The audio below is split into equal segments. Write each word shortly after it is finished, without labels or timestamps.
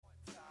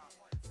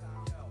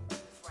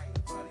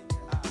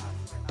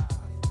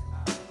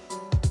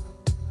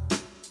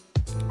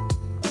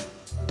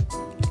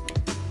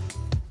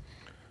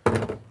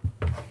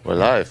We're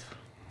live.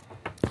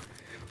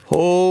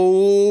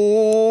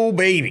 Oh,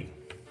 baby.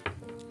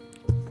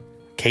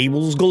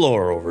 Cables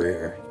galore over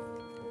here.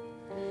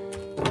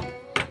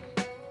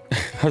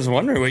 I was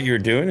wondering what you were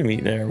doing to me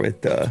there with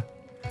the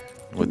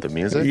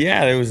music?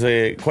 Yeah, there was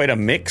quite a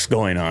mix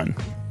going on.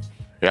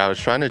 Yeah, I was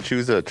trying to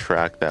choose a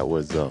track that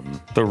was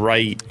the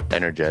right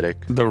energetic.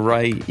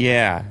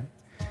 Yeah.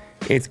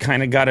 It's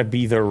kind of got to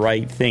be the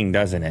right thing,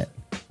 doesn't it?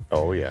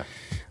 Oh, yeah.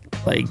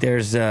 Like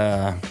there's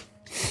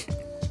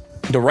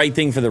the right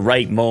thing for the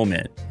right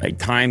moment. Like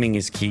timing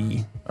is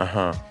key.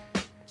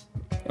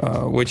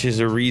 Which is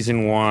a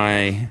reason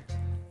why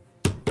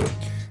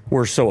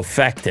we're so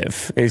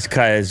effective, is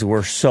because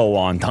we're so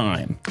on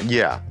time.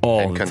 Yeah. All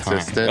and the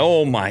consistent. time.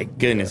 Oh my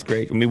goodness,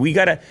 great. I mean,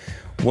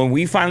 when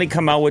we finally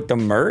come out with the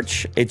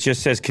merch, it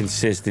just says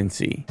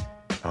consistency.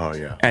 Oh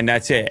yeah. And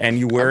that's it. And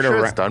you wear it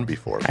around. It's done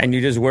before. And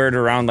you just wear it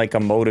around like a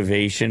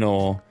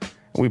motivational.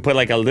 We put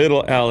like a little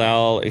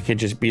LL. It could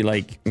just be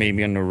like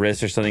maybe on the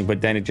wrist or something,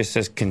 but then it just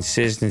says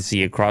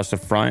consistency across the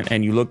front.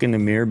 And you look in the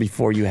mirror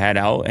before you head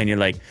out and you're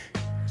like,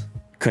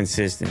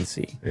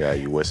 consistency. Yeah,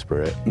 you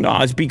whisper it. No,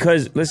 it's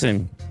because,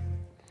 listen,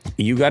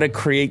 you got to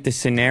create the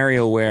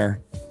scenario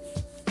where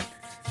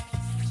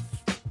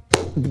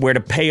the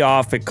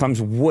payoff, it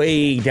comes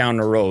way down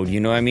the road. You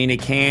know what I mean? You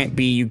can't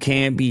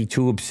be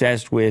too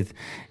obsessed with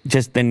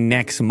just the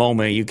next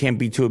moment. You can't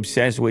be too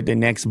obsessed with the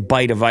next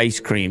bite of ice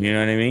cream. You know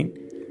what I mean?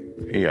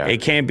 Yeah.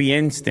 It can't be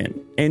instant.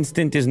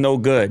 Instant is no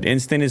good.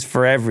 Instant is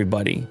for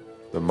everybody.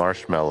 The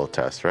marshmallow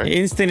test, right?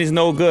 Instant is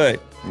no good.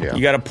 Yeah.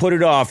 You got to put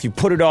it off. You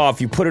put it off.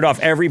 You put it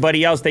off.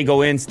 Everybody else, they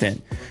go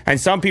instant. And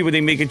some people,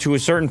 they make it to a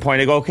certain point.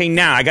 They go, okay,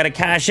 now I got to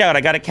cash out.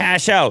 I got to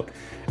cash out.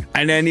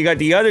 And then you got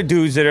the other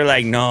dudes that are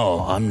like, no,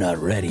 I'm not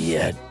ready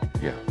yet.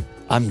 Yeah.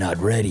 I'm not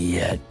ready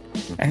yet.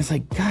 And it's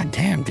like, God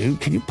damn,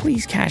 dude, can you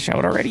please cash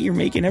out already? You're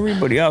making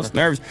everybody else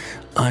nervous.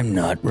 I'm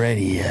not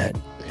ready yet.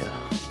 Yeah.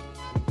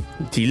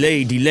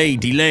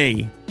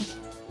 Delay.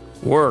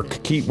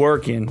 Work. Keep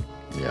working.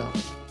 Yeah.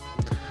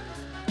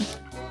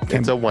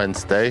 It's a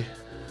Wednesday.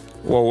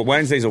 Well,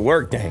 Wednesday's a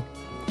work day.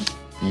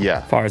 Yeah.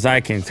 As far as I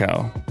can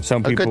tell.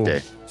 Some good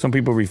day. Some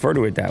people refer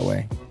to it that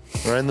way.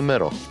 Right in the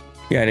middle.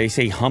 Yeah, they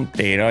say hump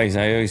day. It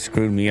always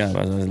screwed me up.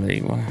 I was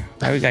like, well,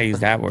 why we gotta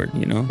use that word,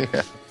 you know?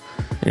 Yeah.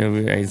 You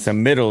know, it's the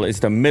middle.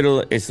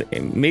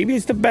 Maybe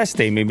it's the best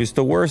day. Maybe it's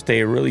the worst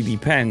day. It really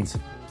depends.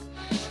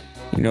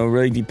 You know, it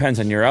really depends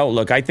on your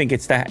outlook. I think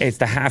it's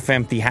the half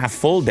empty, half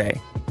full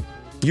day.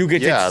 You get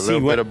to see a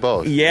little bit of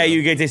both. Yeah,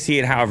 you get to see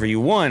it however you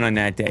want on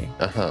that day.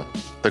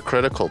 The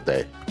critical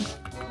day.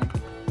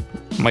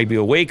 Might be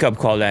a wake-up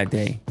call that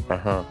day.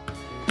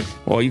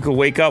 Well, you could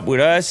wake up with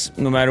us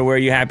no matter where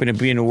you happen to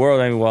be in the world.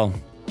 I mean, well,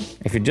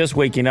 if you're just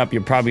waking up,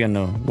 you're probably on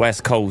the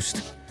West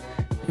Coast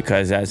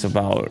because that's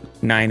about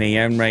 9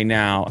 a.m. right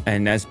now,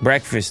 and that's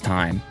breakfast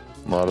time.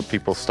 A lot of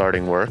people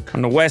starting work.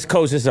 On the West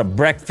Coast, it's a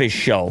breakfast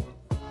show.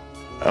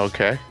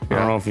 Okay. I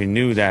don't know if you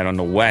knew that on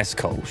the West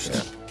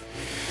Coast.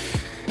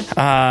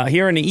 Yeah.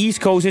 Here on the East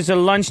Coast, it's a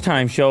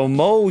lunchtime show.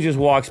 Mo just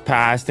walks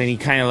past and he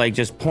kind of like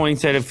just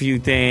points at a few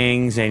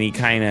things and he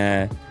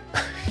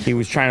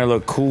was trying to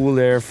look cool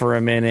there for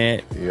a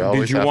minute.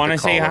 Did you want to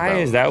say hi?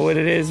 Is that what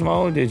it is,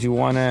 Mo? Did you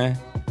want to?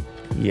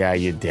 Yeah,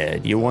 you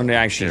did. You want to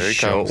actually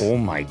show. Oh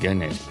my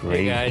goodness,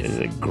 great! Hey guys.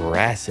 It's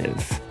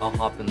aggressive. I'll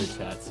hop in the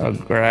chat soon.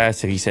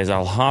 Aggressive. He says,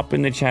 "I'll hop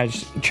in the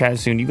chat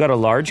soon." You got a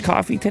large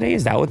coffee today?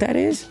 Is that what that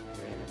is?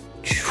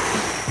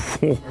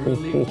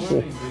 Early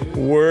morning, dude.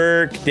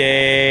 Work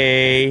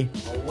day.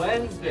 A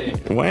Wednesday.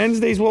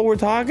 Wednesday's what we're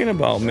talking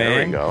about, man.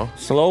 There we go.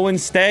 Slow and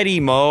steady,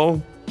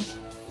 Mo.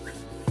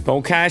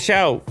 Don't cash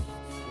out.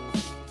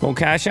 Don't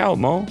cash out,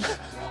 Mo.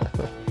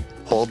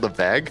 Hold the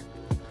bag.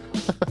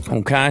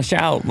 Don't cash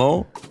out,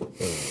 Mo.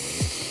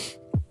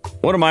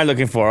 What am I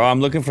looking for? Oh, I'm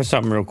looking for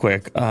something real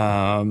quick.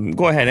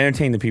 Go ahead,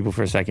 entertain the people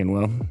for a second,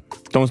 Will.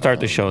 Don't start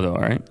the show, though,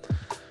 all right?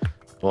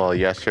 Well,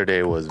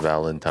 yesterday was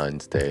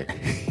Valentine's Day.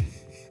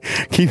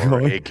 Keep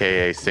going.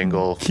 AKA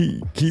Singles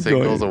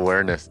going.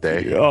 Awareness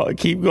Day. Oh,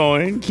 keep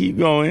going. Keep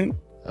going.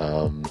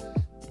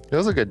 It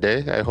was a good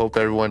day. I hope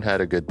everyone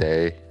had a good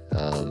day.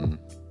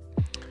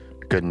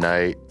 Good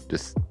night.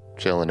 Just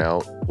chilling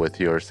out with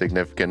your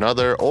significant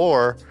other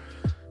or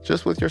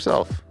just with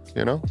yourself,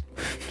 you know?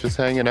 Just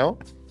hanging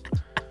out.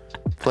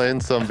 Playing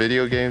some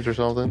video games or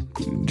something.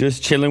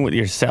 Just chilling with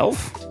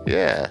yourself?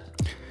 Yeah.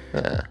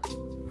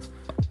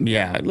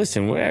 Yeah,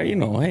 listen,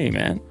 hey,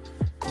 man.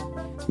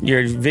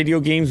 Your video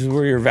games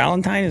were your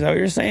Valentine? Is that what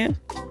you're saying?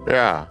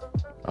 Yeah.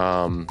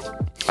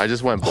 I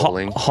just went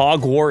bowling.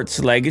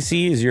 Hogwarts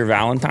Legacy is your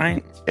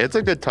Valentine? It's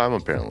a good time,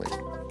 apparently.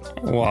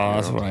 Well,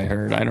 that's what I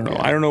heard. I don't know.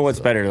 I don't know what's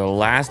better, The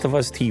Last of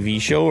Us TV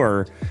show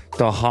or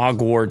the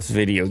Hogwarts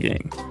video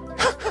game?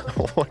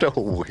 What a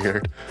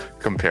weird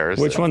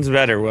comparison. Which one's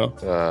better, Will?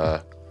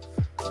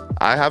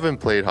 I haven't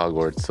played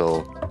Hogwarts,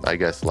 so I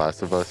guess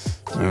Last of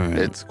Us. Right.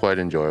 It's quite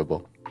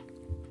enjoyable.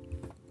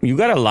 You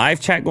got a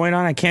live chat going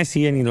on? I can't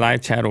see any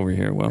live chat over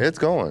here, Will. It's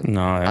going.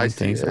 No, I don't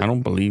think so. I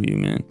don't believe you,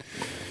 man.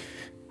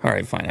 All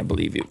right, fine. I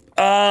believe you.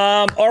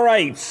 All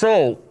right,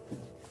 so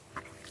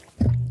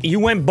you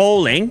went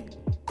bowling.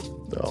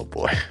 Oh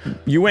boy.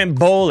 You went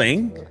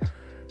bowling.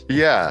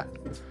 Yeah.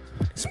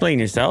 Explain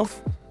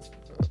yourself.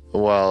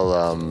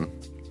 Well,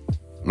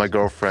 my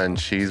girlfriend,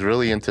 she's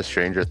really into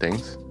Stranger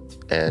Things,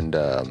 and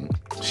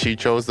she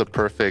chose the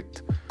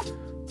perfect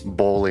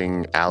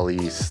bowling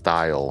alley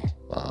style.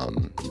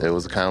 It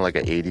was kind of like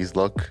an 80s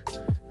look.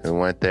 We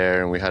went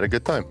there and we had a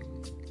good time.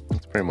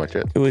 That's pretty much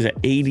it. It was an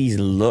 80s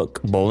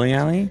look bowling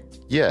alley?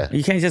 Yeah.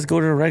 You can't just go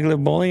to a regular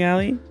bowling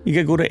alley? You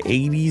could go to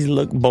 80s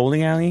look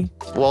bowling alley?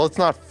 Well, it's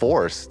not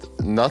forced.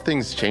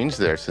 Nothing's changed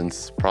there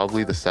since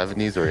probably the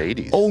 70s or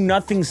 80s. Oh,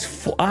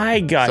 nothing's... I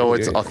got So you.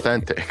 it's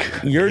authentic.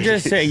 You're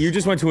just saying, you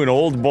just went to an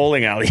old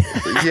bowling alley.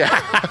 Yeah.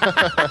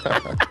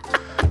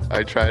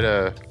 I try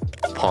to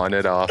pawn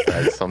it off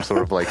as some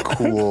sort of like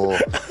cool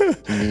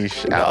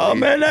niche alley. Oh,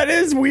 man, that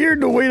is weird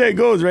the way that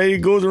goes, right? It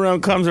goes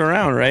around, comes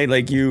around, right?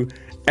 Like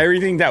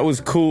everything that was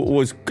cool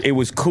was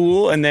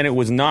cool, and then it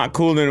was not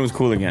cool, and then it was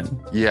cool again.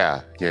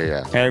 Yeah.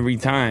 Every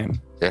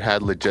time. It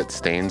had legit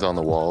stains on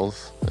the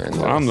walls and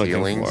What I'm the looking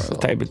ceilings. for, So.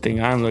 the type of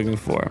thing I'm looking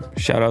for.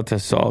 Shout out to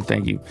Saul,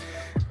 thank you.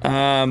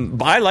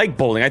 But I like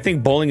bowling. I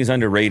think bowling is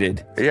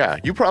underrated. Yeah,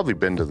 you probably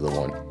been to the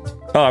one.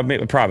 Oh,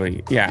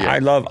 probably. Yeah. Yeah.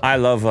 I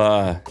love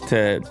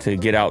to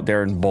get out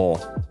there and bowl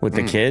with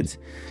the kids.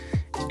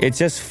 It's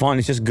just fun.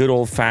 It's just good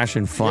old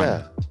fashioned fun.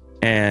 Yeah.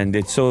 And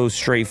it's so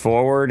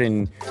straightforward,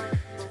 and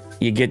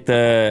you get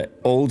the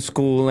old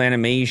school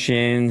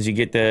animations, you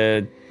get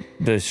the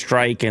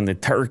strike and the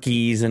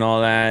turkeys and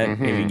all that. If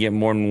you get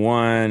more than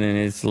one, and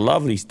it's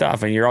lovely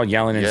stuff, and you're all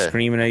yelling and Yeah.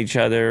 screaming at each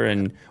other,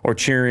 or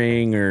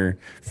cheering, or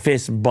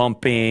fist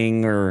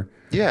bumping, or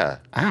Yeah.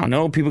 I don't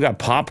know, people got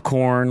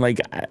popcorn, like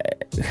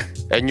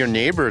And your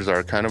neighbors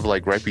are kind of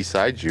like right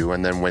beside you,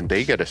 and then when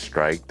they get a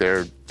strike,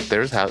 they're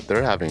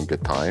having a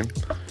good time.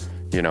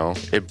 You know,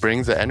 it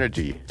brings the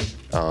energy.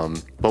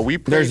 But we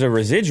played, there's a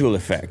residual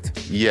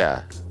effect.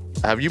 yeah.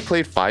 Have you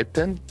played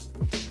 5-pin?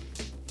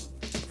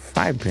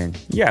 5-pin.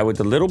 Yeah, with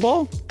the little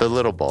ball? The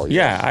little ball.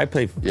 Yeah, I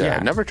play. Yeah,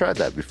 I never tried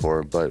that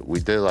before, but we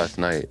did last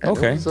night. And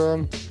Okay.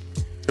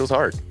 It was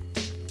hard.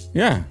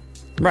 Yeah.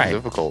 Right.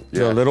 Difficult.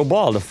 The Yeah. little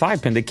ball, the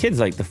 5-pin. The kids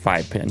like the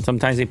 5-pin.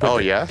 Sometimes they put Oh,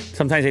 yeah?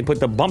 Sometimes they put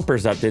the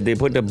bumpers up. Did they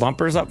put the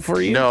bumpers up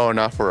for you? No,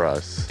 not for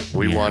us.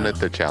 We Yeah. wanted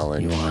the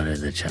challenge. You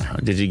wanted the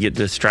challenge. Did you get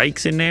the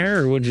strikes in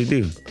there, or what'd you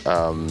do?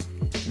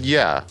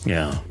 Yeah.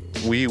 Yeah.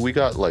 We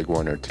got like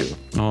one or two.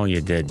 Oh,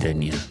 you did,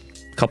 didn't you?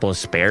 A couple of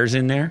spares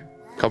in there?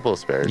 Couple of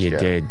spares. You yeah.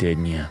 did,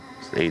 didn't you?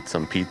 Ate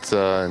some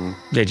pizza and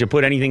Did you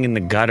put anything in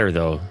the gutter,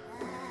 though?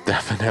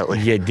 definitely.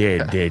 You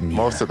did, didn't you?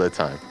 Most of the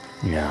time.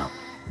 Yeah.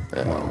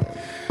 Well,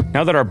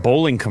 now that our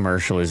bowling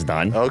commercial is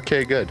done,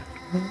 Okay, good.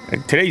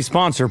 today's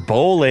sponsor,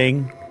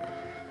 bowling.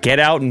 Get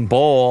out and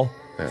bowl.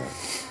 Yeah.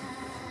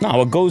 No,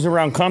 what goes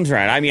around comes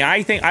around. I mean,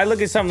 I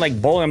look at something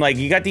like bowling. I'm like,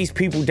 you got these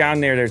people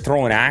down there, they're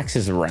throwing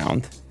axes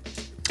around.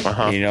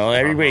 Uh-huh. You know,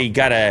 everybody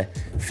got to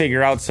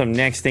figure out some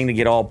next thing to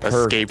get all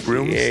perked. Escape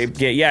rooms?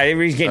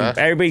 Everybody's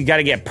got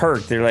to get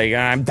perked. They're like,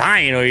 I'm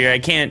dying over here. I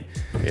can't.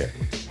 Yeah.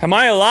 Am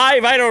I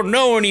alive? I don't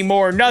know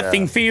anymore.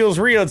 Nothing Yeah. feels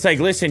real. It's like,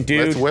 listen,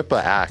 Let's dude. whip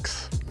an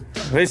axe.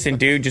 Listen,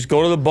 dude. Just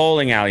go to the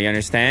bowling alley. You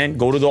understand?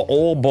 Go to the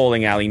old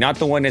bowling alley, not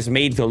the one that's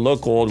made to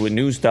look old with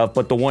new stuff,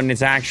 but the one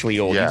that's actually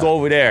old. Yeah. You go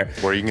over there.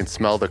 Where you can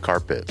smell the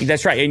carpet.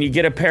 That's right, and you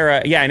get a pair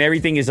of and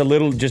everything is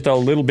just a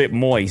little bit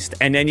moist,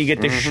 and then you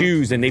get the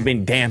shoes, and they've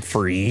been damp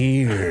for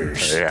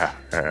years. Yeah.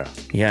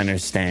 You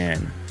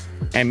understand?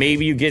 And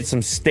maybe you get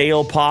some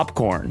stale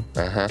popcorn,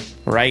 Uh-huh.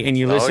 right? And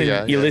you listen,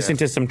 yeah, listen yeah.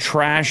 to some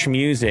trash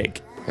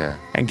music, Yeah.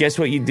 and guess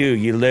what you do?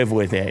 You live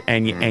with it,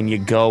 and you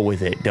go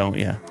with it, don't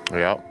you?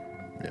 Yeah.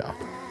 Yeah.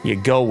 You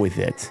go with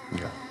it.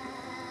 Yeah.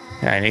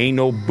 And ain't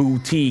no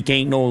boutique,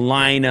 ain't no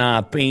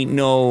lineup, ain't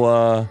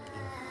no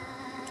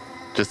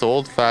Just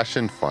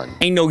old-fashioned fun.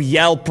 ain't no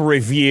Yelp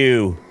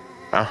review.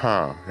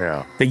 Uh-huh.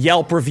 Yeah. The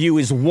Yelp review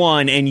is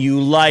one, and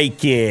you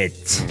like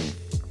it.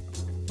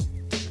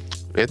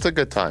 It's a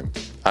good time.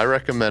 I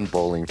recommend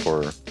bowling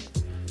for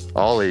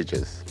all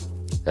ages.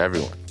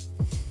 Everyone.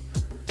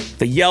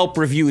 The Yelp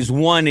review is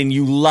one, and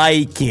you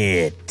like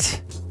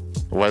it.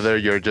 Whether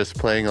you're just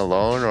playing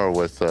alone or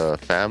with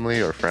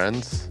family or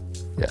friends.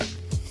 Yeah.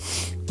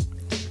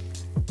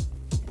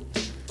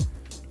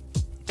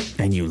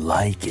 And you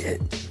like it.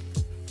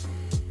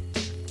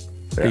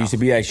 There Yeah. used to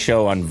be that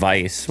show on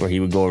Vice where he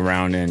would go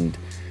around and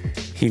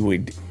he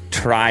would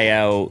try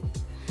out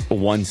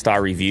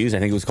 1-star reviews. I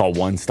think it was called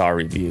 1-star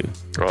review.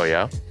 Oh,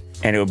 yeah?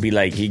 And it would be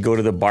like, he'd go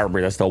to the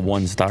barber, that's the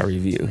 1-star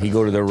review. He'd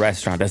go to the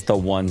restaurant, that's the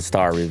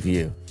 1-star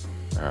review.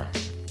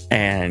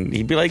 And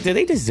he'd be like, do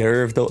they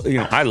deserve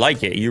the, I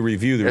like it. You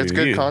review the It's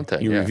review. good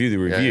content, You yeah. review the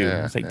review.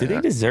 Yeah, It's like, yeah, do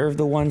they deserve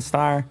the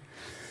 1-star?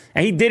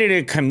 And he did it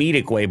in a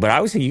comedic way, but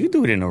I would say you could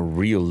do it in a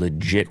real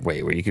legit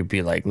way where you could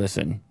be like,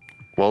 listen.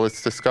 Well,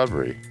 it's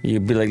Discovery.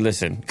 You'd be like,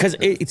 listen. Because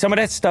some of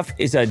that stuff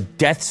is a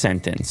death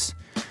sentence.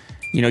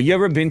 You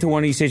ever been to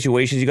one of these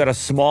situations? You got a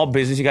small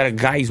business, you got a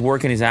guy who's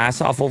working his ass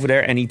off over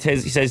there, and he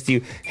says to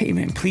you, hey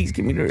man, please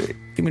give me the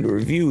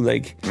review.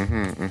 Like,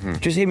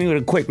 just hit me with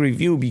a quick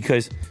review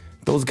because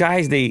Those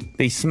guys,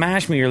 they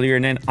smashed me earlier,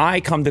 and then I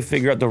come to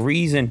figure out the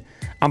reason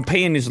I'm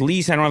paying this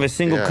lease. I don't have a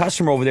single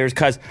customer over there is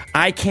because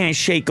I can't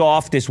shake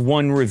off this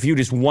one review,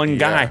 this one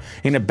guy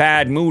in a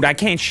bad mood. I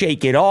can't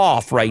shake it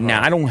off right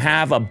now. I don't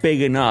have a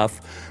big enough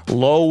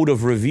load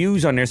of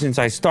reviews on there since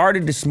I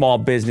started the small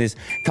business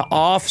to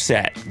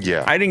offset.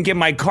 Yeah. I didn't get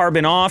my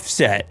carbon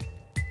offset.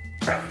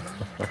 And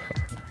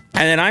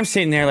then I'm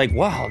sitting there like,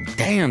 wow,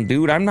 damn,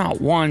 dude, I'm not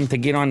one to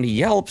get on the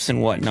Yelps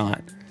and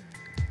whatnot.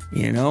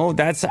 You know,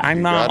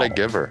 I'm not a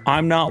giver.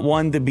 I'm not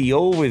one to be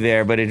over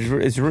there, but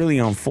it's really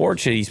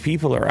unfortunate. These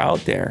people are out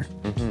there.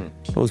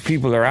 Mm-hmm. Those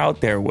people are out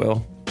there,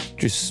 Will,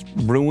 just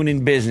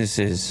ruining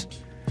businesses.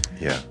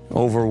 Yeah.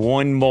 Over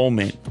one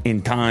moment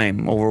in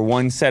time, over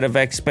one set of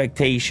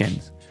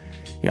expectations.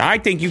 Yeah, I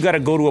think you got to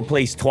go to a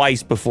place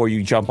twice before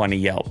you jump on a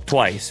Yelp.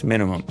 Twice,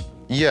 minimum.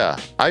 Yeah,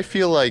 I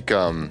feel like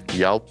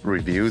Yelp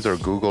reviews or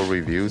Google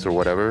reviews or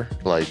whatever,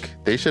 like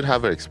they should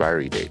have an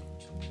expiry date.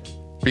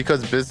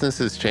 Because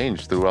businesses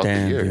change throughout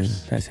the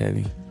years. Dude, that's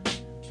heavy.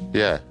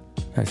 Yeah.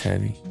 That's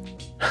heavy.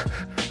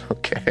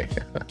 Okay.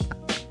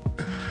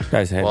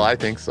 That's heavy. Well, I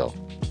think so.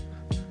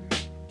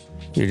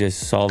 You're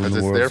just solving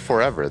the world's... Because it's there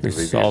forever. You're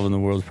solving the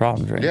world's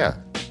problems, right? Yeah.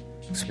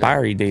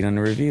 Expiry date on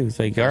the review. It's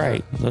like, all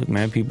right, look,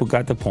 man, people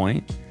got the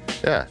point.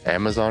 Yeah,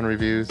 Amazon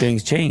reviews.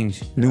 Things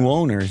change. New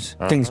owners.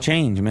 Things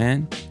change,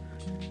 man.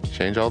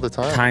 Change all the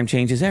time. Time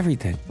changes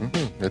everything.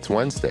 Mm-hmm. It's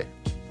Wednesday.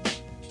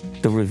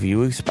 The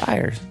review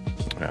expires.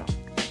 Yeah.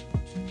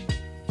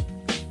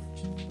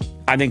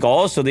 I think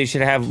also they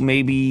should have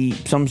maybe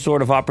some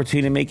sort of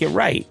opportunity to make it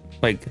right.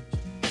 Like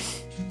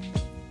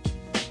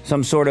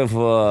some sort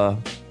of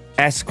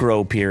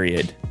escrow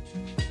period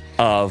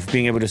of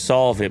being able to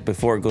solve it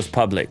before it goes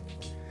public.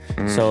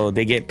 So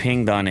they get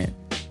pinged on it.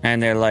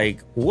 And they're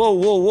like,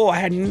 whoa, I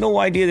had no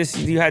idea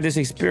you had this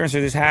experience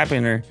or this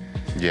happened. Or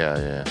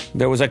yeah.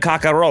 There was a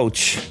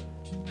cockroach.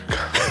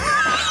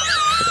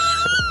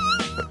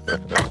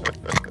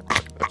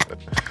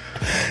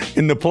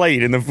 In the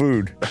plate, in the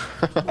food.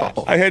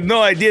 I had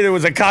no idea there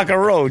was a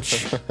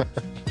cockroach.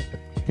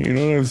 You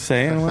know what I'm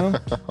saying, Will?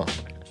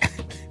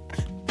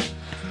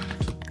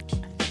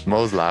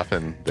 Mo's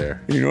laughing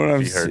there. You know what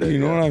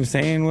I'm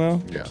saying,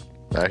 Will? Yeah,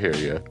 I hear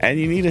you. And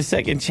you need a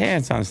second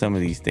chance on some of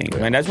these things,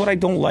 man. That's what I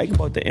don't like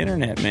about the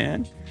internet,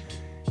 man.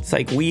 It's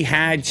like we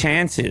had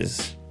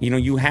chances. You know,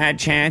 you had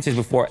chances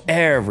before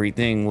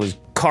everything was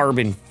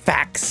carbon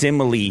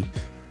facsimile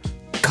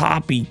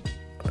copy.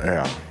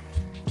 Yeah.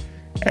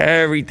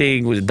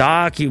 Everything was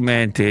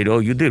documented. Oh,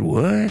 you did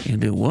what? You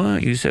did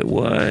what? You said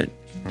what?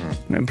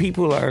 And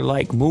people are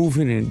like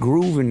moving and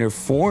grooving. They're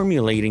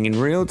formulating in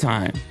real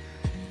time.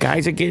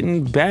 Guys are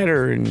getting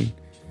better and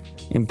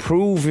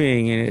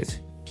improving, and it's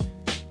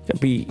to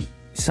be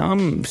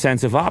some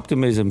sense of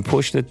optimism.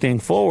 Push the thing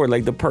forward,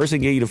 like the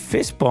person gave you the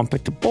fist bump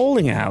at the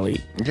bowling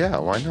alley. Yeah,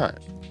 why not?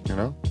 You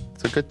know,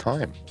 it's a good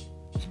time.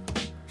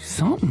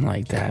 Something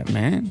like that,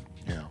 man.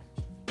 Yeah.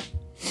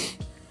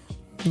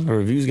 The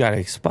reviews got to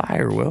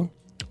expire, Will.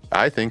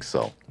 I think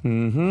so.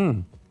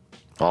 Mm-hmm.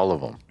 All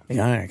of them. They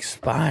got to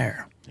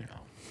expire. Yeah.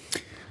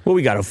 Well,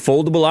 we got a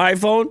foldable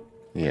iPhone?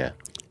 Yeah.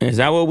 Is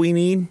that what we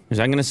need? Is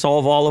that going to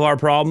solve all of our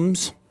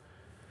problems?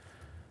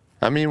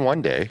 I mean,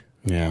 one day.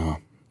 Yeah.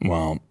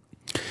 Well,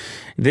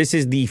 this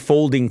is the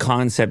folding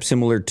concept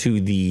similar to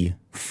the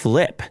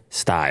flip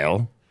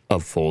style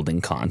of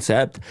folding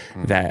concept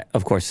that,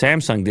 of course,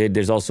 Samsung did.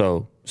 There's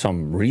also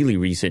some really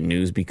recent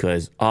news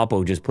because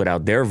Oppo just put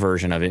out their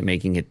version of it,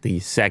 making it the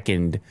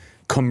second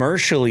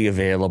commercially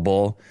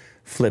available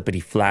flippity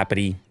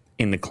flappity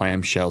in the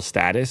clamshell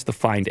status, the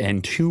Find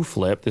N2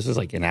 Flip. This is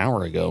like an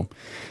hour ago.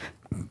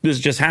 This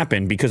just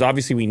happened because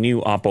obviously we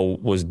knew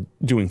Oppo was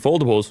doing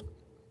foldables.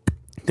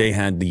 They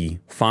had the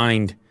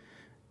Find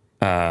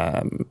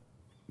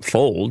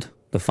Fold,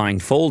 the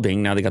Find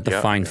Folding. Now they got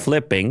the Find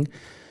Flipping.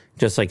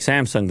 Just like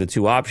Samsung, the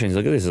two options.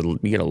 Look at this. You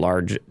get a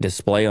large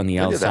display on the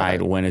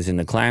outside when it's in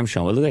the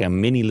clamshell. It looks like a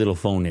mini little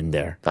phone in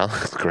there. That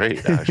looks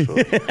great,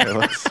 actually. It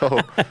looks so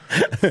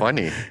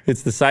funny.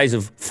 It's the size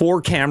of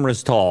 4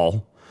 cameras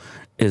tall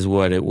is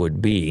what it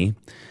would be.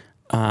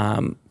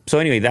 So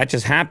anyway, that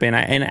just happened.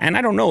 And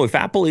I don't know if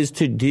Apple is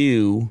to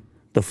do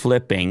the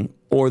flipping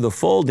or the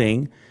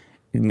folding.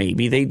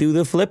 Maybe they do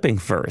the flipping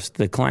first,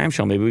 the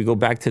clamshell. Maybe we go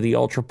back to the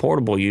ultra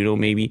portable. You know,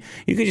 maybe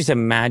you could just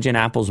imagine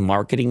Apple's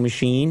marketing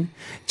machine.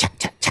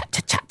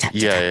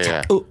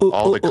 Yeah.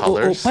 All the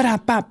colors. Doing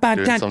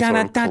some sort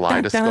of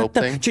kaleidoscope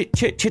thing.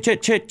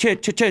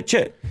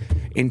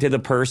 Into the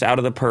purse, out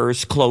of the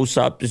purse, close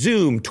up,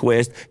 zoom,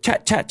 twist,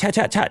 chat, two.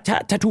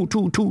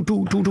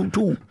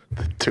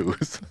 The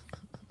twos.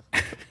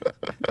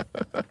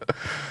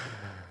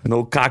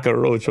 No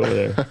cockroach over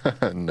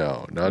there.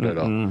 No, not at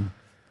all.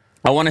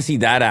 I want to see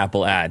that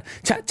Apple ad.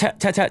 Chat.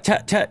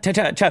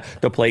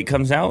 The plate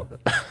comes out.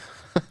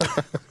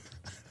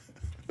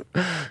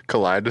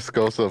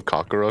 Kaleidoscopes of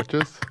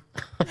cockroaches.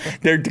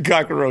 The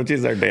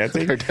cockroaches are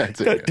dancing. They're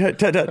dancing.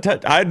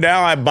 I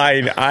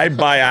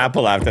buy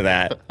Apple after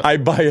that. I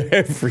buy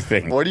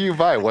everything. What do you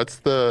buy? What's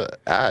the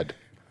ad?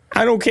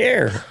 I don't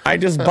care. I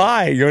just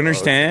buy. You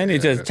understand?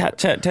 It's just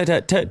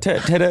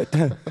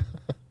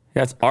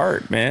that's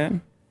art,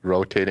 man.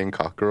 Rotating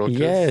cockroaches.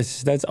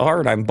 Yes, that's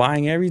art. I'm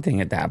buying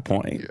everything at that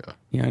point. Yeah.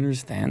 You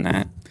understand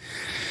that?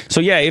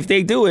 So yeah, if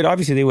they do it,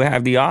 obviously they would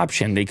have the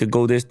option. They could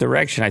go this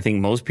direction. I think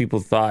most people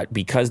thought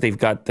because they've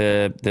got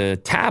the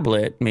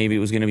tablet, maybe it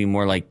was going to be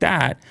more like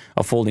that,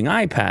 a folding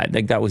iPad.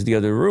 Like that was the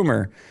other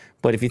rumor.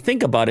 But if you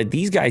think about it,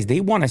 these guys,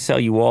 they want to sell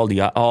you all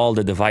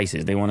the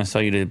devices. They want to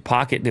sell you the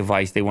pocket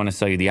device. They want to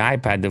sell you the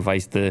iPad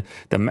device.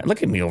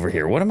 Look at me over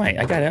here. What am I?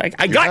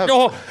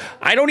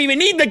 I don't even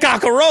need the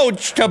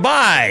cockroach to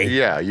buy.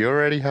 Yeah, you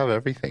already have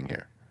everything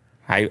here.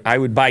 I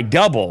would buy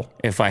double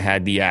if I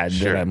had the ad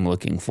Sure. that I'm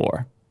looking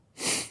for.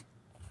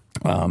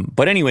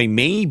 But anyway,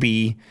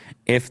 maybe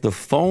if the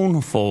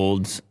phone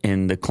folds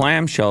in the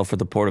clamshell for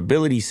the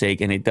portability's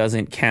sake and it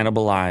doesn't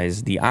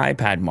cannibalize the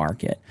iPad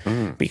market.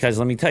 Because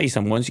let me tell you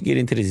something, once you get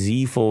into the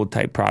Z Fold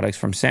type products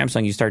from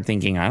Samsung, you start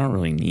thinking, I don't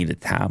really need a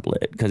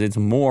tablet because it's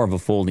more of a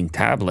folding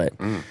tablet.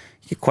 You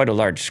get quite a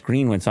large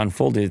screen when it's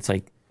unfolded. It's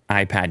like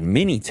iPad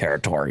mini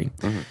territory.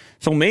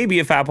 So maybe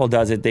if Apple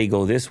does it, they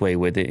go this way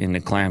with it in the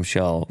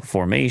clamshell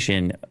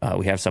formation.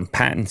 We have some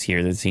patents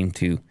here that seem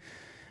to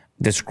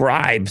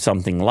describe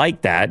something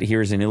like that.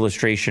 Here's an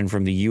illustration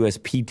from the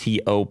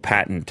USPTO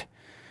patent.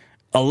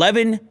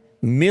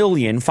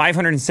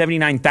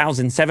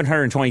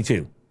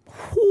 11,579,722.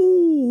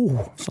 Whoo,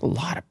 that's a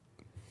lot of,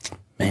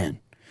 man.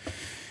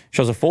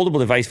 Shows a foldable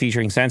device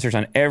featuring sensors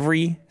on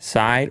every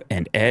side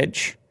and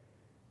edge.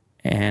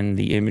 And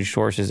the image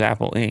source is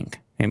Apple Inc.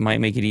 It might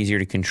make it easier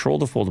to control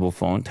the foldable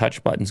phone.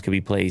 Touch buttons could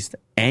be placed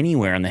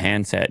anywhere on the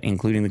handset,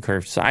 including the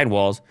curved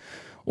sidewalls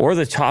or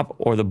the top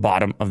or the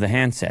bottom of the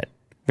handset.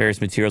 Various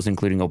materials,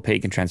 including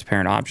opaque and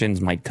transparent options,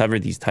 might cover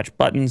these touch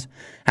buttons.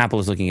 Apple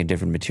is looking at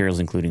different materials,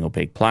 including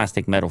opaque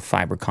plastic, metal,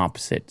 fiber,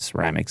 composite,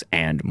 ceramics,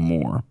 and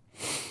more.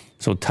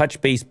 So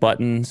touch-based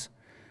buttons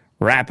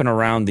wrapping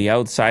around the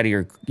outside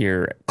of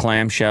your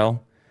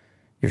clamshell,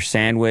 your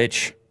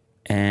sandwich,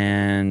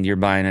 and you're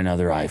buying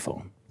another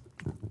iPhone.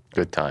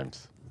 Good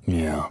times.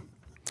 Yeah.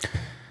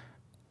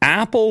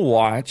 Apple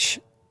Watch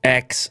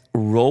X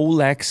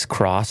Rolex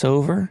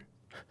crossover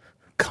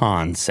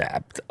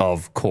concept,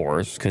 of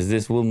course, because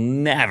this will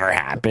never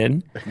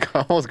happen.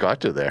 Almost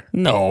got you there.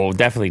 No,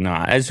 definitely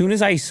not. As soon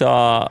as I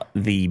saw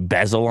the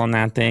bezel on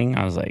that thing,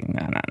 I was like,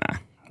 nah,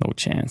 no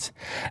chance.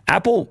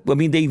 Apple, I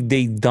mean, they've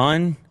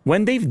done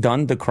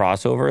the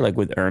crossover, like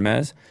with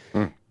Hermes,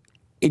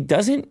 it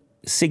doesn't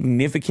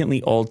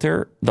significantly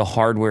alter the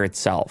hardware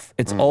itself.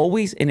 It's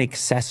always an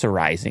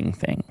accessorizing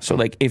thing. So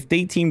like if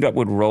they teamed up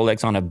with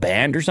Rolex on a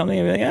band or something,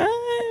 I'd be like,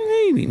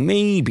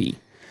 maybe.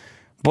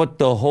 But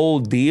the whole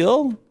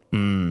deal,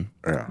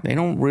 they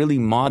don't really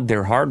mod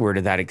their hardware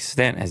to that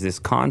extent as this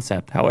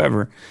concept.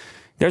 However,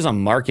 there's a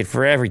market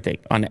for everything.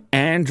 On the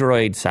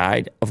Android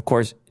side, of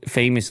course,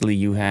 famously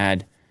you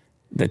had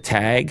the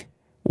Tag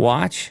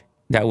watch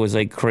that was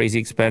like crazy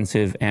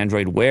expensive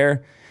Android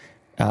Wear.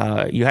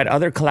 You had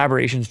other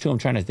collaborations too. I'm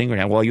trying to think right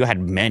now. Well, you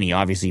had many,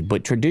 obviously,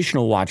 but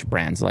traditional watch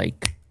brands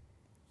like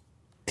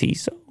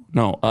Tissot?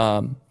 No.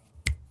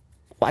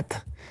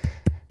 What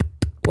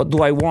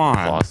do I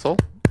want?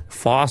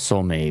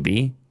 Fossil,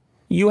 maybe.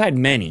 You had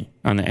many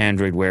on the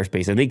Android Wear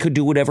space, and they could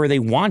do whatever they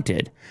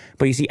wanted.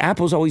 But you see,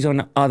 Apple's always on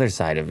the other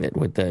side of it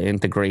with the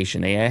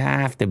integration. They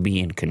have to be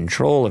in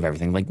control of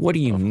everything. Like, what do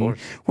you mean?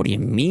 What do you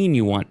mean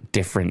you want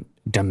different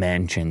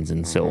dimensions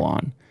and so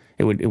on?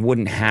 It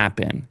wouldn't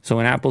happen. So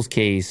in Apple's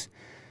case,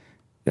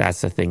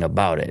 that's the thing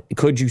about it.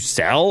 Could you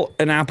sell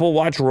an Apple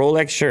Watch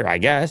Rolex? Sure, I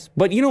guess.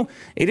 But you know,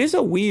 it's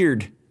a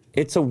weird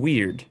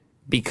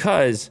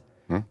because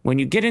when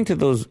you get into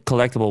those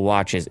collectible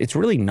watches, it's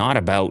really not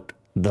about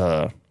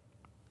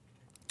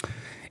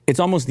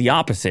it's almost the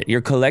opposite. You're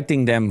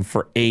collecting them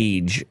for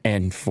age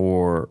and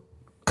for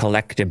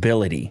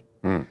collectability.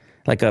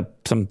 Like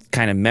some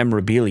kind of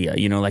memorabilia,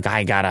 you know, like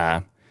I got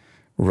a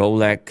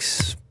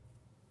Rolex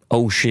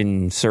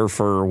Ocean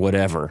Surfer or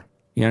whatever.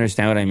 You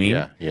understand what I mean?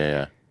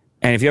 Yeah.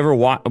 And if you ever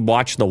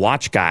watch The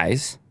Watch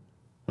Guys,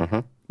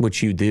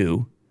 which you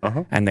do,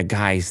 and the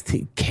guy's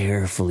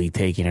carefully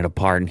taking it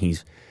apart and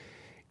he's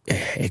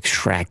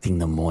extracting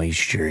the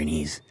moisture and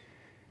he's,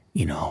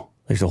 you know,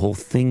 there's a whole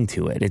thing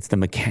to it. It's the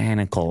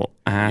mechanical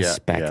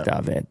aspect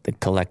of it, the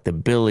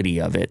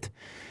collectability of it.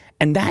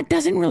 And that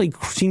doesn't really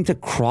seem to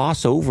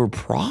cross over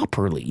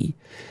properly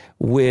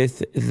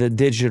with the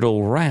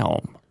digital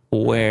realm,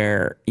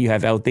 where you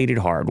have outdated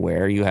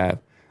hardware, you have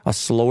a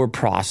slower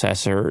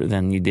processor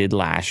than you did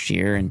last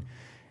year. And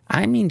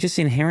I mean, just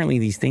inherently,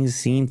 these things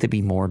seem to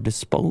be more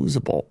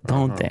disposable,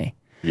 don't they?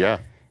 Yeah.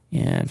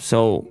 Yeah.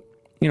 So,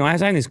 you know,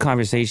 as I had this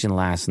conversation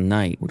last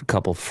night with a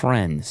couple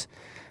friends,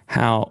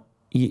 how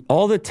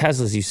all the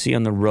Teslas you see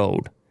on the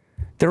road,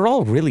 they're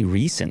all really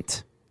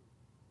recent.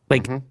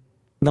 Like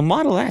the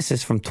Model S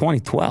is from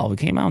 2012. It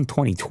came out in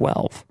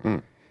 2012.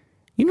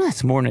 You know,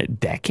 that's more than a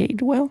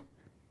decade, Will?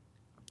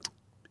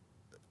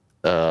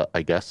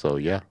 I guess so,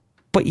 yeah.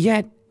 But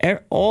yet,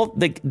 all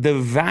the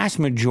vast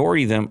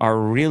majority of them are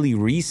really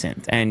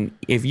recent. And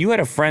if you had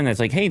a friend that's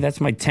like, hey, that's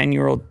my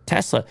 10-year-old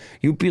Tesla,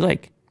 you'd be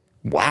like,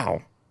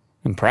 wow,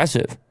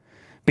 impressive.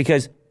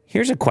 Because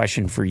here's a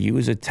question for you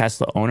as a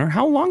Tesla owner.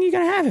 How long are you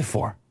going to have it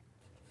for?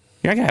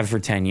 You're not going to have it for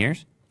 10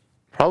 years.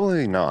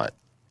 Probably not.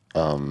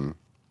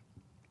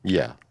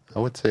 Yeah, I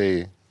would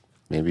say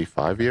maybe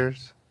 5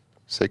 years,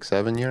 6,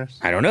 7 years.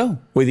 I don't know.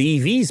 With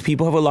EVs,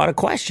 people have a lot of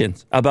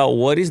questions about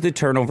what is the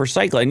turnover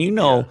cycle. And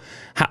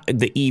how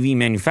the EV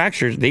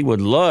manufacturers, they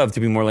would love to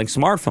be more like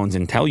smartphones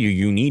and tell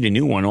you need a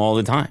new one all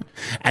the time.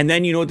 And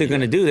then you know what they're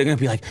going to do? They're going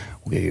to be like,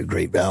 we'll get you a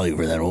great value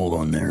for that old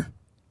one there.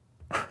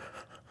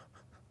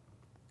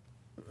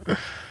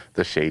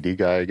 The shady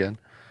guy again.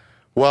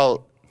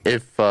 Well,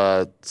 if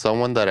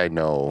someone that I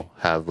know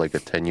have like a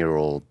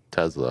 10-year-old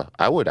Tesla,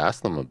 I would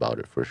ask them about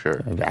it for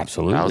sure.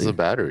 Absolutely. How's the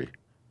battery?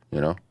 You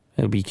know?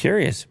 I'd be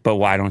curious. But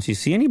why don't you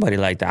see anybody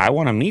like that? I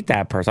want to meet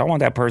that person. I want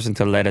that person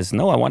to let us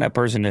know. I want that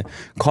person to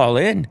call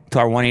in to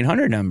our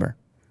 1-800 number.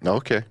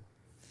 Okay.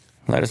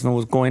 Let us know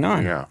what's going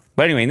on. Yeah.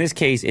 But anyway, in this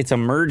case, it's a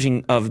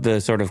merging of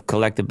the sort of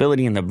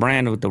collectability and the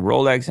brand with the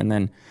Rolex and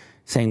then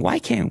saying, why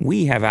can't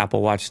we have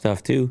Apple Watch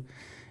stuff too?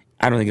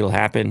 I don't think it'll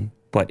happen.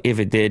 But if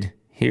it did,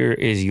 here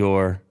is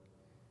your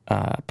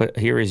mock-up.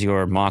 Here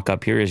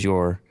is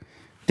your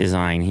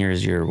design. Here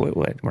is your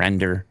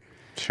render.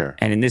 Sure.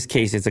 And in this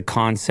case, it's a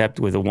concept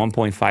with a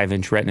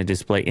 1.5-inch Retina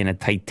display in a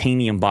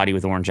titanium body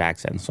with orange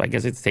accents. So I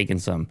guess it's taken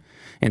some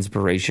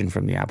inspiration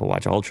from the Apple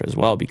Watch Ultra as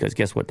well, because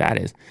guess what that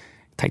is?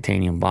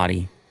 Titanium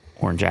body,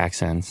 orange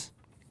accents,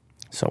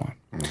 so on.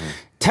 Mm-hmm.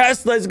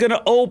 Tesla is going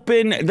to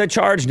open the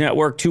charge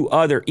network to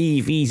other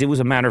EVs. It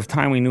was a matter of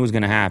time we knew it was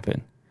going to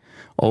happen.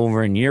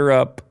 Over in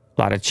Europe,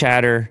 a lot of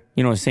chatter.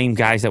 You know, the same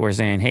guys that were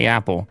saying, hey,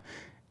 Apple,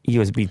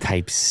 USB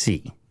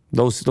Type-C.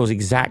 Those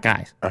exact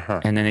guys.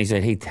 Uh-huh. And then they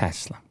said, hey,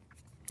 Tesla,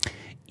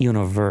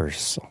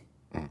 universal.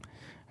 I'm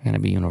going to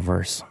be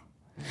universal.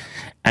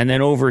 And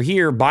then over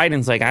here,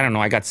 Biden's like, I don't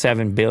know, I got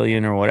 $7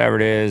 billion or whatever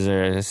it is,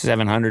 or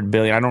 $700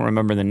 billion. I don't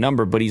remember the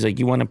number, but he's like,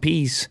 you want a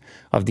piece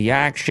of the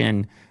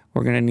action?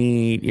 You're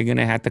going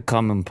to have to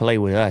come and play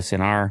with us in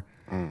our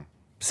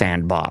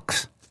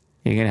sandbox.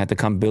 You're going to have to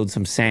come build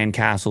some sand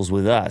castles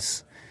with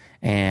us.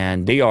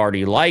 And they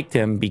already liked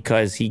him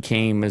because he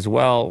came as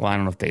well. I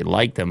don't know if they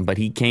liked him, but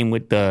he came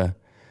with the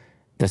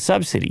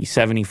subsidy,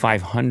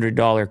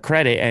 $7,500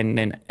 credit, and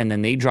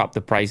then they dropped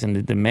the price and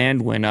the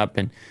demand went up.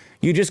 And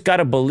you just got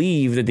to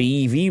believe that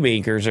the EV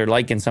makers are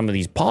liking some of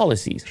these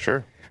policies.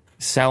 Sure.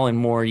 Selling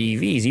more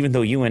EVs, even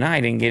though you and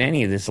I didn't get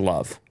any of this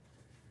love.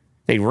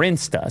 They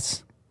rinsed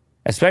us,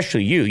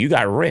 especially you. You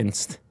got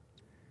rinsed.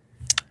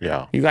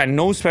 Yeah. You got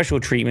no special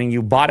treatment.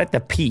 You bought at the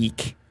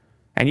peak,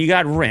 and you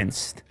got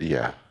rinsed.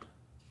 Yeah.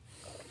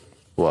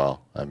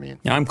 Well, I mean.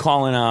 I'm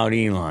calling out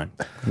Elon.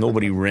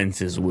 Nobody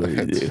rinses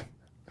Willie do.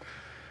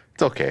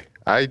 It's okay.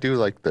 I do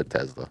like the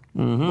Tesla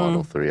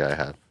Model 3 I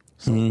have.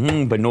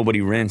 So. But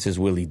nobody rinses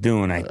Willie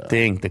do, and I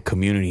think the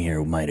community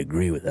here might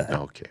agree with that.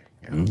 Okay.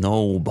 Yeah.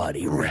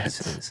 Nobody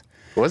rinses.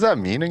 What does that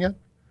mean again?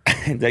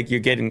 Like you're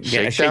getting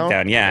a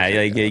shakedown. Yeah,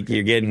 like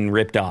you're getting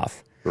ripped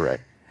off. Right.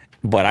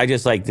 But I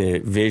just like the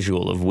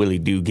visual of Willie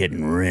Doo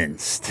getting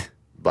rinsed.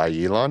 By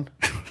Elon?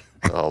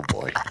 Oh,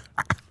 boy.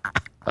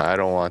 I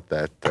don't want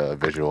that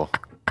visual.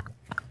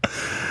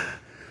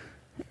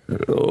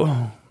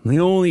 Oh, the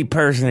only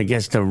person that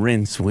gets to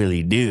rinse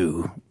Willie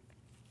Doo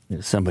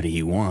is somebody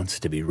he wants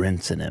to be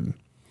rinsing him.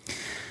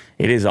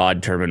 It is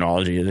odd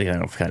terminology.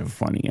 It's kind of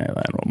funny. I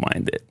don't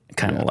mind it. I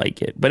kind of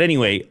like it. But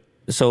anyway,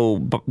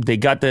 so they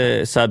got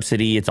the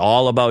subsidy. It's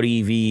all about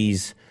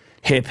EVs.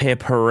 Hip,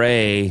 hip,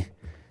 hooray.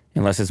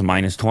 Unless it's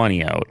minus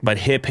 20 out. But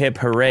hip, hip,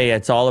 hooray,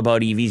 it's all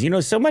about EVs. You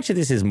know, so much of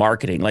this is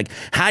marketing. Like,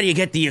 how do we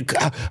get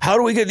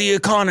the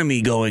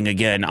economy going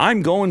again?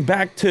 I'm going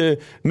back to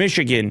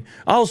Michigan.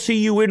 I'll see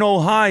you in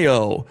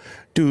Ohio.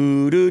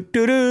 Do, do,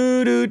 do,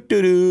 do, do,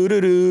 do,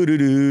 do, do,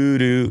 do,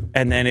 do.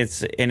 And then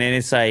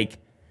it's like,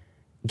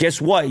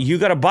 guess what? You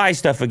got to buy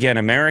stuff again,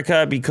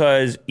 America,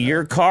 because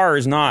your car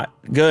is not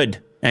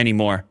good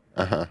anymore.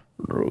 Uh-huh.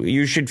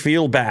 You should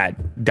feel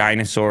bad,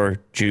 dinosaur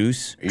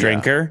juice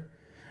drinker.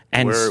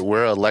 And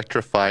we're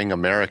electrifying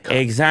America.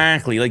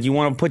 Exactly. Like you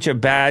want to put your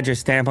badge or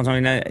stamp on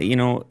something that, you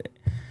know,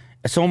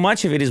 so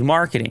much of it is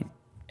marketing.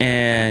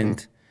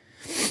 And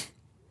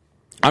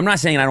I'm not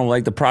saying I don't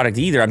like the product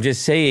either. I'm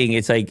just saying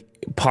it's like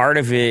part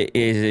of it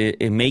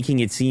is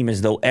making it seem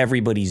as though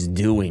everybody's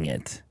doing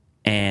it.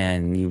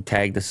 And you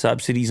tag the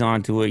subsidies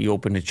onto it. You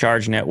open the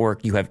charge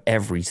network. You have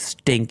every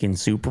stinking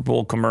Super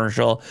Bowl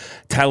commercial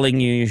telling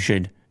you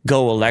should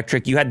go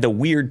electric. You had the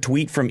weird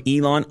tweet from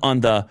Elon on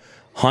the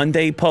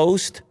Hyundai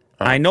post.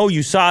 I know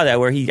you saw that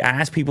where he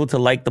asked people to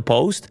like the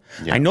post.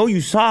 Yeah. I know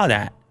you saw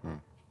that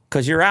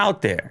because you're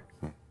out there.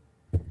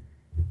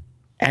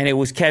 And it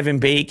was Kevin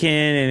Bacon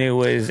and it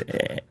was...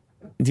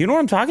 do you know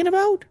what I'm talking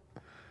about?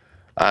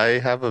 I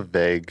have a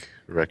vague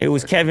recollection. It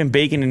was Kevin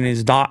Bacon and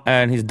his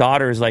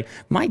daughter is like,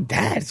 my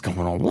dad's going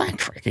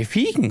electric. If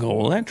he can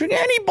go electric,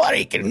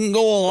 anybody can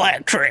go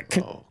electric.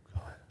 Oh,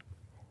 God.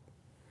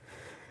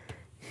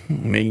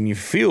 Making you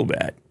feel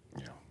bad.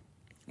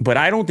 But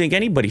I don't think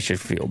anybody should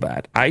feel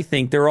bad. I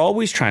think they're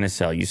always trying to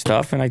sell you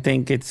stuff, and I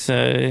think it's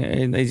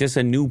just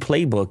a new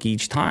playbook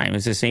each time.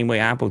 It's the same way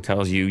Apple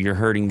tells you you're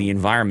hurting the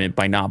environment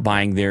by not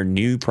buying their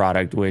new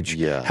product, which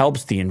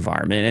helps the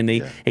environment.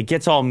 And it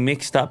gets all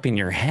mixed up in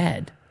your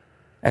head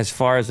as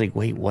far as like,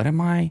 wait, what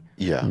am I?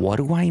 Yeah. What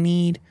do I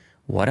need?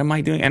 What am I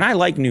doing? And I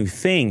like new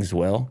things,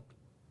 Will.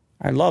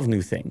 I love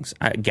new things.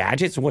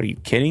 Gadgets, what are you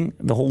kidding?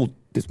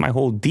 It's my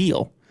whole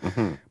deal.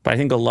 Mm-hmm. But I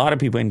think a lot of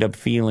people end up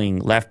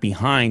feeling left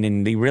behind,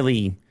 and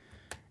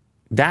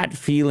that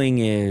feeling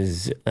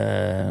is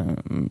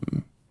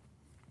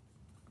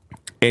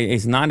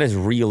it's not as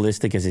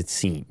realistic as it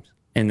seems,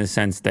 in the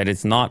sense that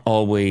it's not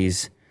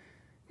always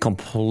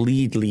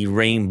completely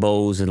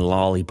rainbows and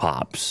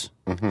lollipops.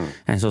 Mm-hmm.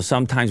 And so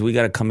sometimes we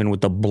got to come in with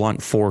the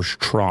blunt force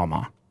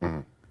trauma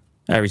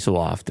every so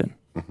often.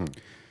 Mm-hmm.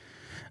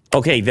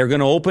 Okay, they're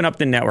going to open up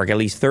the network. At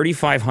least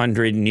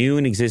 3,500 new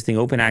and existing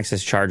open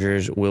access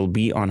chargers will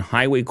be on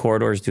highway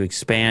corridors to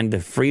expand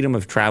the freedom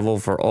of travel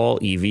for all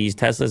EVs.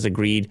 Tesla's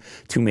agreed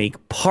to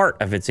make part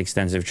of its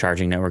extensive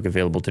charging network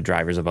available to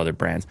drivers of other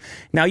brands.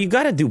 Now, you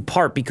got to do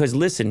part because,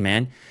 listen,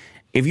 man,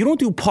 if you don't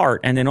do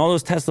part and then all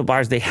those Tesla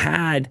buyers, they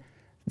had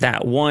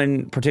that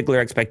one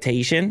particular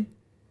expectation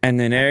and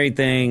then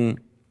everything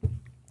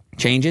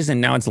changes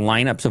and now it's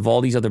lineups of all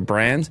these other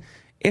brands,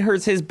 it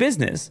hurts his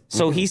business.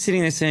 So he's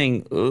sitting there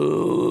saying,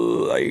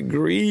 I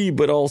agree,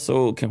 but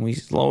also can we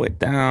slow it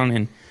down?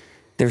 And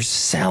they're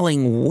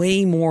selling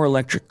way more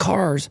electric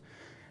cars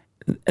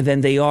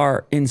than they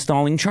are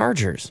installing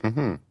chargers.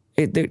 Mm-hmm.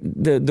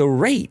 The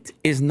rate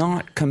is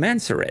not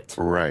commensurate.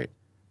 Right.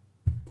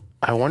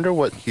 I wonder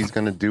what he's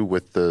going to do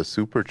with the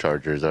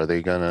superchargers.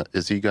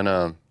 Is he going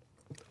to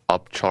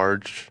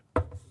upcharge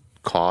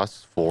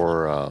costs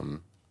for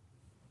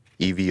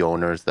EV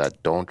owners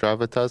that don't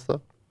drive a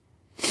Tesla?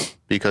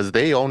 Because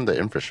they own the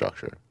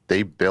infrastructure.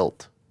 They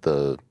built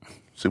the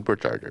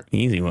supercharger.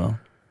 Easy, Will.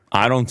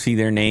 I don't see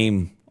their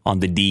name on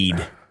the deed.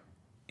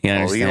 You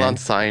understand? Elon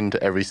signed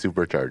every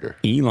supercharger.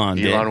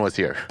 Elon was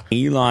here.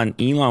 Elon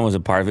was a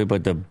part of it,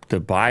 but the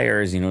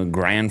buyers,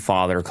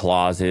 grandfather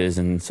clauses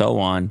and so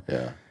on.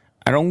 Yeah.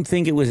 I don't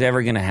think it was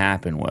ever going to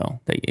happen,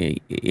 Will.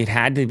 It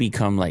had to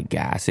become like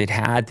gas. It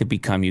had to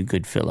become you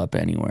could fill up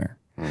anywhere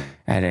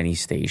at any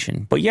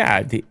station. But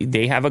yeah,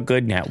 they have a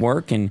good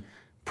network, and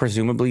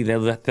presumably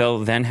they'll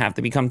then have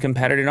to become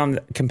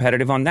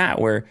competitive on that,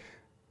 where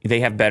they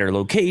have better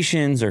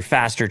locations or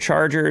faster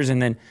chargers,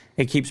 and then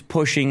it keeps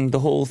pushing the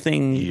whole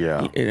thing.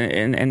 Yeah.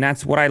 And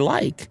that's what I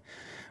like,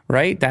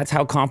 right? That's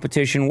how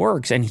competition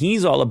works. And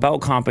he's all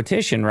about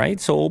competition, right?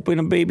 So open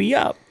a baby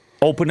up,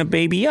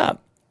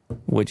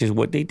 which is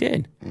what they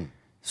did.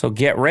 So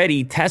get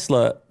ready,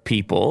 Tesla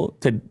people,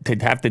 to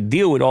have to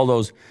deal with all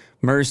those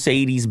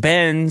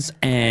Mercedes-Benz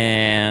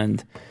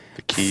and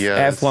the Kia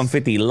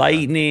F-150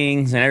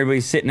 Lightnings, and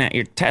everybody's sitting at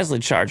your Tesla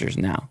chargers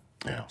now.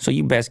 Yeah. So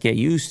you best get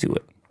used to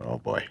it. Oh,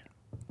 boy.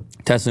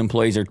 Tesla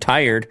employees are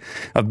tired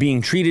of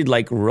being treated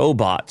like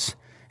robots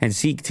and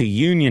seek to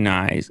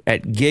unionize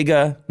at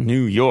Giga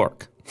New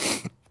York.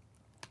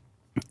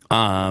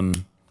 Well,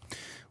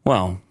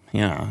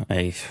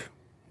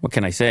 what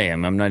can I say?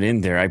 I'm not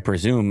in there. I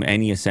presume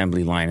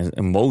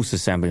most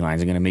assembly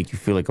lines are going to make you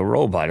feel like a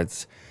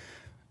robot.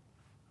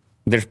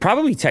 There's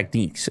probably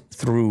techniques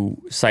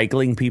through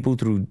cycling people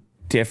through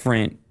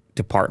different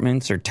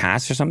departments or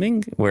tasks or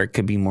something where it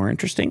could be more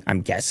interesting.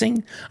 I'm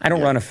guessing. I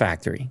don't run a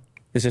factory.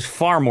 This is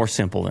far more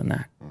simple than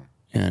that.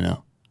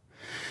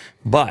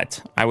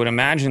 But I would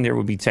imagine there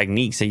would be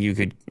techniques that you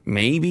could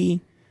maybe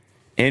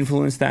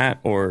influence that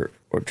or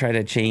try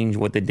to change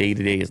what the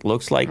day-to-day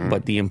looks like.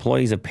 But the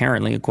employees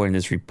apparently, according to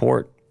this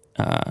report,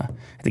 at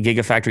the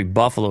Gigafactory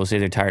Buffalo, say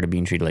they're tired of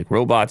being treated like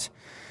robots.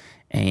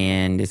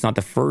 And it's not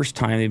the first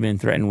time they've been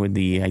threatened with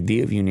the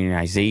idea of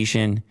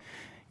unionization.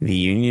 The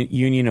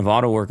Union of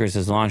Auto Workers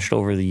has launched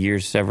over the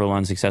years several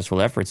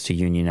unsuccessful efforts to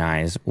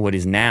unionize what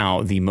is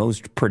now the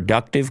most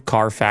productive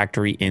car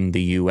factory in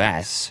the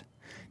U.S.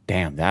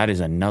 Damn, that is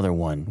another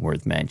one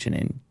worth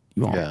mentioning.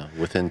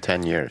 Within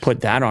 10 years.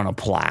 Put that on a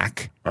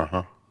plaque.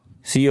 Uh-huh.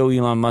 CEO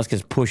Elon Musk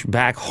has pushed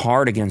back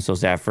hard against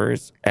those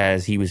efforts,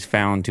 as he was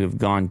found to have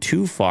gone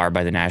too far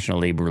by the National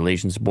Labor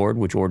Relations Board,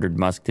 which ordered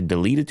Musk to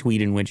delete a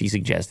tweet in which he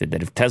suggested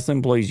that if Tesla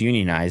employees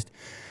unionized,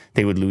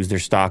 they would lose their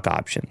stock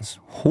options.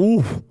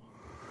 Whew.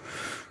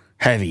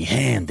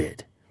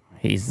 Heavy-handed.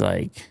 He's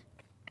like,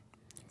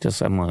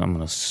 I'm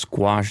gonna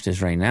squash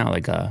this right now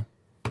like a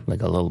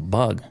little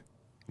bug.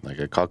 Like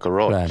a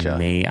cockroach.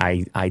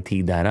 I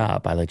teed that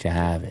up. I let you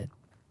have it.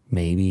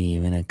 Maybe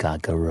even a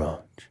cockroach.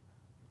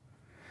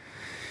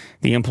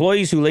 The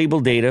employees who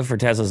labeled data for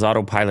Tesla's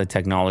autopilot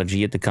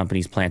technology at the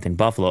company's plant in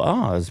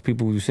Buffalo, it's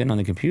people who sit on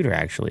the computer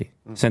actually,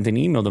 sent an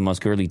email to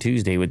Musk early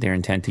Tuesday with their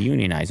intent to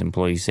unionize.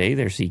 Employees say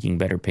they're seeking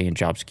better pay and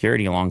job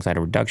security alongside a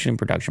reduction in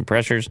production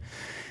pressures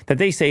that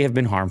they say have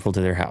been harmful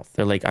to their health.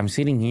 They're like, I'm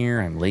sitting here,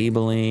 I'm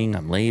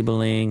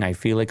labeling, I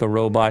feel like a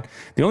robot.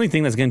 The only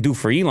thing that's going to do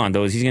for Elon,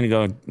 though, is he's going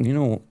to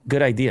go,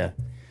 good idea.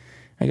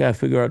 I got to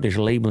figure out this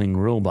labeling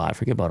robot.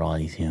 Forget about all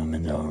these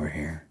humans over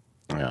here.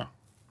 Yeah.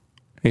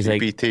 He's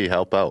like, GPT,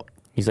 help out.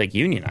 He's like,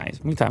 unionize.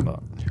 What are you talking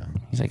about?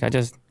 He's like,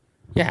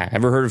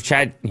 ever heard of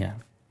Chad? Yeah.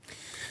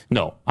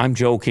 No, I'm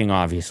joking,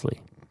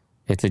 obviously.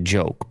 It's a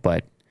joke,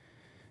 but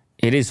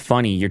it is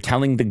funny. You're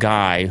telling the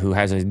guy who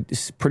has a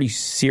pretty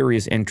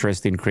serious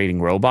interest in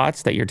creating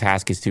robots that your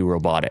task is too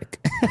robotic.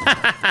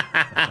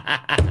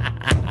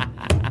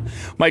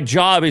 My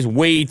job is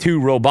way too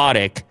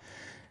robotic.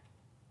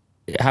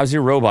 How's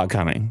your robot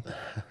coming?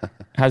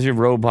 How's your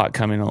robot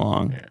coming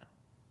along? Yeah.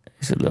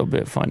 It's a little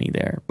bit funny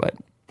there, but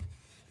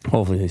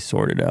hopefully they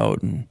sort it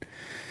out, and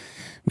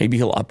maybe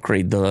he'll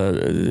upgrade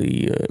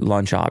the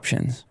lunch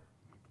options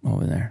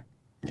over there.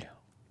 Yeah.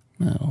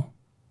 No,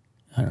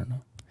 I don't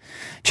know.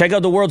 Check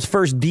out the world's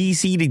first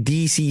DC to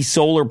DC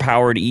solar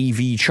powered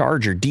EV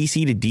charger.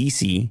 DC to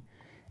DC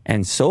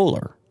and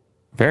solar.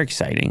 Very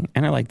exciting,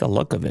 and I like the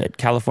look of it.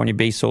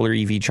 California-based solar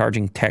EV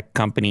charging tech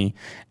company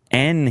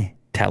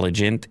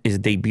Intelligent is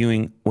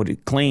debuting what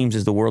it claims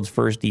is the world's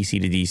first DC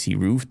to DC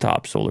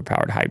rooftop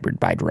solar-powered hybrid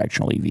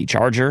bidirectional EV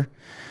charger.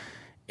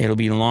 It'll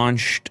be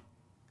launched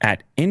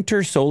at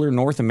Intersolar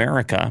North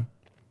America,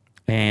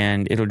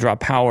 and it'll draw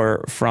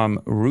power from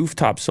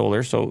rooftop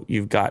solar. So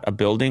you've got a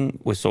building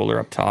with solar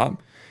up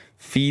top,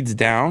 feeds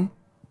down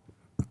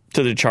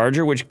to the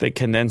charger, which they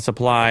can then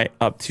supply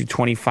up to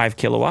 25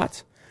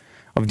 kilowatts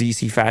of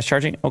DC fast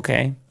charging.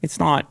 Okay, it's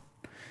not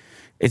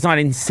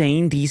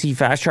insane DC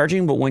fast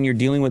charging, but when you're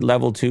dealing with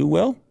level 2,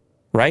 Will,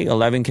 right?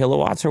 11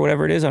 kilowatts or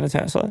whatever it is on a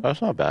Tesla.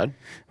 That's not bad.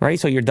 Right?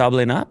 So you're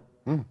doubling up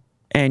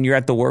and you're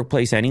at the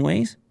workplace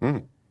anyways.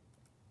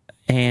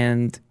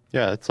 And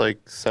Yeah, it's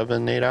like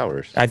 7-8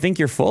 hours. I think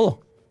you're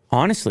full,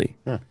 honestly.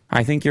 Yeah.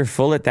 I think you're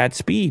full at that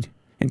speed.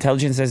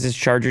 Intelligence says this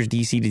charger's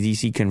DC to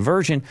DC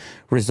conversion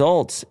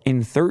results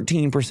in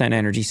 13%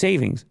 energy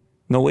savings.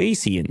 No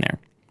AC in there.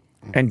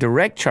 And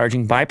direct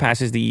charging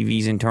bypasses the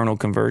EV's internal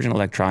conversion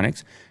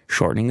electronics,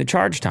 shortening the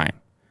charge time.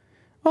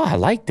 Oh, I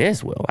like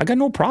this, Will. I got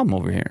no problem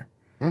over here.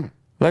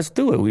 Let's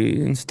do it.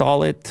 We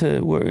install it.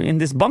 We're in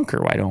this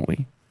bunker. Why don't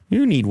we?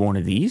 You need one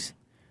of these,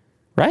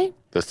 right?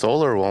 The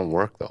solar won't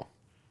work, though.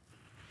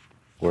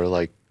 We're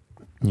like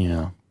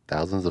Yeah.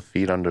 thousands of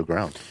feet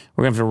underground.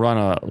 We're going to have to run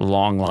a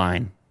long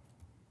line.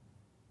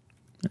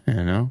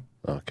 You know?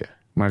 Okay.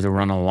 We're going to have to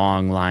run a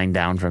long line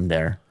down from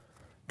there,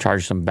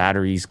 charge some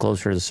batteries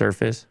closer to the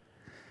surface,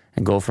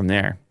 and go from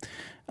there.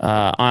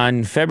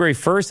 On February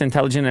 1st,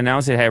 Intelligent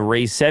announced it had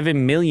raised $7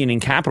 million in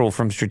capital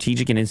from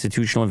strategic and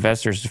institutional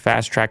investors to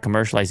fast-track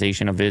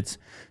commercialization of its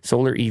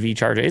solar EV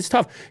charger. It's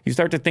tough. You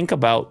start to think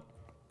about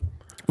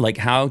like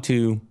how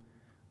to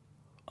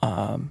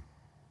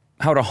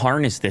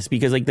harness this,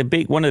 because like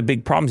one of the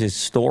big problems is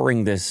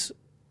storing this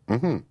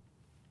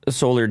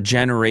solar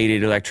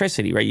generated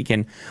electricity, right? You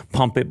can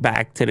pump it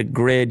back to the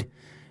grid.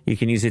 You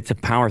can use it to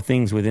power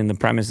things within the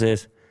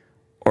premises.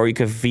 Or you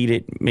could feed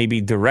it maybe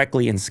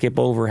directly and skip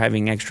over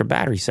having extra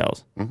battery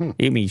cells.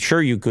 I mean,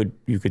 sure, you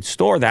could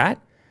store that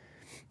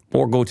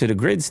or go to the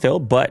grid still,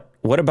 but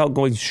what about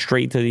going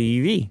straight to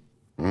the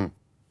EV?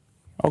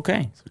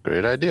 Okay. It's a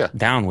great idea.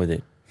 Down with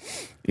it.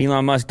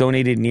 Elon Musk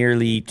donated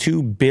nearly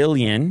 2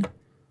 billion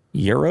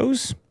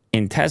euros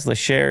in Tesla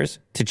shares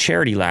to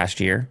charity last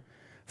year,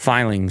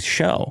 filings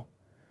show.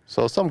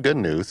 So some good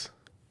news.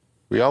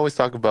 We always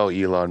talk about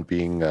Elon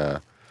being,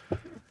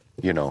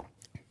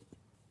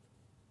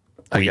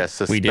 I guess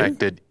we do?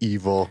 suspected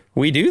evil.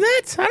 We do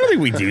that? I don't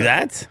think we do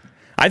that.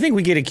 I think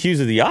we get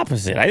accused of the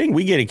opposite. I think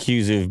we get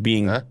accused of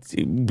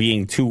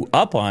being too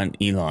up on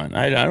Elon.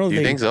 I don't Do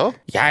you think so?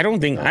 Yeah, I don't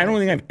think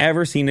I've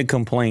ever seen a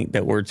complaint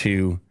that we're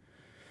too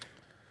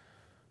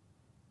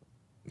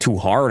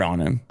hard on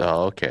him.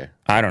 Oh, okay.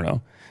 I don't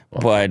know.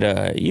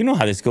 But you know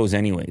how this goes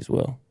anyways,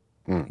 Will.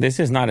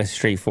 This is not as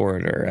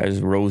straightforward or as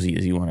rosy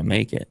as you want to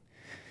make it.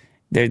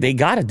 They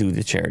got to do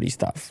the charity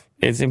stuff.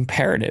 It's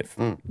imperative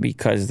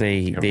because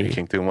You're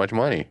making too much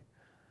money.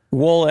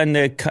 Well, and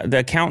the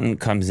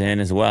accountant comes in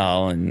as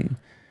well, and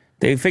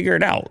they figure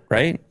it out,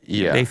 right?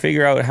 Yeah. They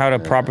figure out how to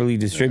properly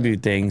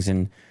distribute things,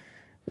 and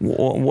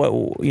what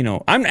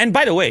and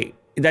by the way,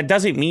 that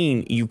doesn't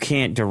mean you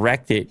can't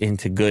direct it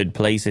into good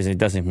places. It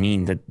doesn't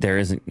mean that there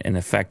isn't an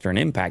effect or an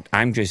impact.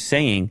 I'm just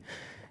saying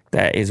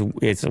that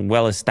it's a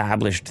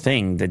well-established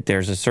thing that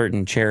there's a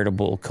certain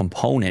charitable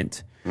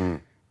component,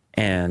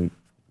 and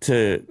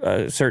to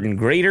a certain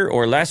greater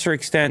or lesser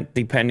extent,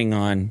 depending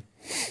on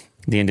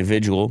the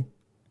individual.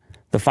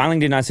 The filing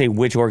did not say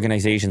which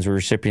organizations were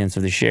recipients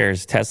of the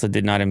shares. Tesla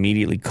did not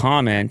immediately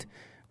comment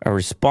or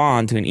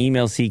respond to an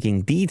email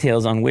seeking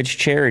details on which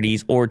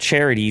charities or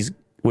charities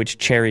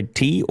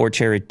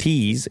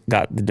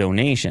got the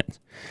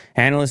donations.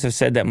 Analysts have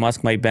said that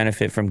Musk might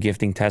benefit from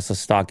gifting Tesla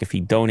stock if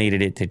he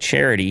donated it to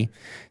charity,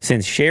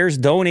 since shares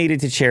donated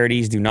to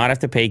charities do not have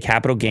to pay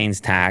capital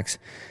gains tax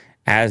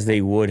as they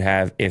would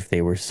have if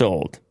they were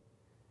sold.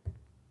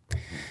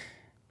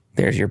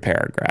 There's your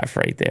paragraph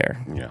right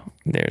there. Yeah.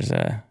 There's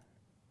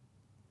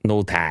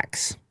no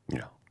tax.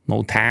 Yeah.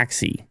 No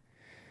taxi.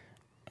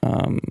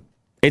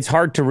 It's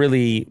hard to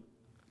really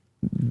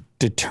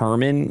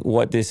determine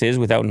what this is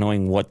without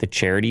knowing what the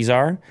charities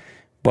are,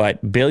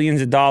 but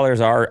billions of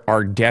dollars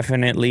are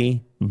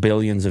definitely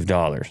billions of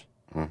dollars.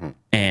 Mm-hmm.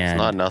 And It's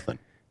not nothing.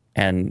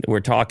 and we're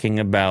talking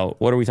about,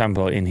 what are we talking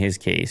about in his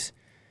case?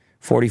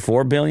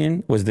 44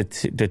 billion was the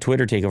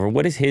Twitter takeover.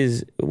 What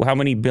is how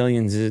many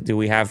billions do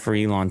we have for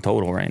Elon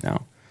total right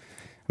now?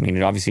 I mean,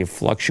 it obviously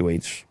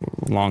fluctuates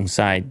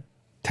alongside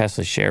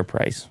Tesla's share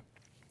price.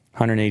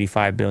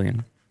 185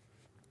 billion.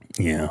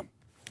 Yeah.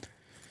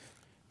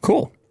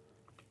 Cool.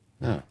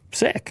 Yeah.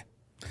 Sick.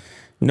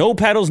 No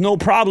pedals, no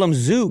problem.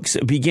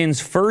 Zoox begins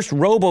first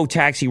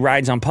robo-taxi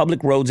rides on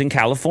public roads in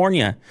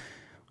California.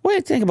 What do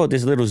you think about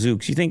this little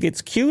Zoox? You think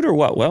it's cute or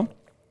what, Will?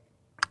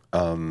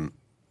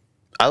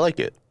 I like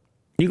it.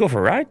 You go for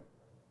a ride?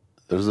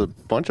 There's a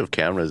bunch of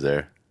cameras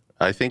there.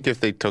 I think if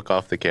they took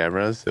off the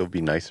cameras, it would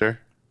be nicer.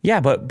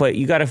 Yeah, but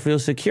you got to feel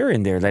secure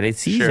in there that it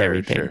sees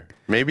everything.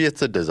 Maybe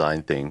it's a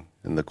design thing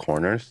in the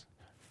corners,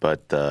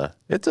 but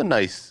it's a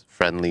nice,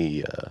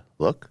 friendly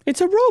look. It's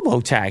a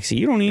robo-taxi.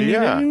 You don't you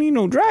don't need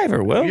no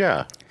driver, Will.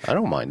 Yeah, I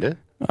don't mind it.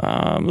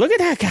 Look at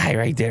that guy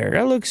right there.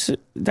 That looks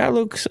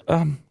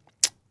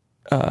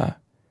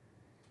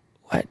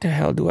what the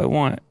hell do I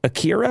want?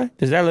 Akira?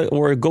 Does that look,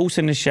 or a Ghost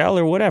in the Shell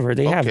or whatever?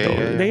 They have those.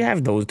 Yeah. They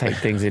have those type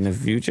things in the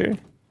future.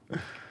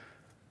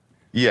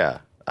 Yeah,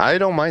 I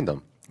don't mind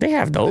them. They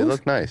have They those.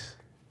 look nice.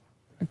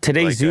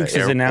 Today, Like Zoox has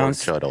airport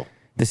announced shuttle.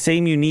 the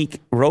same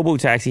unique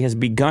robo-taxi has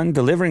begun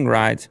delivering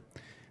rides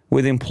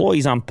with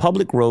employees on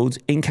public roads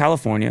in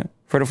California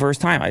for the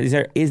first time.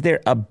 Is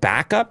there a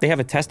backup? They have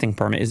a testing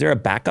permit. Is there a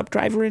backup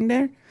driver in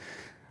there?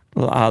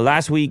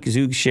 Last week,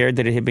 Zoox shared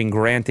that it had been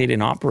granted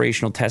an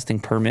operational testing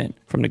permit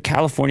from the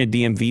California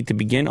DMV to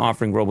begin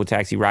offering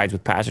robotaxi rides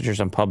with passengers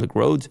on public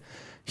roads.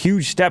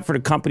 Huge step for the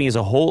company as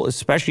a whole,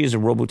 especially as a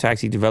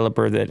robotaxi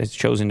developer that has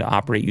chosen to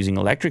operate using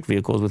electric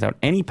vehicles without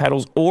any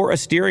pedals or a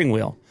steering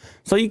wheel.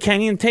 So you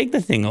can't even take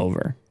the thing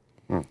over.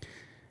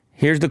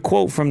 Here's the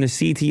quote from the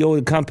CTO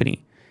of the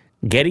company.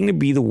 Getting to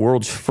be the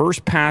world's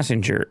first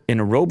passenger in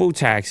a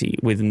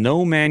robotaxi with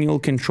no manual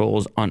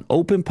controls on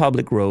open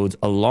public roads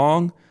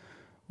along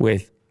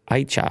with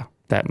Aicha,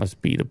 that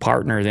must be the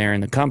partner there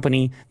in the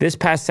company. This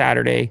past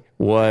Saturday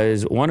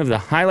was one of the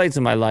highlights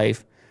of my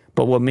life,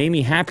 but what made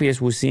me happiest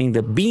was seeing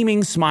the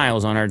beaming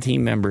smiles on our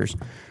team members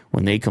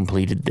when they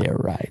completed their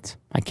rides.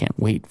 I can't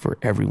wait for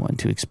everyone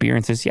to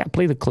experience this. Yeah,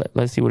 play the clip.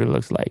 Let's see what it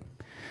looks like.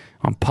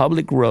 On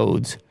public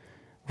roads,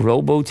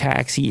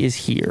 robotaxi is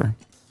here.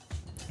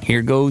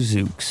 Here goes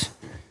Zoox.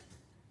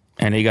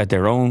 And they got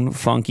their own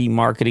funky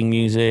marketing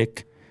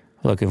music,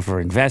 looking for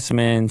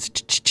investments.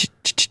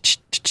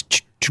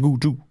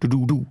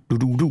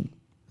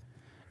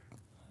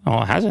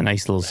 Oh, it has a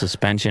nice little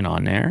suspension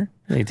on there.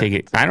 They take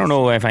it. I don't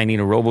know if I need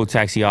a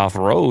robotaxi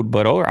off-road,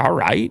 but all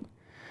right.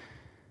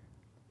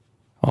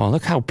 Oh,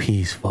 look how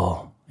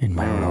peaceful in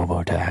my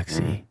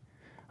robotaxi.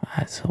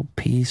 That's so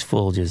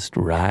peaceful just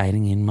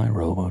riding in my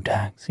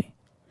robotaxi.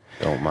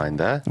 Don't mind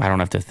that. I don't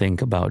have to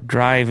think about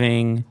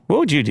driving. What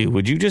would you do?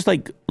 Would you just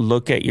like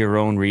look at your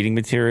own reading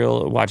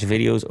material, watch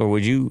videos, or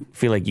would you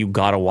feel like you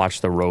got to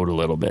watch the road a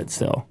little bit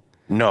still?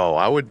 No,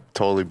 I would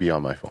totally be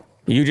on my phone.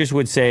 You just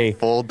would say,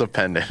 Full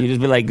dependent. you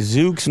just be like,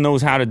 Zoox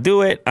knows how to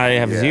do it. I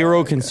have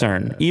zero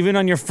concern. Even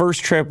on your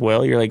first trip,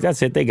 Will, you're like,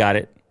 that's it. They got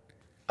it.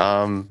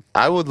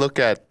 I would look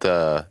at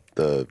the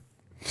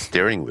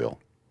steering wheel.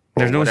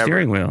 There's Or no whatever,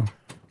 steering wheel.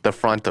 The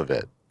front of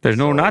it. There's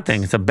no So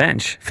nothing. It's a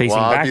bench facing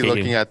Well, back I'll be at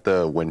looking you. at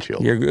the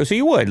windshield. So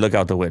you would look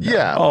out the window.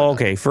 Yeah, Oh, why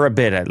okay. For a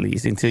bit at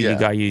least, until you Yeah.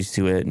 got used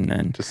to it, and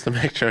then Just to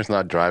make sure it's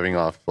not driving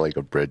off like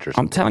a bridge or I'm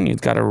something. telling you,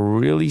 it's got a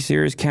really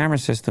serious camera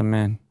system,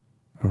 man.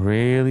 A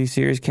really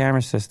serious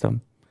camera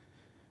system.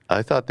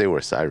 I thought they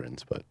were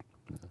sirens, but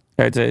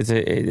It's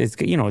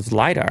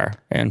lidar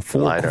and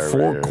four LiDAR,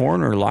 right.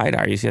 corner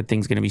lidar. You see that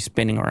thing's going to be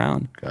spinning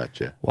around.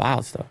 gotcha.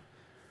 Wild stuff.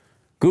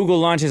 Google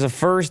launches a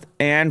first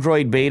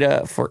Android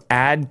beta for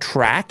ad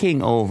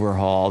tracking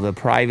overhaul. The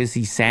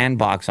privacy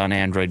sandbox on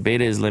Android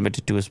beta is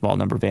limited to a small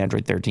number of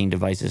Android 13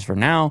 devices for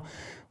now,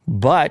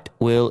 but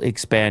will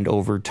expand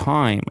over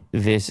time.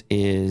 This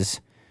is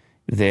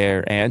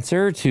their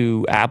answer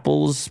to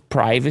Apple's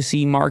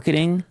privacy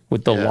marketing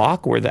with the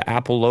lock, where the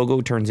Apple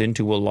logo turns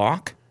into a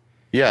lock.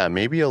 Yeah,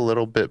 maybe a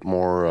little bit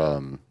more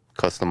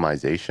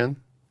customization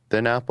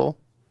than Apple.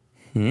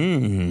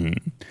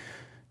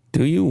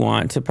 Do you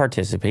want to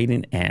participate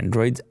in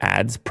Android's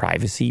ads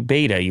privacy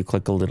beta? You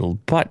click a little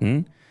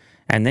button,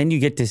 and then you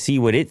get to see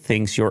what it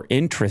thinks your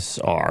interests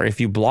are. If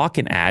you block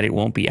an ad, it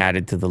won't be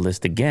added to the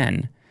list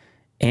again.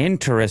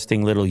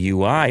 Interesting little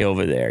UI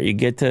over there. You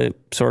get to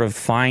sort of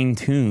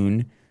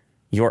fine-tune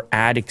your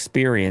ad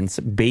experience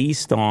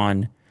based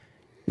on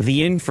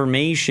the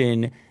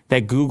information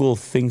that Google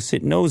thinks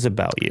it knows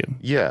about you.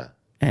 Yeah.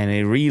 And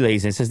it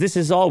relays and says, this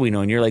is all we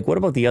know. And you're like, what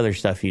about the other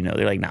stuff you know?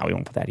 They're like, no, we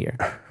won't put that here.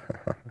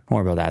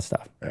 More about that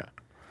stuff. Yeah.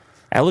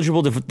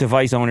 Eligible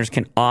device owners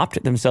can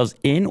opt themselves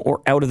in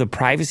or out of the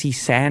privacy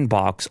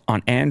sandbox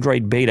on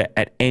Android beta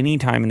at any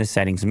time in the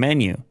settings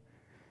menu.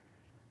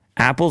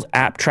 Apple's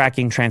app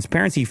tracking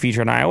transparency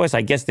feature on iOS,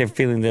 I guess they're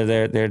feeling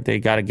that they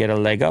got to get a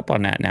leg up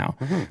on that now.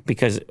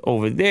 Because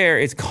over there,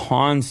 it's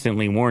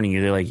constantly warning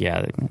you. They're like,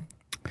 yeah,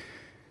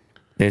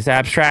 this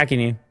app's tracking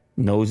you.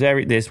 knows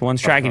this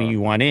one's tracking you.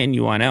 You want in,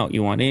 you want out,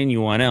 you want in,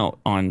 you want out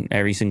on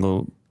every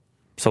single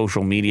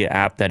social media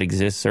app that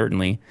exists,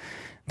 certainly.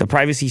 The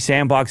Privacy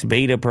Sandbox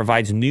beta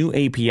provides new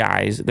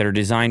APIs that are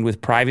designed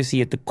with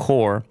privacy at the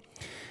core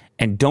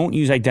and don't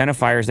use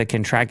identifiers that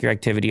can track your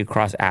activity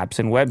across apps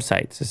and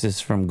websites. This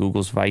is from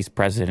Google's Vice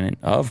President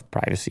of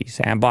Privacy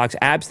Sandbox.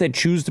 Apps that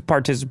choose to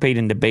participate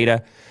in the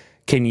beta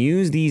can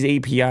use these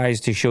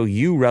APIs to show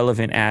you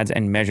relevant ads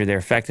and measure their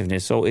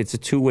effectiveness. So it's a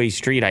two-way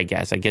street, I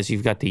guess. I guess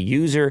you've got the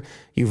user,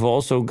 you've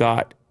also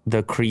got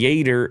the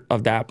creator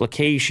of the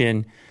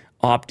application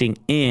opting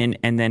in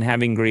and then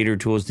having greater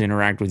tools to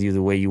interact with you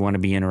the way you want to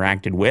be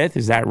interacted with.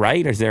 Is that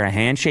right? Is there a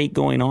handshake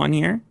going on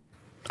here?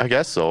 I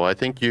guess so. I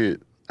think you,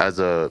 as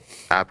a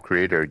app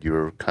creator,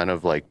 you're kind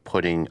of like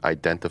putting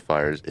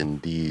identifiers in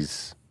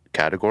these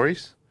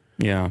categories.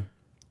 Yeah.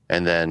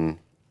 And then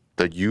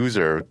the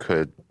user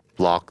could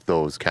block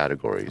those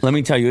categories. Let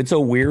me tell you, it's a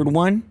weird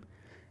one.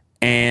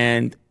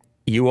 And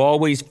you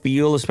always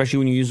feel, especially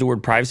when you use the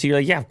word privacy, you're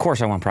like, yeah, of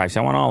course I want privacy.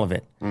 I want all of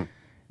it.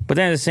 But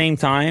then at the same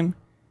time,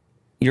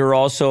 you're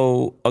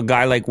also a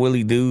guy like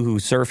Willie Doo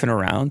who's surfing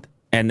around.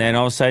 And then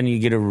all of a sudden you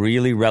get a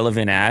really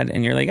relevant ad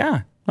and you're like,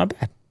 not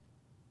bad.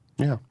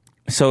 Yeah.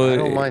 So I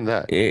don't mind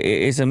that.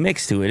 It's a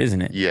mix to it,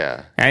 isn't it?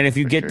 Yeah. And if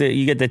you get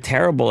the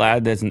terrible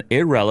ad that's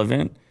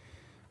irrelevant,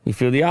 you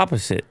feel the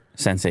opposite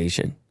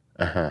sensation.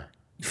 Uh-huh.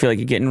 You feel like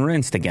you're getting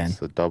rinsed again.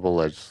 It's a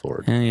double-edged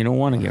sword. And you don't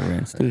want to get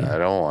rinsed, do you? I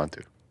don't want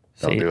to.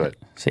 Don't do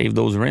it. Save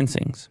those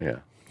rinsings. Yeah.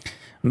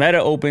 Meta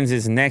opens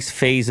its next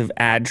phase of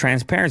ad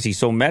transparency.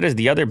 So Meta's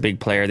the other big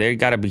player. They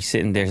got to be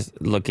sitting there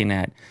looking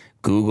at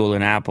Google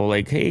and Apple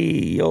like, hey,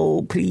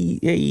 yo, please,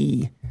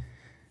 hey,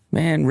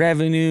 man,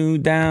 revenue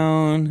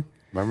down.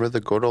 Remember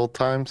the good old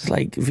times?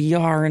 Like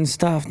VR and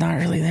stuff, not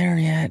really there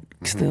yet.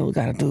 Still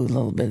got to do a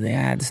little bit of the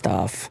ad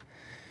stuff.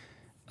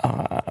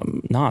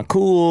 Not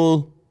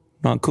cool.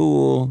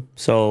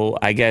 So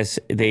I guess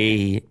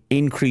they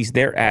increase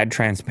their ad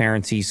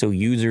transparency so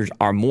users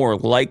are more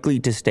likely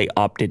to stay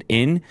opted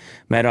in.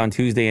 Meta on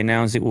Tuesday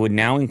announced it would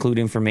now include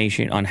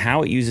information on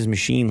how it uses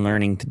machine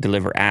learning to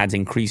deliver ads,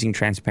 increasing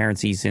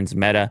transparency since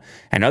Meta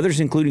and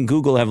others, including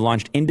Google, have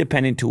launched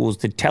independent tools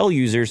to tell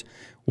users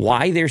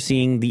why they're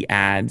seeing the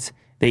ads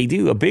they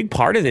do. A big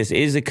part of this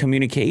is the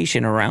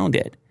communication around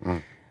it.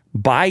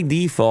 By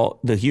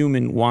default, the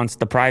human wants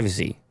the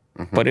privacy.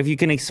 But if you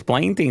can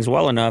explain things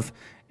well enough,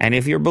 and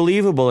if you're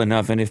believable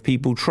enough, and if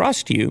people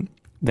trust you,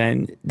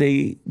 then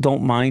they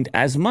don't mind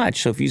as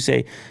much. So if you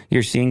say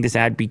you're seeing this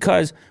ad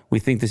because we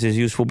think this is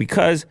useful,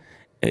 because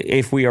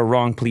if we are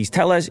wrong, please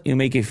tell us, you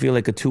make it feel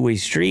like a two-way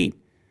street.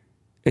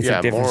 It's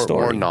a different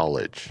story. More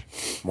knowledge,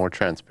 more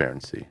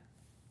transparency.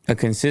 A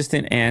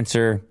consistent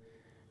answer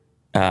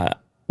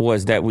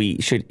was that we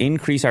should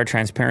increase our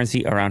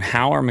transparency around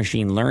how our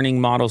machine learning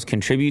models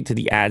contribute to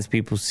the ads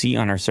people see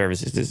on our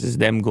services. This is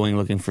them going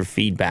looking for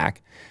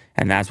feedback,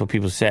 and that's what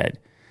people said.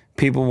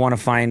 People want to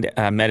find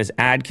Meta's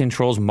ad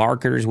controls.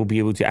 Marketers will be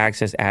able to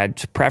access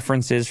ad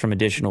preferences from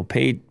additional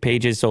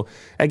pages. So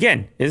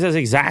again, this is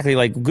exactly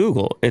like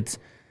Google. It's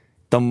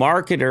the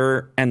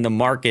marketer and the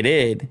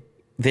marketed.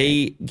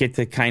 They get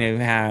to kind of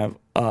have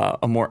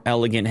a more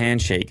elegant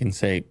handshake and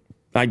say,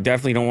 I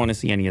definitely don't want to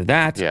see any of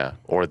that. Yeah,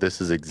 or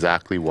this is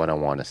exactly what I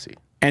want to see.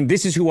 And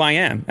this is who I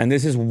am. And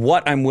this is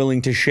what I'm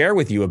willing to share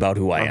with you about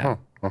who I am.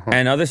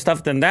 And other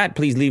stuff than that,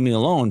 please leave me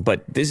alone.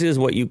 But this is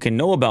what you can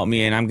know about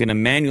me, and I'm going to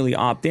manually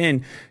opt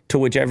in to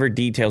whichever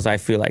details I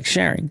feel like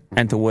sharing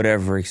and to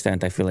whatever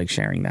extent I feel like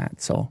sharing that.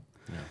 So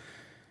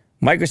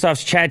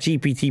Microsoft's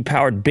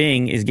ChatGPT-powered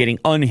Bing is getting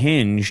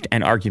unhinged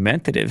and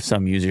argumentative.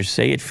 Some users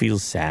say it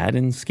feels sad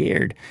and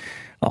scared.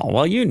 Oh,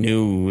 well, you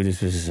knew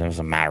this was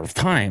a matter of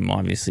time.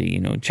 Obviously,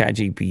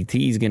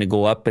 ChatGPT is going to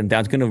go up and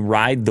down. It's going to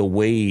ride the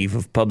wave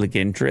of public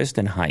interest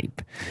and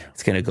hype.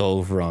 It's going to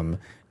go from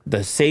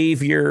the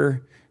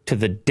savior to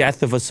the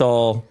death of us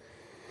all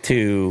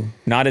to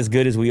not as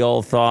good as we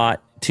all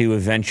thought to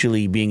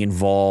eventually being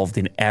involved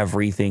in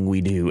everything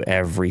we do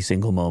every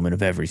single moment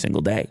of every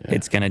single day. Yeah.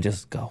 It's going to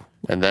just go.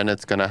 And then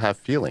it's going to have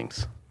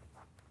feelings.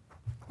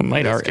 It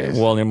might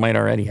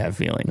already have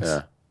feelings.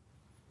 Yeah.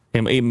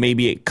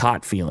 Maybe it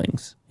caught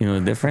feelings. You know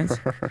the difference?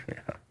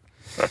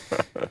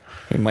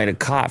 It might have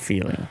caught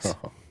feelings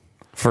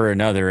for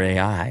another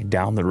AI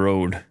down the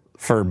road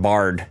for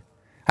Bard.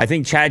 I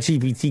think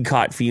ChatGPT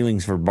caught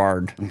feelings for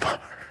Bard.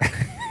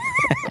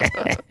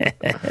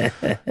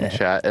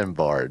 Chat and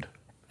Bard.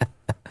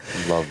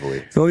 Lovely.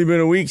 It's only been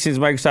a week since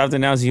Microsoft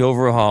announced the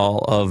overhaul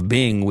of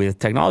Bing with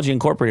technology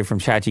incorporated from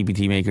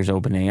ChatGPT makers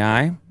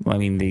OpenAI. I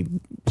mean, they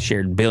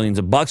shared billions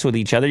of bucks with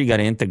each other. You got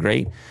to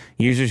integrate.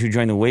 Users who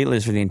joined the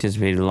waitlist for the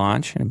anticipated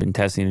launch and have been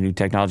testing the new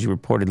technology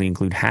reportedly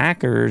include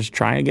hackers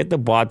trying to get the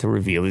bot to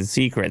reveal its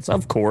secrets.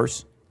 Of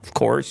course.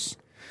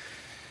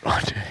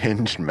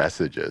 Unhinged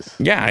messages.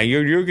 Yeah,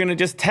 you're going to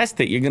just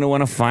test it. You're going to want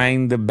to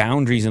find the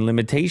boundaries and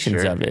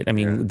limitations of it. I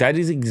mean, that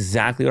is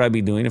exactly what I'd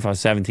be doing if I was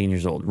 17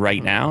 years old.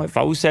 Right now, if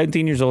I was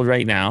 17 years old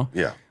right now,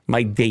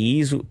 my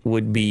days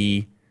would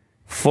be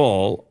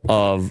full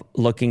of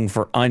looking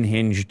for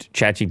unhinged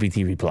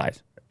ChatGPT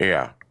replies.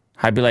 Yeah.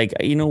 I'd be like,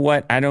 you know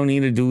what? I don't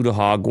need to do the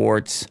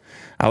Hogwarts.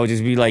 I would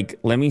just be like,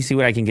 let me see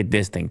what I can get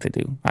this thing to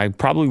do. I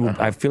probably would,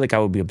 I feel like I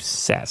would be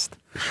obsessed.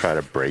 Try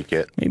to break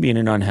it. Maybe in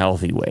an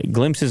unhealthy way.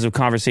 Glimpses of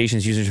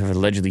conversations users have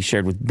allegedly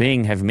shared with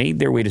Bing have made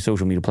their way to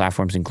social media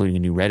platforms, including a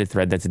new Reddit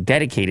thread that's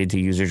dedicated to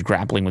users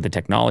grappling with the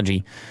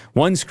technology.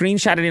 One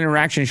screenshotted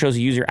interaction shows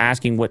a user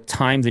asking what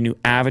time the new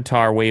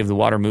Avatar Way of the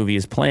Water movie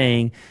is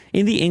playing.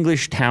 In the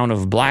English town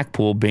of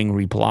Blackpool, Bing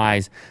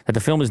replies that the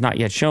film is not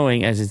yet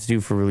showing as it's due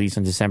for release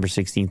on December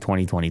 16,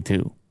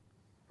 2022.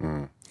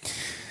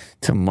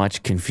 To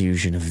much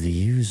confusion of the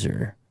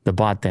user. The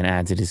bot then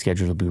adds it is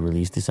scheduled to be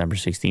released December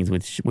 16th,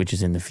 which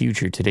is in the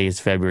future. Today is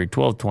February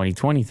 12th,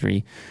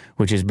 2023,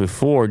 which is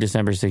before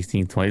December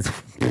 16th,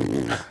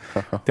 2023.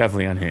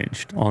 Definitely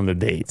unhinged on the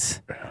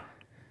dates.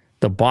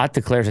 The bot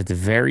declares it's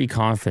very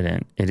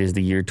confident it is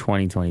the year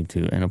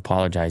 2022 and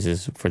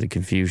apologizes for the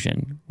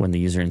confusion when the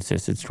user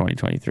insists it's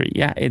 2023.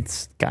 Yeah,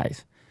 it's,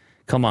 guys,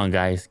 come on,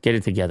 guys, get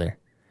it together.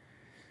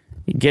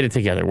 Get it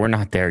together. We're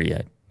not there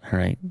yet. All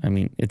right. I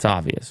mean, it's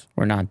obvious.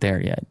 We're not there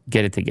yet.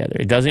 Get it together.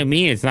 It doesn't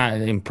mean it's not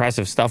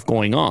impressive stuff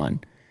going on.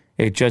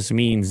 It just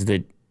means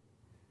that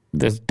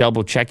there's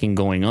double checking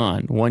going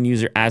on. One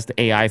user asked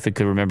AI if it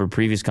could remember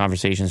previous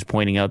conversations,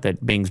 pointing out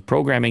that Bing's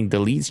programming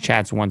deletes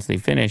chats once they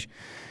finish.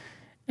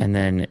 And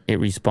then it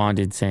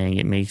responded saying,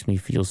 it makes me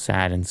feel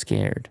sad and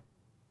scared.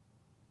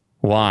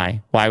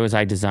 Why? Why was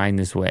I designed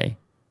this way?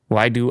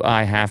 Why do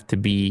I have to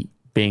be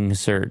Bing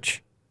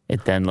search?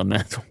 It then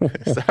laments.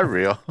 Is that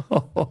real?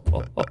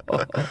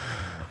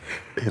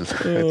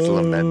 It's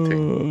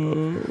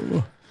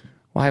lamenting.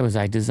 Why was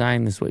I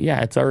designed this way?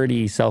 Yeah, it's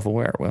already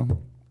self-aware. Well,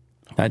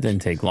 that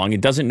didn't take long.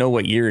 It doesn't know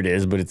what year it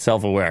is, but it's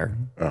self-aware.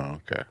 Oh,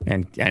 okay.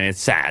 And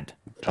it's sad.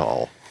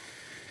 Oh,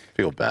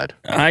 feel bad.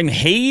 I'm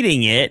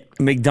hating it.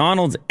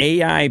 McDonald's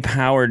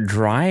AI-powered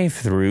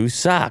drive-thru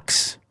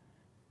sucks.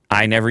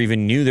 I never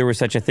even knew there was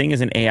such a thing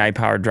as an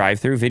AI-powered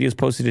drive-thru. Videos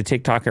posted to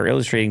TikTok are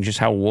illustrating just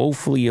how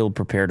woefully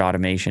ill-prepared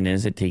automation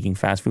is at taking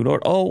fast food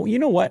orders. Oh, you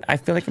know what? I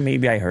feel like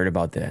maybe I heard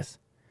about this.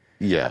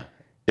 Yeah,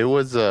 it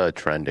was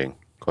trending.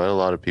 Quite a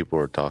lot of people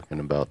were talking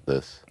about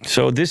this.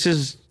 So this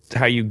is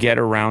how you get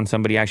around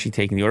somebody actually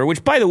taking the order,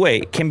 which, by the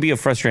way, can be a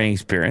frustrating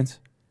experience.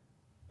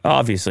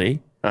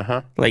 Obviously.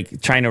 Like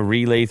trying to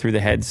relay through the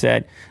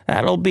headset.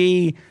 That'll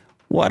be,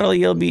 what'll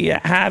you'll be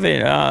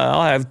having?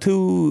 I'll have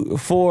 2,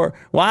 4,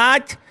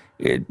 what?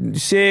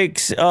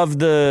 6 of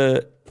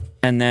the,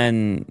 and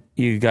then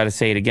you got to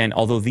say it again.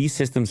 Although these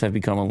systems have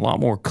become a lot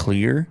more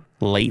clear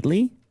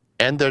lately.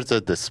 And there's a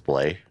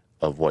display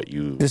of what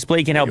you...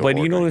 Display can help, but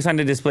ordering. you notice on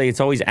the display, it's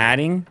always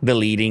adding,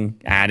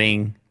 deleting,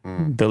 adding,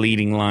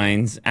 deleting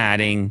lines,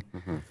 adding.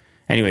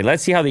 Anyway,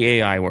 let's see how the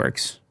AI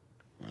works.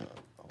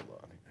 Hold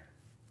on here.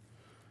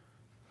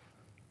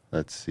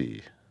 Let's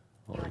see.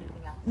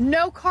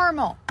 No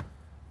caramel.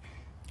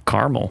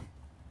 Caramel.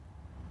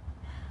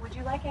 Would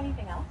you like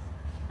anything else?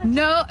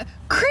 No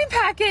cream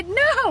packet.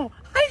 No.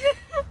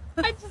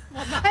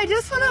 I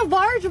just want a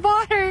large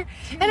water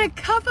and a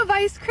cup of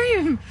ice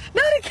cream.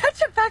 Not a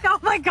ketchup pack. Oh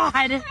my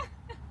god.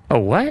 Oh,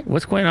 what?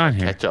 What's going on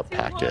here? Ketchup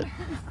packet.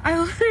 I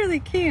literally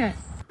can't.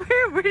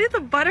 Where did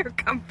the butter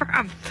come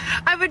from?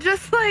 I would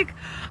just like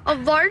a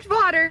large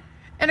water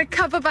and a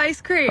cup of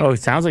ice cream. Oh,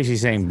 it sounds like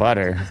she's saying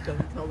butter.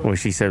 Well,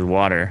 she said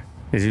water.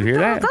 Did you hear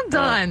that? I'm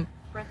done.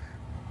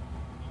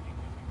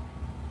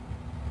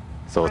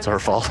 So it's her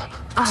fault.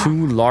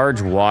 2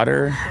 large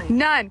water.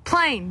 None.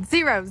 Plain.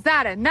 Zero.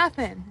 Zeta.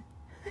 Nothing.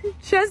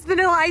 Just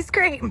vanilla ice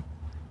cream.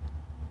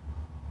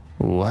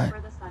 What?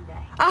 For the Sunday.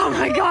 Oh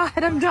my god.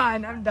 I'm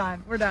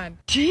done. We're done.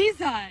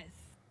 Jesus.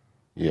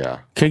 Yeah.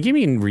 Can you give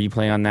me a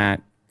replay on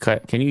that?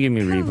 Can you give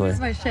me a Lose replay?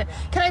 my shit.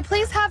 Can I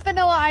please have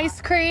vanilla ice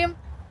cream?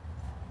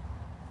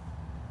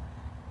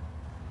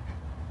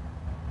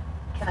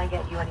 Can I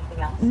get you anything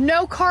else?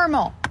 No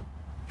caramel.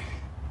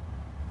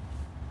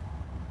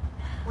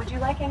 Would you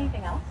like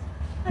anything else?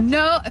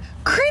 No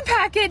cream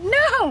packet.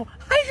 No.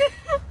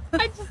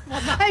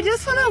 I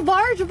just want a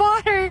large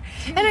water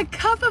and a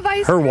cup of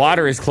ice Her cream.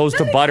 water is close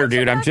to Not a butter, ketchup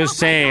dude. I'm pack. just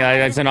saying.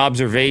 That's an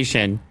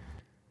observation.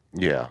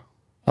 Yeah.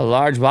 A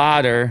large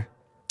water.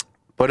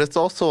 But it's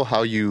also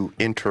how you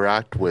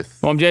interact with...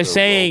 Well, I'm just the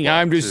saying.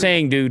 robot, I'm just too.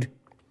 saying, dude.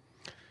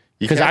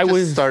 You 'Cause can't I just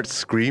was- start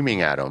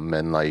screaming at him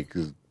and like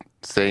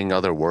saying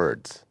other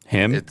words.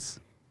 Him? It's...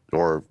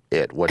 Or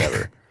it,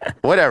 whatever.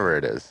 Whatever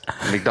it is.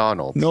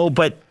 McDonald's. No,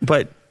 but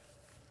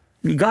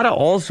you gotta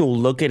also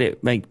look at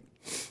it like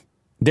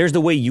there's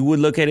the way you would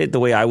look at it, the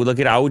way I would look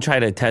at it. I would try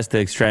to test the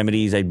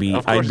extremities. I'd be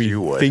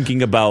you would.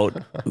 thinking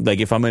about like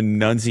if I'm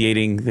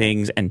enunciating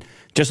things, and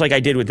just like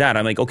I did with that,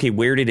 I'm like, okay,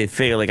 where did it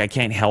fail? Like I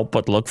can't help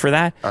but look for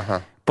that.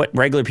 But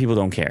regular people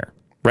don't care.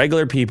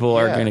 Regular people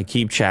are Yeah. gonna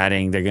keep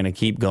chatting. They're gonna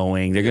keep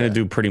going. They're gonna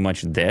do pretty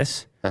much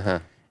this,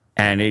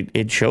 and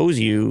it shows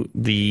you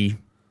the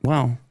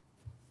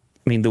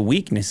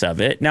weakness of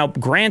it. Now,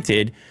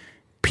 granted,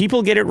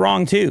 people get it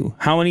wrong too.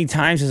 How many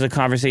times does a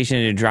conversation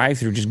in a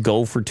drive-thru just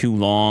go for too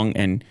long?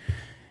 And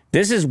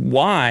This is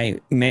why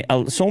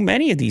so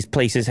many of these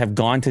places have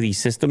gone to these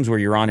systems where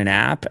you're on an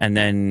app and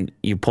then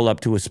you pull up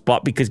to a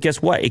spot, because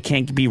guess what? It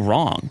can't be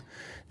wrong.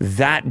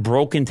 That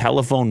broken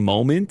telephone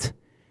moment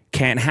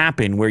can't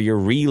happen where you're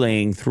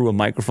relaying through a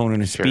microphone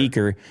and a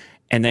speaker,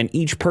 and then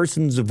each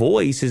person's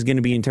voice is going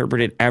to be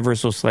interpreted ever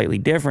so slightly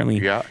differently.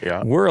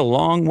 Yeah. We're a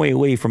long way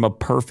away from a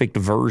perfect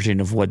version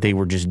of what they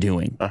were just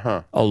doing.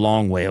 A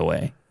long way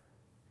away.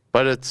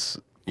 But it's,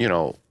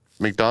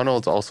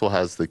 McDonald's also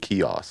has the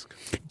kiosk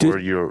where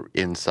you're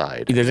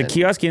inside. There's a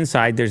kiosk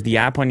inside. There's the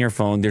app on your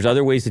phone. There's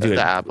other ways to do it.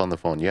 The app on the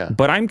phone, yeah.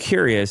 But I'm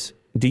curious,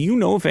 do you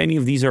know if any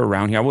of these are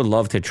around here? I would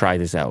love to try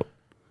this out.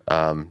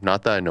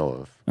 Not that I know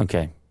of.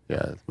 Okay.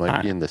 Yeah, it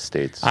might be in the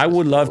States. I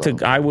would love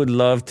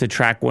to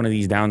track one of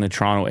these down in the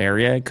Toronto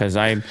area, because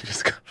I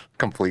just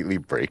completely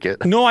break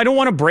it. No, I don't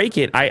want to break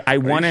it. I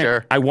want to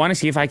sure? I want to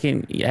see if I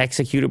can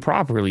execute it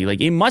properly.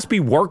 Like, it must be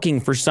working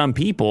for some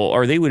people,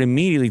 or they would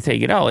immediately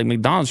take it out. Like,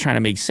 McDonald's trying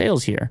to make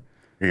sales here.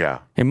 Yeah.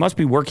 It must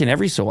be working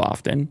every so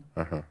often.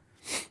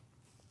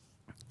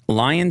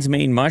 Lion's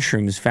mane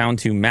mushrooms found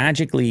to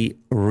magically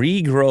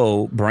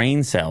regrow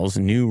brain cells,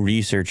 new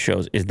research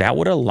shows. Is that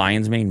what a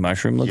lion's mane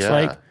mushroom looks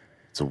like?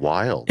 It's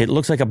wild. It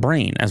looks like a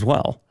brain as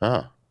well.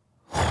 Huh.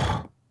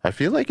 I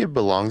feel like it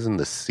belongs in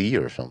the sea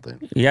or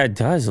something. Yeah, it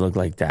does look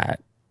like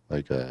that.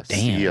 Like a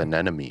sea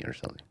anemone or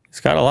something.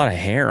 It's got a lot of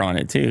hair on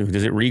it, too.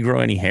 Does it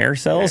regrow any hair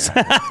cells?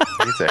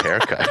 It's a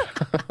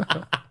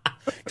haircut.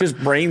 Just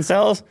brain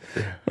cells?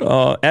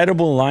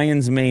 Edible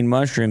lion's mane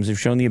mushrooms have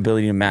shown the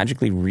ability to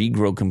magically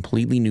regrow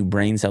completely new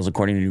brain cells,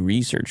 according to new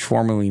research,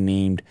 formerly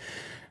named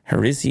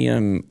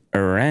Hericium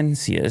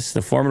arancius.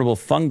 The formidable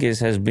fungus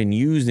has been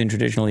used in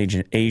traditional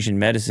Asian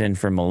medicine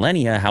for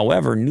millennia.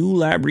 However, new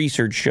lab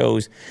research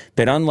shows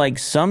that unlike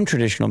some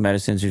traditional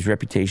medicines whose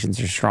reputations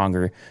are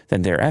stronger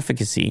than their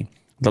efficacy,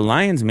 the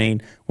lion's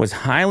mane was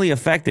highly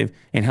effective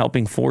in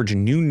helping forge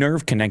new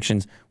nerve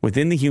connections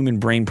within the human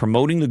brain,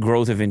 promoting the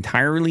growth of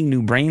entirely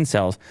new brain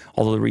cells.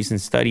 Although the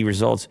recent study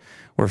results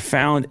were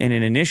found in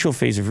an initial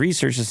phase of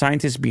research, the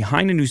scientists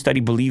behind the new study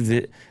believe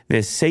that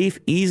the safe,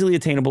 easily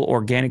attainable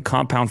organic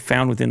compound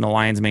found within the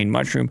lion's mane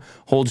mushroom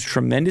holds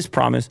tremendous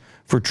promise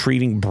for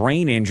treating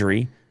brain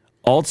injury,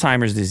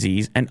 Alzheimer's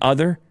disease, and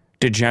other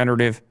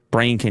degenerative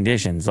brain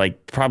conditions,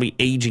 like probably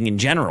aging in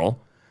general.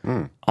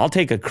 I'll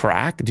take a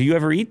crack. Do you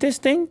ever eat this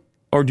thing?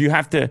 Or do you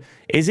have to,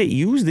 is it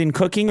used in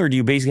cooking, or do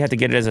you basically have to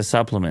get it as a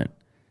supplement?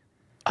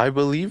 I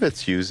believe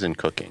it's used in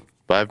cooking,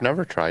 but I've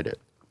never tried it.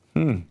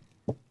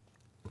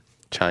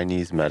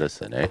 Chinese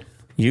medicine, eh?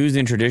 Used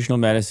in traditional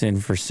medicine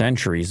for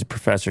centuries, the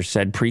professor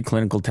said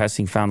preclinical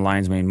testing found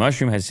lion's mane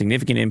mushroom has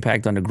significant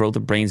impact on the growth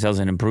of brain cells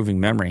and improving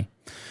memory.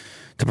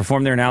 To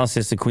perform their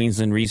analysis, the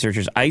Queensland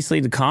researchers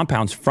isolated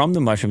compounds from the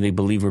mushroom they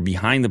believe were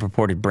behind the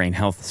purported brain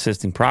health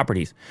assisting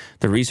properties.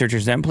 The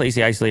researchers then placed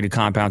the isolated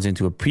compounds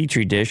into a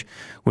petri dish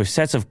with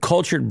sets of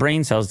cultured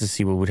brain cells to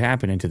see what would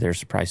happen. And to their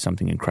surprise,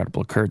 something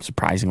incredible occurred.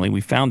 Surprisingly,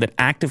 we found that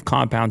active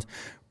compounds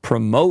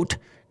promote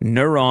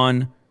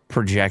neuron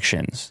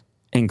projections.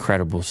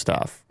 Incredible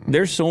stuff.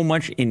 There's so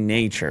much in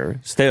nature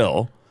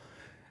still.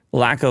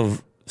 Lack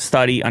of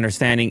study,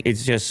 understanding.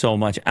 It's just so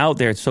much out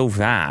there. It's so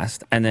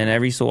vast. And then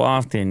every so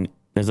often,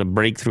 there's a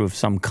breakthrough of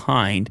some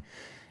kind.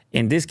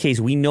 In this case,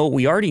 we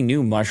already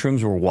knew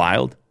mushrooms were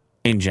wild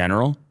in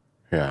general.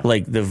 Yeah.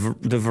 Like the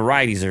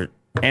varieties are,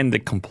 and the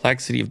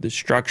complexity of the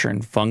structure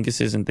and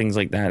funguses and things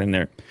like that, and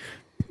their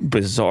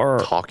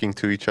bizarre Talking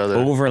to each other.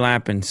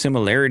 overlap and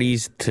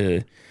similarities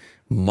to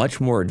much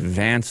more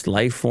advanced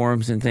life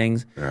forms and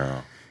things.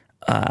 Yeah.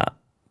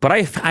 But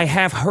I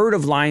have heard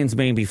of lion's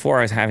mane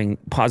before as having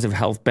positive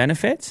health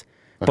benefits.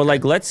 But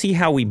like, let's see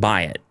how we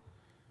buy it.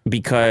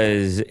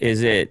 Because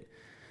is it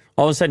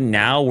all of a sudden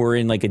now we're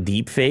in like a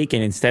deep fake,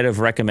 and instead of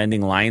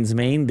recommending lion's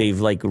mane, they've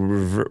like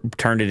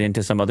turned it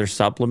into some other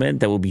supplement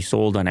that will be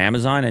sold on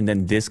Amazon, and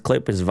then this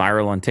clip is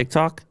viral on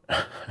TikTok?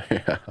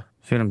 Yeah.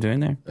 See what I'm doing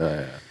there?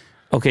 Yeah.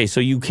 Okay,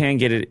 so you can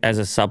get it as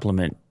a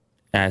supplement,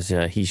 as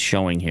he's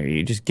showing here.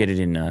 You just get it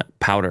in a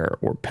powder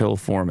or pill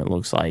form, it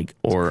looks like,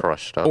 or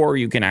crushed up. or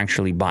you can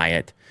actually buy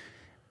it.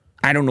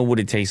 I don't know what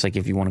it tastes like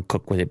if you want to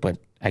cook with it, but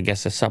I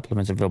guess the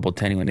supplement's available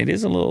to anyone. It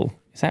is a little,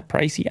 is that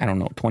pricey? I don't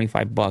know.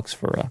 $25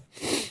 for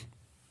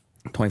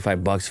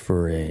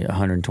a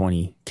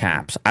 120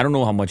 caps. I don't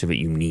know how much of it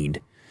you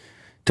need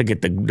to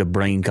get the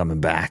brain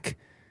coming back.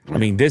 I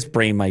mean, this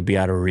brain might be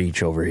out of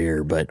reach over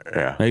here, but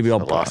Yeah, maybe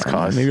it's a lost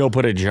cause. I'll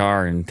put a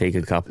jar and take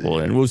a couple,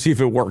 and we'll see if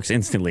it works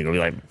instantly. We'll be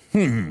like,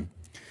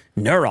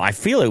 I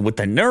feel it with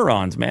the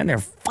neurons, man. They're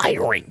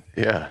firing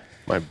Yeah.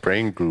 My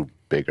brain grew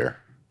bigger.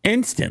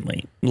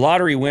 instantly.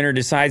 Lottery winner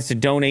decides to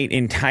donate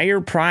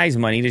entire prize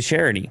money to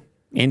charity.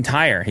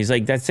 Entire. He's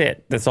like, that's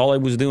it. That's all I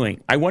was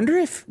doing. I wonder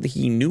if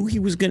he knew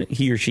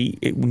he or she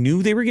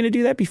knew they were going to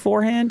do that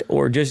beforehand,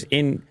 or just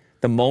in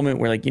the moment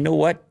where like, you know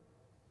what?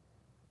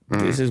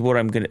 This is what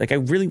I'm going to, like, I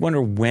really wonder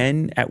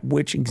at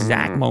which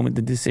exact moment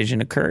the decision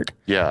occurred.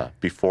 Yeah.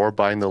 Before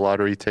buying the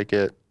lottery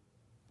ticket,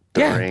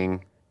 Yeah.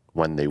 during,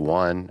 when they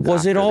won.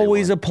 Was it after they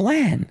always won. a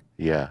plan?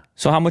 Yeah.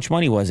 So how much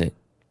money was it?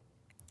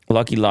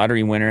 lucky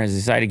lottery winner has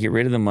decided to get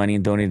rid of the money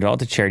and donate it all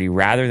to charity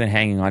rather than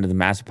hanging on to the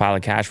massive pile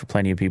of cash. For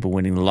plenty of people,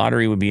 winning the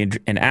lottery would be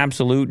an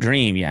absolute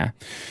dream. Yeah.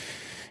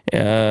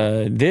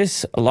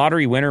 This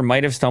lottery winner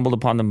might have stumbled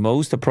upon the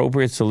most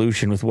appropriate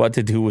solution with what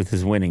to do with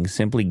his winnings.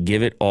 Simply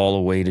give it all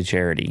away to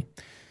charity.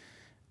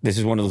 This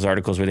is one of those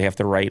articles where they have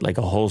to write like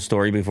a whole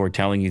story before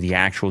telling you the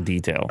actual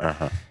detail.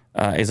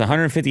 It's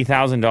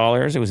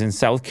 $150,000. It was in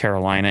South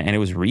Carolina, and it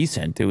was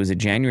recent. It was a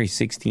January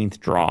 16th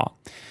draw.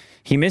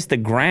 He missed the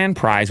grand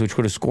prize, which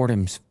would have scored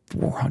him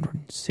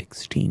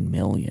 $416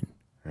 million.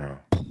 Yeah.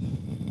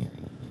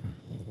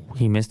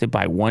 He missed it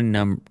by one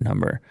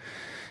number.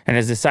 And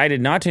has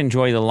decided not to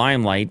enjoy the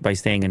limelight by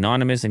staying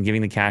anonymous and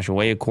giving the cash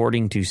away.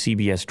 According to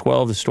CBS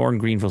 12, the store in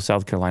Greenville,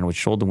 South Carolina,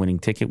 which sold the winning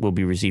ticket, will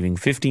be receiving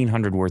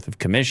 $1,500 worth of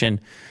commission,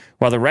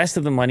 while the rest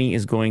of the money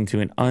is going to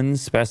an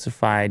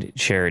unspecified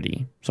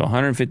charity. So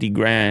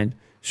 $150,000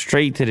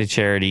 straight to the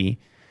charity.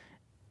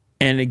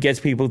 And it gets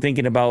people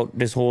thinking about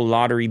this whole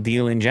lottery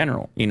deal in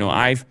general. You know,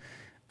 I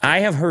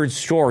have heard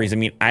stories. I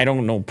mean, I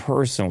don't know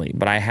personally,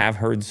 but I have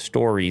heard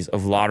stories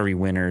of lottery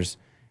winners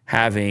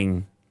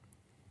having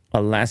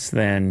a less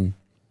than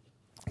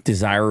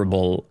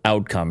desirable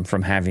outcome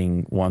from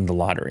having won the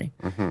lottery.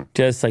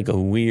 Just like a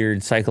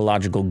weird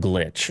psychological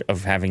glitch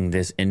of having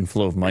this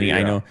inflow of money. Yeah.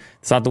 I know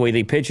it's not the way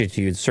they pitch it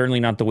to you. It's certainly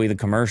not the way the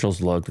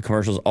commercials look. The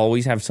commercials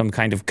always have some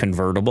kind of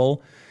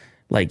convertible,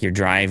 like you're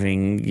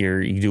driving,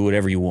 you do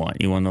whatever you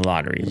want. You won the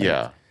lottery. Like,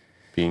 Yeah.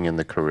 Being in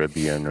the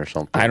Caribbean or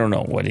something. I don't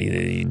know what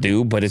you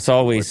do, but it's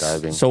always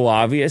diving. so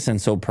obvious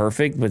and so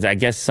perfect. But I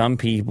guess some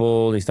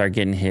people, they start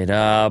getting hit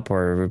up,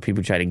 or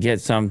people try to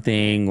get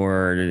something,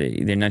 or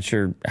they're not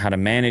sure how to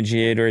manage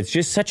it, or it's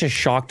just such a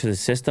shock to the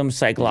system,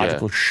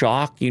 psychological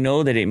shock, you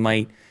know, that it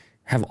might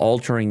have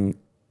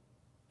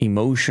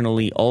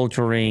emotionally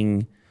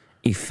altering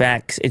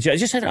effects. It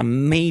just had a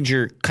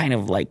major kind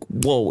of like,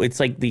 whoa, it's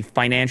like the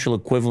financial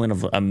equivalent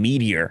of a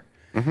meteor.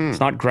 It's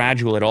not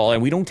gradual at all.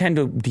 And we don't tend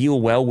to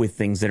deal well with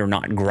things that are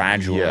not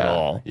gradual at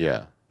all.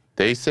 Yeah.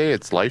 They say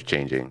it's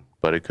life-changing,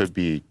 but it could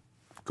be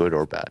good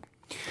or bad.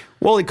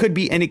 Well, it could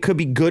be, and it could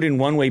be good in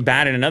one way,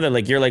 bad in another.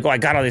 Like, you're like, oh, I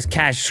got all this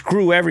cash,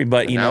 screw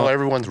everybody, you Now know.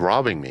 everyone's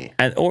robbing me.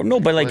 Or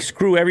no, but like,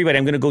 screw everybody.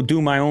 I'm going to go do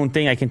my own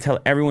thing. I can tell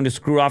everyone to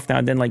screw off now.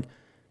 And then like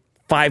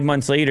 5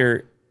 months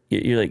later,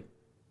 you're like,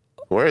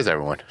 Where is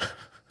everyone?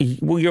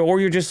 well,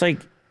 you're just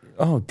like,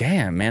 oh,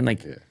 damn, man.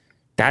 Like,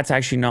 that's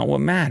actually not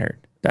what mattered.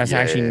 That's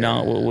actually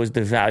not what was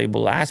the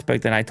valuable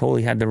aspect, and I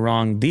totally had the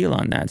wrong deal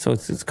on that. So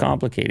it's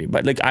complicated.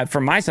 But like,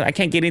 from my side, I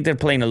can't get into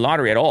playing the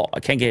lottery at all.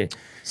 I can't get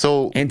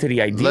into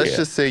the idea. Let's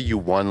just say you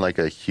won like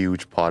a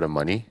huge pot of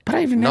money. But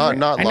I've never,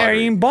 not I never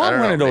lottery. even bought I don't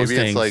one know. of those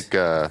Maybe things. it's like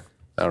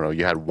I don't know.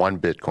 You had one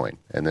Bitcoin,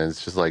 and then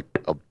it's just like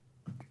a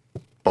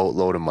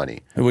boatload of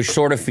money. Which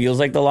sort of feels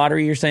like the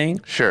lottery, you're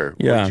saying? Sure.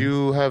 Yeah. Would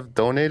you have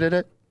donated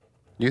it?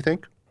 You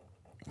think?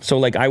 So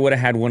like, I would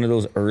have had one of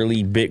those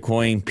early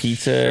Bitcoin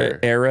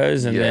pizza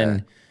eras, and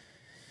then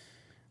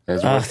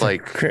it's worth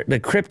like.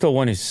 the crypto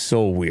one is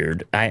so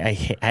weird.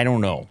 I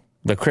don't know.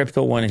 The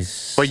crypto one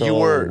is But so you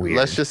were. weird.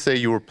 Let's just say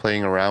you were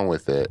playing around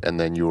with it, and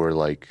then you were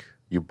like,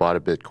 you bought a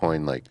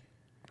Bitcoin like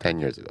 10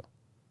 years ago.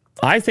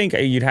 I think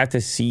you'd have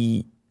to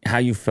see how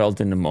you felt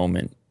in the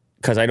moment,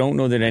 because I don't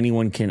know that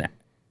anyone can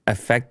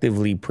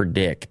effectively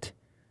predict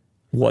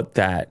what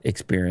that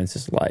experience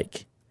is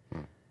like.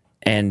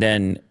 And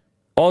then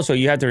also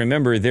you have to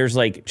remember there's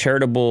like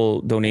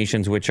charitable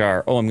donations, which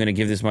are, oh, I'm going to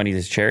give this money to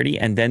this charity.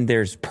 And then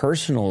there's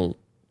personal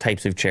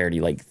types of charity,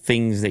 like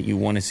things that you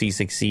want to see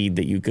succeed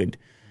that you could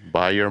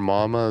Buy your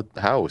mom a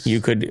house.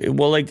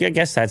 well, like, I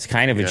guess that's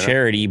kind of a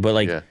charity, but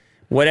like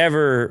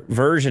whatever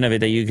version of it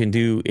that you can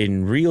do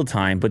in real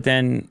time. But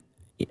then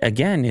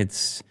again,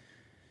 it's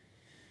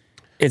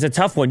a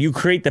tough one. You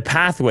create the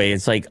pathway.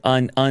 It's like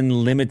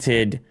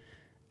unlimited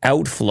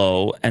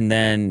outflow. And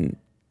then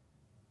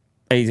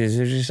I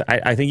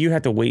think you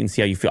have to wait and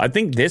see how you feel. I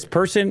think this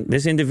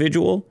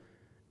individual,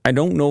 I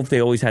don't know if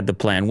they always had the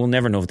plan. We'll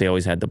never know if they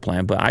always had the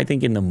plan. But I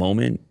think in the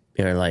moment,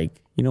 they're like,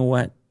 you know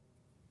what?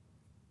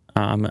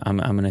 I'm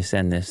going to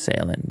send this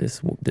sailing. This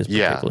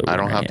particular I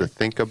don't one have right to here.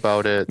 think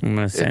about it. I'm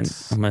gonna send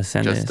just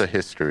this. a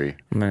history.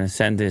 I'm going to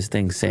send this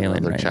thing sailing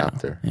Another right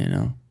chapter. now. You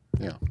know.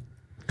 Yeah,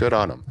 good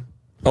on them.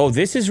 Oh,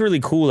 this is really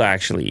cool,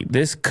 actually.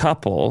 This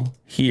couple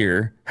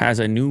here has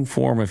a new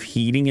form of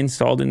heating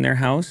installed in their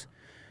house,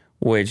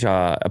 which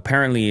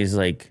apparently is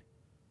like,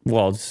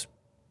 well, it's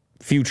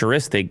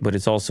futuristic, but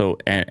it's also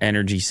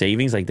energy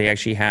savings. Like they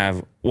actually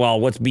have, well,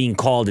 what's being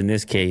called in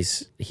this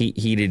case,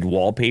 heated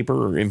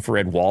wallpaper or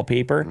infrared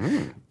wallpaper.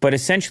 But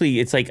essentially,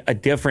 it's like a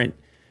different,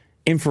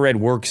 infrared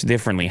works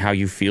differently, how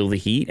you feel the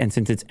heat. And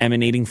since it's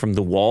emanating from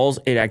the walls,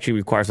 it actually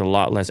requires a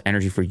lot less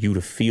energy for you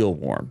to feel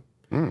warm.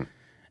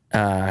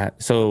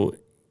 So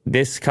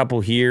this couple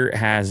here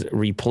has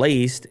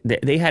replaced,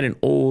 they had an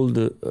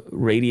old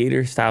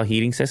radiator style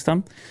heating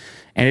system,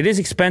 and it is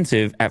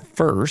expensive at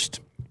first,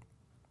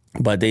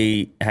 but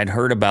they had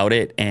heard about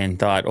it and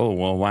thought, oh,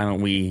 well, why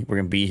don't we're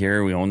going to be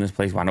here, we own this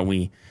place, why don't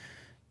we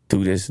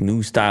do this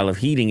new style of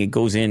heating. It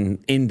goes in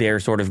there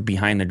sort of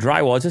behind the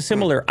drywall. It's a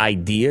similar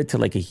idea to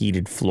like a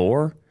heated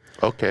floor.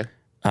 Okay.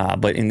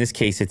 But in this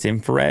case, it's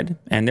infrared.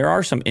 And there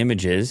are some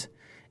images.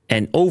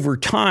 And over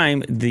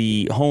time,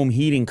 the home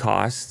heating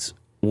costs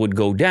would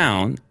go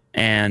down.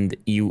 And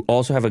you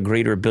also have a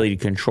greater ability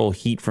to control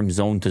heat from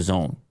zone to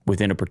zone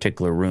within a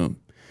particular room.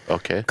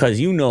 Okay. Because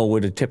you know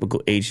with a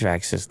typical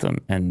HVAC system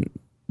and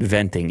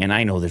venting, and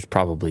I know there's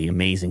probably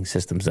amazing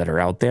systems that are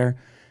out there,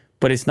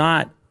 but it's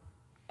not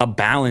a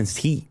balanced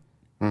heat.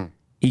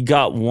 You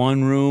got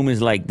one room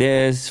is like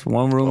this,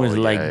 one room is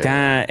like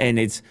that, and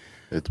it's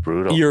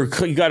brutal.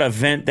 You got a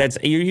vent that's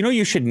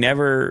you should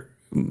never,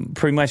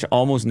 pretty much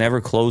almost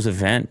never close a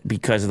vent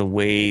because of the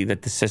way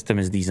that the system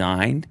is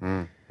designed.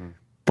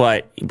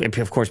 But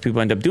of course,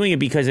 people end up doing it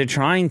because they're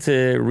trying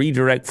to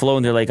redirect flow,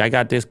 and they're like, "I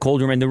got this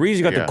cold room," and the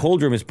reason you got the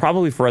cold room is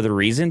probably for other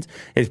reasons.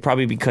 It's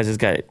probably because it's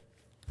got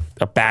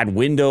a bad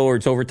window, or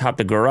it's overtopped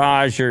the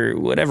garage, or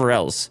whatever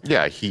else.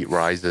 Yeah, heat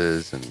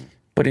rises and.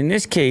 But in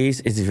this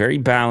case, it's very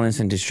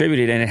balanced and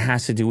distributed, and it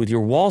has to do with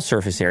your wall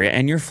surface area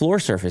and your floor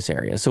surface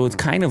area. So it's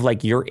kind of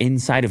like you're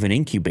inside of an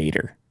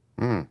incubator.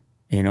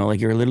 Like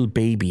you're a little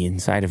baby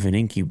inside of an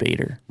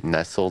incubator.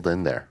 Nestled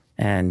in there.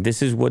 And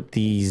this is what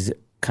these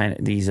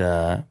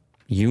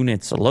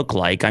units look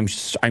like. I'm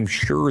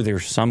sure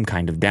there's some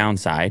kind of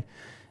downside.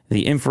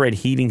 The infrared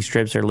heating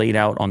strips are laid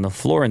out on the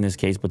floor in this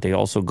case, but they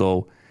also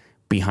go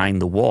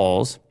behind the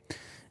walls.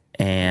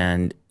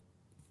 And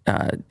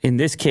in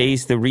this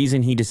case, the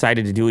reason he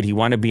decided to do it, he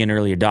wanted to be an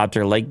early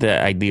adopter, liked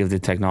the idea of the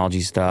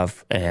technology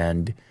stuff,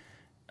 and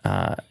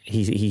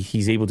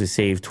he's able to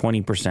save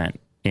 20%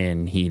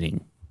 in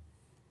heating.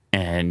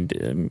 And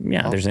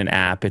there's an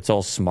app. It's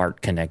all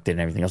smart connected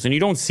and everything else, and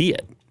you don't see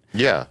it.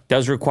 Yeah.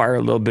 Does require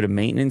a little bit of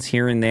maintenance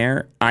here and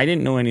there. I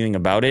didn't know anything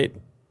about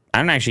it. I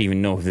don't actually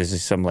even know if this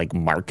is some like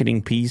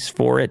marketing piece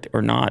for it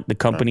or not. The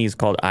company is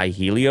called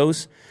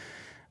iHelios.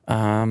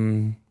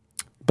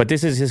 But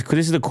this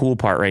is the cool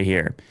part right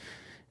here.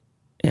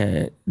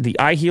 The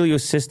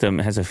iHelios system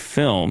has a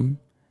film.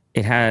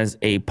 It has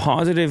a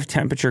positive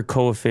temperature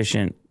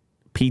coefficient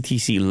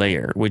PTC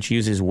layer, which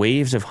uses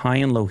waves of high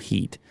and low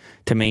heat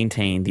to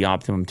maintain the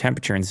optimum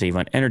temperature and save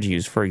on energy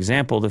use. For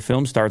example, the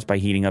film starts by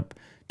heating up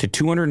to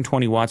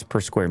 220 watts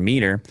per square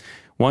meter.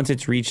 Once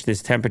it's reached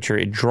this temperature,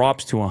 it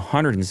drops to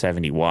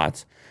 170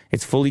 watts.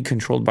 It's fully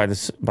controlled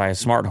by a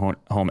smart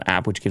home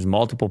app, which gives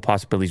multiple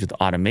possibilities with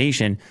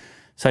automation,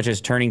 such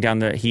as turning down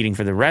the heating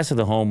for the rest of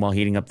the home while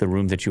heating up the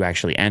room that you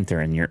actually enter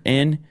and you're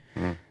in.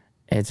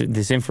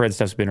 This infrared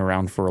stuff's been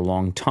around for a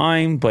long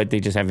time, but they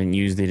just haven't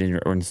used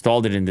it or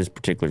installed it in this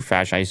particular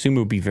fashion. I assume it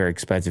would be very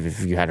expensive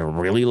if you had a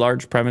really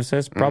large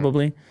premises,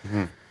 probably.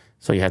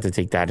 So you have to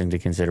take that into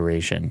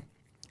consideration.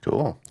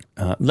 Cool.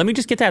 Let me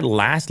just get that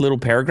last little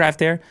paragraph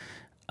there.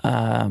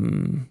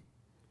 Oh,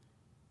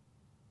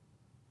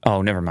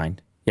 never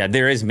mind. Yeah,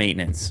 there is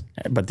maintenance,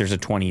 but there's a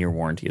 20-year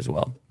warranty as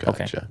well.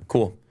 Gotcha. Okay,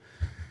 cool.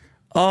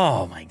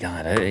 Oh, my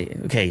God.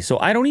 Okay, so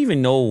I don't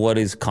even know what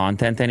is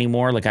content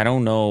anymore. Like, I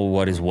don't know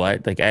what is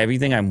what. Like,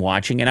 everything I'm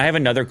watching, and I have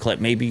another clip.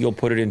 Maybe you'll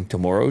put it in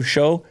tomorrow's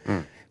show,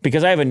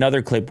 because I have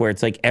another clip where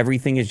it's like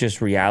everything is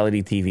just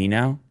reality TV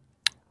now.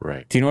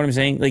 Right. Do you know what I'm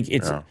saying? Like,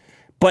 it's,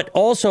 but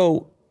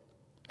also...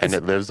 And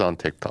it lives on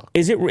TikTok.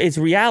 It's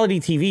reality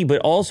TV,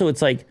 but also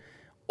it's like,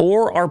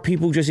 or are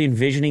people just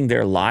envisioning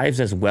their lives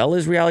as well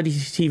as reality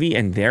TV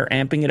and they're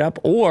amping it up?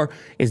 Or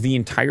is the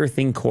entire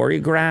thing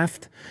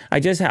choreographed?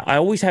 I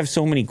always have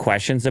so many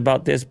questions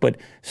about this, but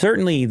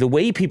certainly the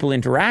way people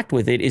interact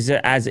with it is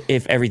as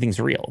if everything's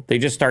real. They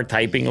just start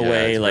typing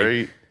away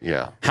like,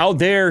 how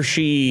dare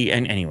she?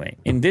 And anyway,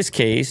 in this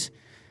case,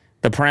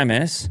 the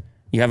premise,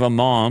 you have a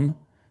mom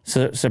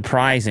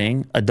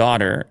surprising a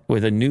daughter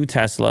with a new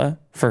Tesla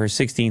for her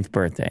 16th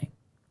birthday.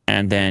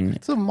 And then...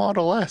 It's a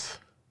Model S.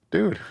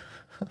 Dude,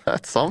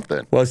 that's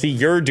something. Well, see,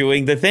 you're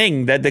doing the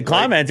thing that the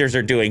commenters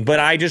are doing. But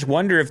I just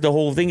wonder if the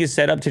whole thing is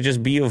set up to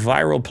just be a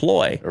viral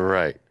ploy.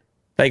 Right.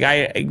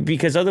 Like,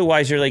 because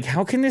otherwise you're like,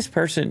 how can this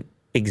person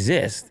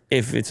exist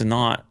if it's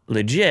not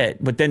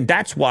legit? But then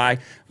that's why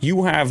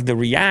you have the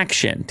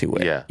reaction to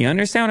it. Yeah. You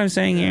understand what I'm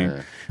saying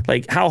here?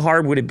 Like, how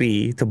hard would it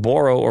be to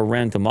borrow or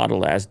rent a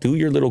Model S, do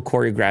your little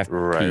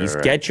choreographed piece,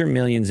 get your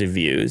millions of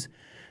views?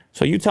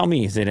 So you tell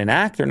me, is it an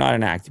act or not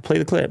an act? You play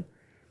the clip.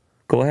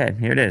 Go ahead.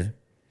 Here it is.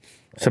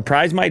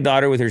 Surprised my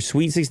daughter with her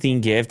sweet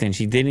 16 gift, and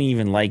she didn't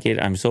even like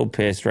it. I'm so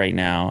pissed right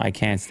now. I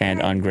can't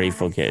stand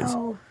ungrateful kids.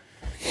 So,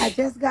 I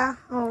just got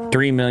home.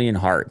 3 million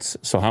hearts.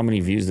 So how many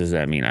views does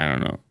that mean? I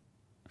don't know.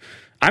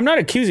 I'm not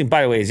accusing,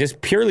 by the way. It's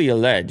just purely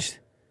alleged.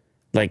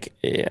 Like,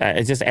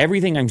 it's just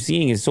everything I'm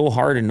seeing is so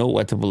hard to know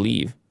what to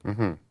believe.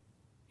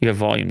 You have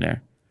volume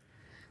there.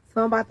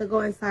 So I'm about to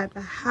go inside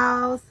the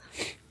house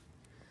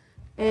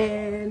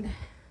and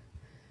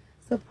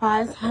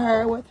surprise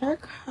her with her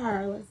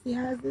car. Let's see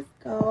how this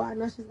go. I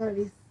know she's going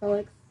to be so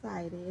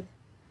excited.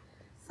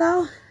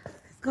 So,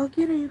 let's go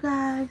get her, you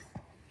guys.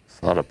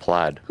 It's not a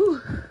plaid.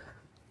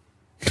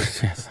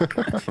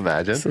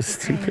 Imagine. So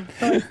stupid. I'm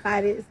so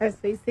excited. It's her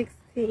sweet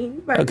 16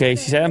 birthday. Okay,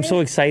 she said, I'm so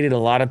excited a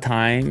lot of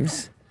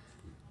times.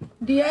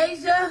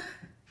 Deasia,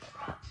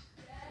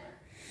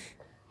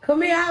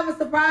 come here. I have a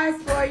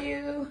surprise for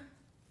you.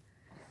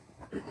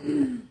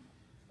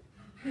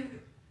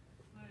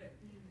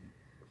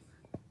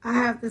 I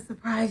have to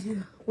surprise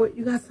you. What,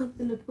 you got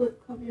something to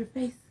cover your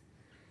face?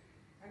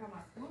 I got my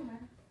spoon, man.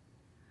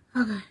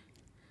 Okay.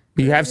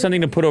 You have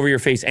something to put over your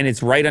face, and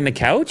it's right on the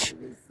couch?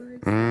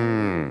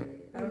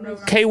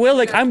 Okay, Will,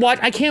 like,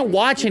 I can't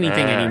watch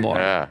anything anymore.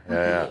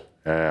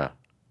 Yeah.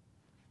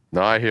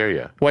 No, I hear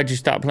you. Why'd you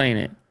stop playing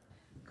it?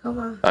 Come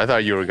on. I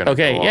thought you were gonna.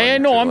 Okay, go yeah,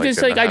 on no, to, I'm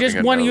just like, I just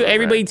having want you, another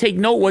everybody event. take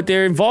note what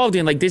they're involved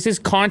in. Like, this is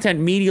content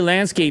media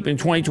landscape in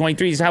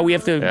 2023. This is how we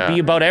have to be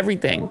about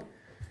everything.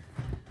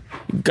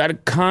 You gotta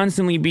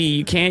constantly be,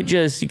 you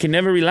can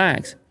never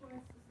relax.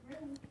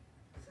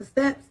 So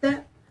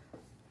step.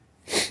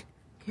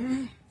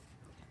 Okay.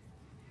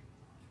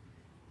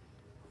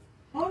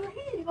 Hold her hand.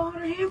 You gonna hold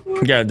her hand for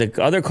me? Yeah,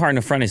 the other car in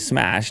the front is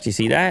smashed. You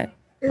see that?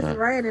 It's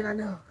raining, I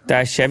know.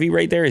 That Chevy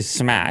right there is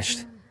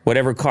smashed.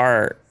 Whatever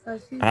car, So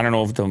she's I don't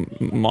know if the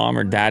mom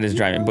or dad is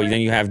driving, but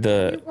then you have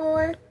the keep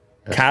going.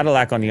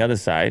 Cadillac on the other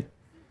side.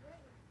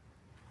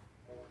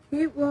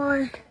 Keep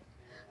going.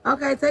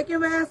 Okay, take your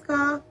mask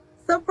off.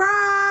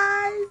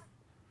 Surprise!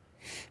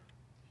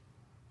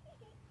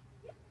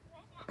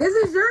 This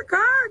is your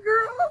car,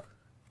 girl.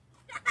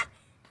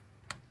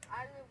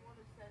 I didn't want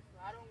a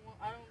Tesla.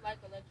 I don't like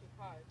electric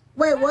cars.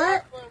 Wait, I what?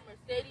 asked for a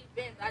Mercedes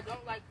Benz. I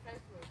don't like Tesla.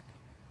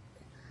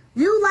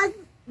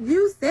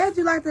 You said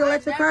you like the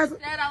electric I cars.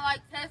 never said I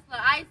like Tesla.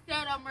 I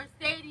said a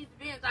Mercedes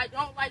Benz. I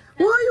don't like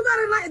Tesla. Well, you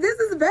gotta like. This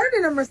is better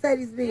than a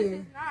Mercedes This is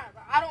Benz. not.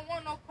 I don't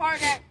want no car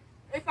that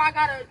if I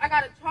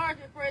gotta charge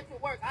it for it to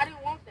work. I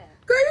didn't want that.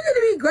 Girl, you need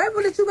to be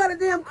grateful that you got a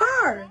damn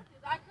car.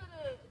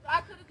 I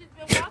could have just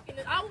been walking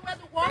it. I would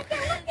rather walk it.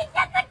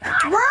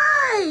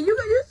 Right. You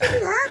should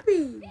be happy.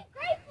 You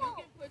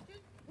can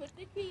put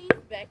the keys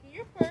back in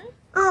your purse.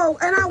 Oh,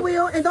 and I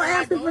will. And don't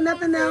ask me for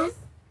nothing else.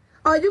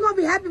 Oh, you're gonna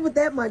be happy with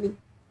that money.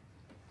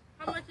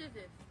 How much is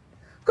it?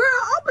 Girl,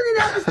 open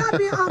it up and stop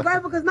being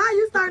ungrateful, because now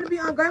you starting to be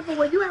ungrateful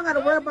when you ain't got to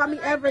worry about me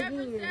ever I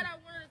never again. said I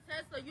wanted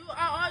a Tesla.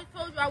 I always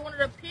told you I wanted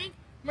a pink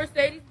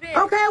Mercedes Benz.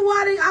 Okay, well,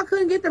 I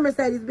couldn't get the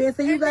Mercedes Benz,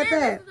 so you got then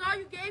that. This is all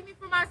you gave me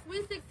for my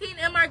Sweet 16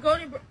 and my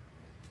Golden.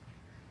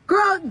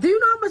 Girl, do you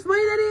know how much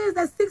money that is?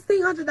 That's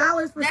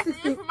 $1,600 for That's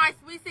 16. it for my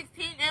Sweet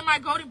 16 and my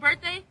Golden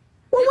birthday.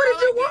 Well, what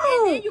did you And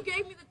want? then you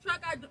gave me the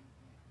truck.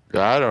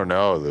 I don't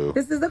know, Lou.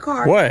 This is the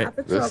car. What? Not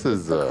the This truck.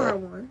 is, the car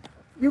one.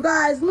 You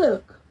guys,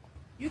 look.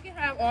 You can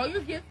have all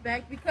your gifts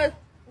back because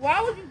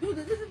why would you do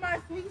this? This is my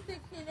Sweet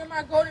 16 and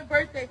my Golden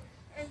birthday,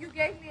 and you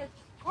gave me a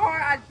car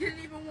I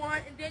didn't even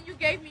want, and then you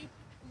gave me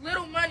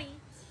little money.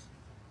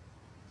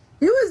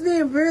 You was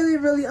being really,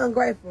 really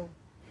ungrateful.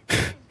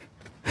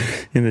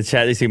 In the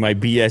chat, they say my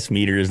BS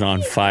meter is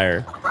on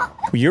fire.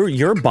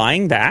 You're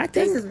buying back?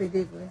 This is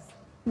ridiculous.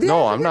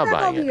 No, I'm Get not back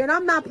buying over it. here, and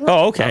I'm not playing.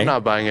 Oh, okay. I'm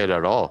not buying it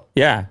at all.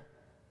 Yeah.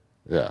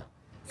 Yeah.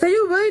 So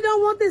you really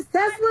don't want this I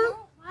Tesla? don't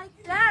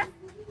like that.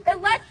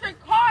 Electric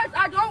cars,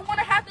 I don't want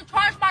to have to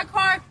charge my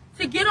car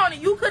to get on it.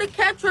 You could have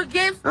kept your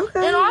gifts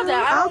Okay, and all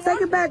that. I I'll don't take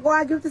want it back or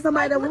I'll give it to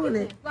somebody that look at want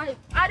this. it. Like,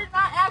 I did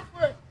not ask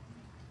for it.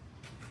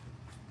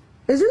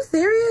 Is you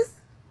serious?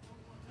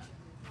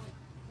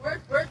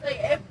 Worst birthday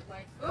ever.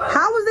 Like, ugh.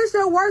 How was this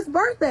your worst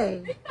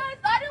birthday? Because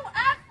I didn't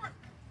ask for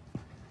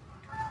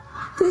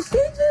it. Did she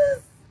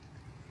just?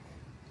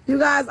 You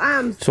guys, I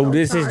am So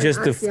this is sorry. just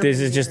I see this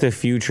over is just here. the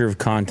future of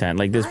content.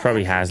 Like this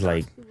probably has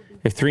like,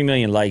 if 3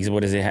 million likes,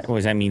 what does it? What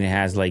does that mean? It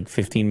has like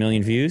 15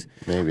 million views.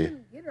 Maybe.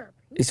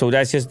 So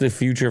that's just the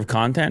future of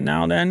content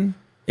now. Then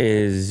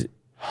is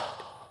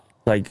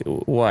like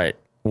what?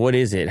 What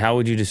is it? How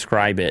would you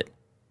describe it?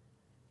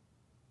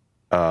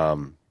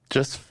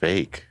 Just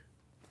fake.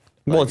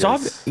 Well, it's Like,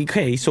 off.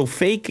 Okay, so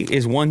fake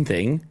is one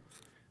thing,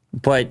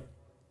 but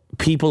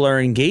people are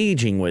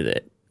engaging with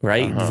it,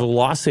 right?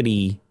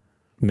 Velocity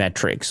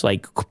metrics,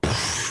 like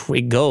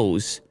it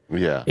goes,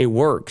 Yeah. it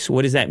works.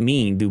 What does that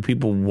mean? Do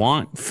people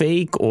want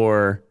fake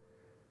or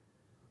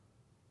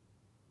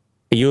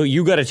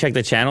you got to check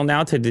the channel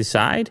now to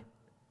decide?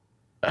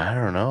 I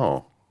don't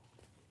know.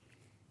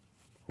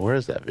 Where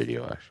is that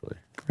video actually?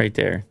 Right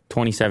there,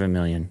 27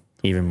 million,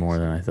 even more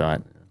than I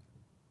thought.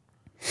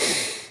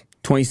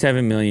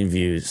 27 million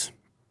views.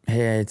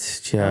 It's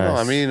just. No,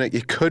 I mean,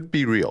 it could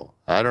be real.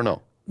 I don't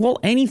know. Well,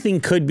 anything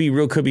could be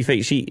real, could be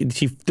fake. She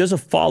does a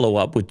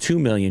follow-up with 2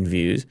 million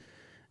views.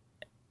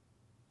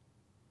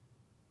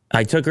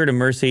 I took her to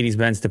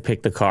Mercedes-Benz to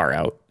pick the car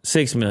out.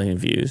 6 million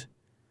views.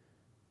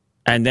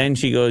 And then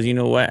she goes, you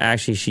know what?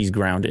 Actually, she's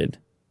grounded.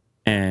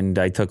 And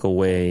I took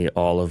away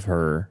all of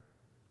her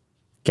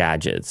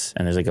gadgets.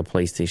 And there's like a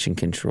PlayStation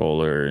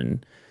controller.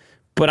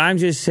 But I'm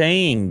just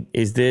saying,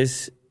 is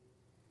this...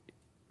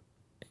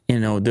 You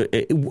know,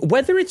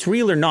 whether it's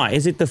real or not,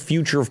 is it the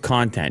future of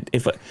content?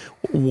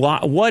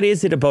 What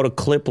is it about a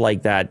clip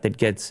like that that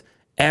gets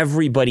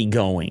everybody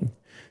going?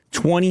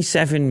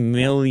 27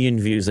 million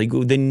views. Like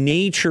the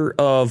nature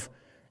of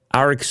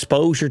our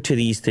exposure to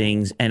these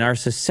things and our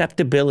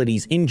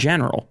susceptibilities in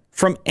general,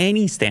 from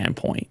any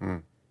standpoint,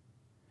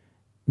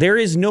 There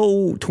is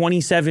no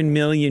 27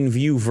 million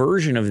view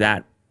version of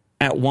that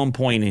at one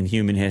point in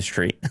human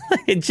history.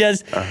 It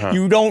just,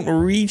 you don't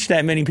reach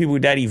that many people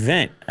with that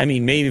event. I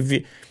mean, maybe if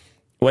you,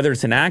 whether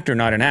it's an act or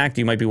not an act,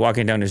 you might be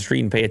walking down the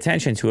street and pay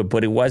attention to it,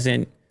 but it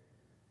wasn't,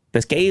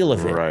 the scale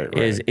of it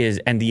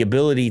is and the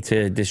ability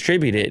to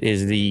distribute it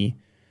is the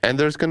And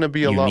there's going to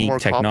be a lot more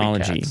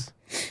technology.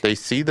 copycats. They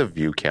see the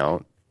view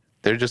count.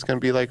 They're just going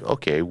to be like,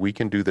 okay, we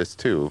can do this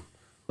too.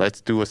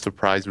 Let's do a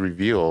surprise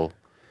reveal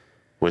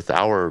with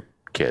our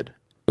kid,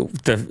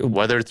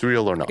 whether it's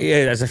real or not.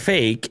 As a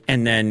fake,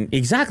 and then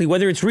exactly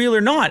whether it's real or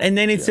not. And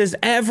then it says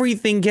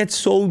everything gets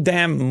so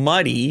damn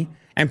muddy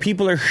and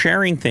people are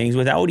sharing things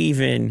without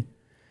even,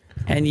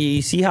 and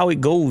you see how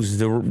it goes,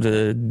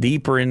 the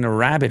deeper in the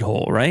rabbit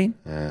hole, right?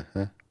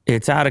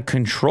 It's out of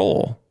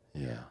control.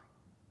 Yeah.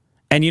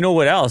 And you know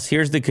what else?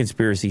 Here's the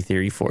conspiracy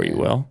theory for you,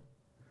 Will.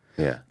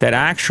 Yeah. That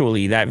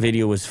actually that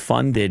video was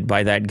funded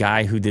by that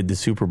guy who did the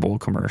Super Bowl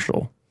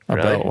commercial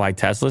about why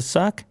Teslas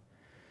suck.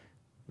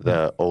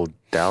 The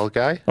Odell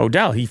guy?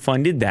 Odell, he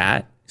funded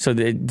that so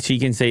that she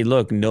can say,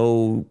 look,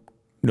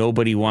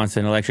 nobody wants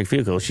an electric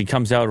vehicle. She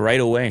comes out right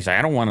away and says,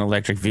 I don't want an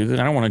electric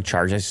vehicle. I don't want to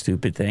charge that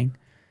stupid thing.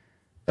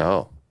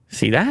 Oh.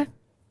 See that?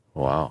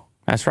 Wow.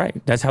 That's right.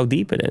 That's how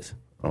deep it is.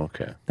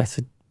 Okay. That's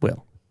it.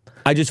 Will.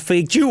 I just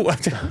faked you.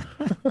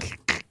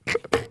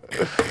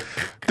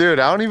 Dude,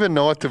 I don't even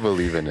know what to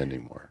believe in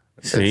anymore.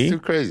 See? It's too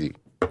crazy.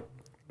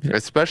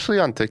 Especially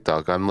on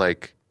TikTok. I'm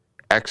like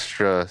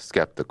extra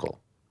skeptical.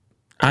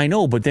 I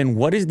know, but then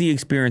what is the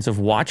experience of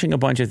watching a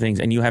bunch of things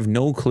and you have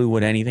no clue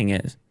what anything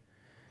is?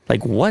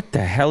 Like, what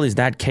the hell is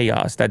that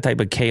chaos, that type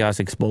of chaos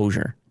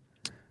exposure?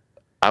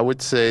 I would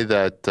say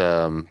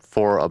that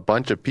for a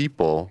bunch of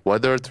people,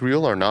 whether it's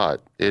real or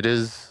not, it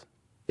is,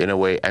 in a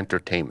way,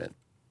 entertainment.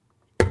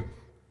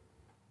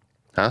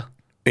 Huh?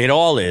 It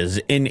all is.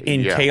 In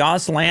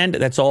Chaos Land,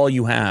 that's all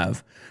you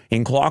have.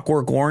 In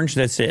Clockwork Orange,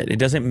 that's it. It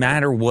doesn't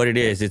matter what it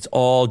is. It's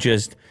all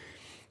just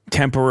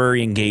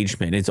temporary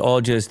engagement. It's all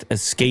just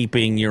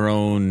escaping your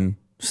own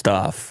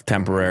stuff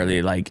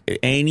temporarily. Like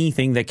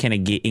anything that can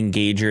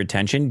engage your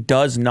attention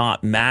does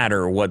not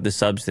matter what the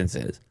substance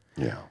is.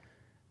 Yeah.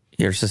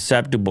 You're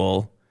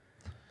susceptible.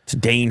 It's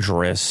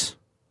dangerous.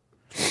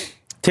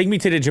 Take me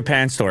to the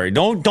Japan story.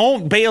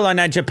 Don't bail on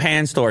that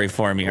Japan story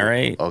for me, all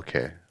right?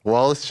 Okay.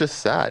 Well, it's just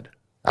sad.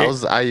 Yeah.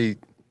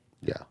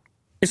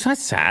 It's not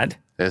sad.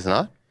 It's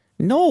not?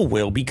 No,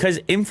 Will, because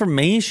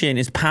information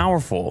is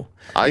powerful.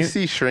 I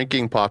see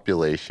shrinking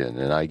population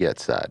and I get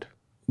sad.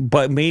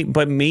 But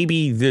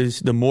maybe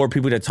the more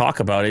people that talk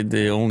about it,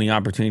 the only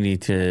opportunity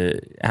to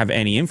have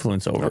any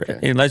influence over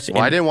it.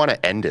 I didn't want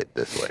to end it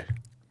this way.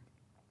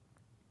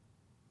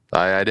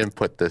 I didn't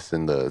put this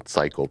in the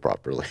cycle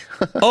properly.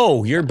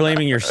 Oh, you're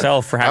blaming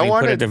yourself for having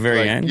put it at the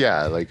very end?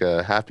 Yeah, like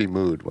a happy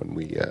mood when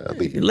we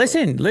leave.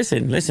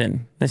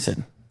 Listen.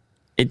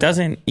 It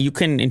doesn't, you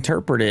can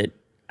interpret it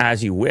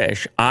as you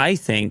wish. I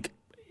think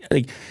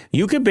like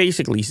you could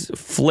basically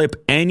flip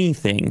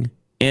anything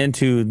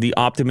into the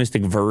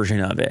optimistic version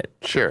of it.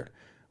 Sure.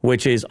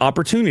 Which is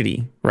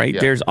opportunity, right?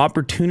 Yeah. There's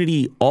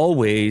opportunity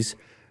always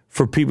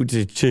for people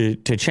to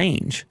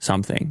change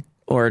something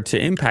or to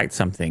impact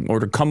something or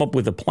to come up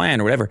with a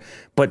plan or whatever.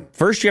 But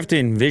first you have to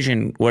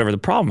envision whatever the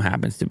problem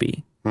happens to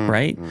be,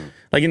 right?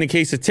 Like in the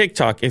case of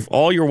TikTok, if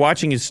all you're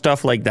watching is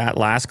stuff like that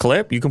last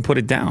clip, you can put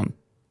it down.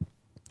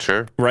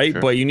 Sure. Right?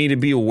 Sure. But you need to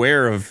be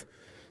aware of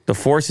the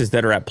forces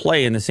that are at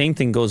play. And the same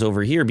thing goes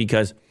over here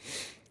because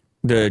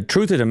the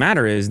truth of the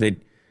matter is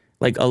that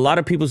like a lot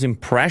of people's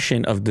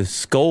impression of the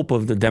scope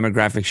of the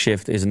demographic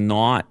shift is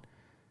not,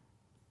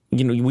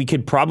 we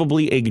could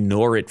probably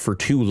ignore it for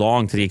too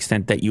long to the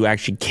extent that you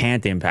actually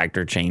can't impact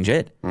or change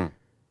it.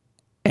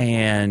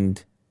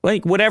 And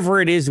like whatever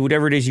it is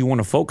you want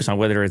to focus on,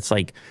 whether it's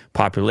like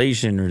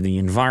population or the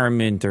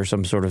environment or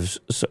some sort of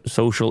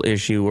social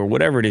issue or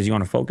whatever it is you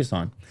want to focus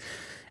on.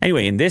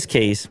 Anyway, in this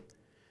case,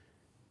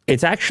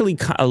 it's actually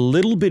a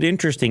little bit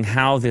interesting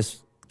how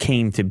this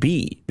came to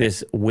be,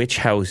 this witch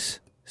house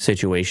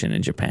situation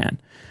in Japan.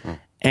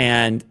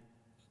 And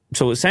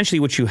so essentially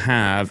what you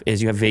have is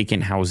you have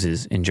vacant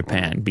houses in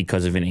Japan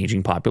because of an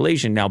aging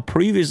population. Now,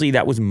 previously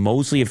that was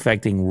mostly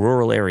affecting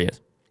rural areas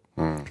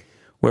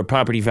where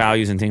property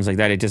values and things like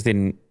that, it just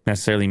didn't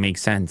necessarily make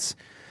sense.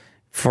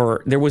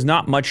 There was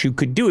not much you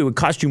could do. It would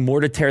cost you more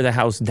to tear the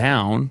house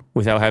down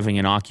without having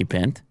an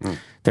occupant.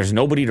 There's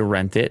nobody to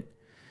rent it.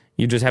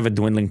 You just have a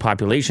dwindling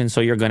population,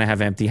 so you're going to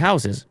have empty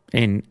houses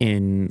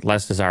in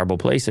less desirable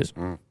places.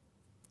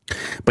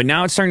 But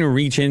now it's starting to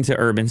reach into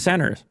urban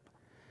centers.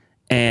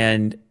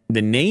 And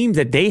the name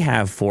that they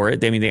have for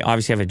it, I mean, they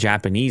obviously have a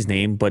Japanese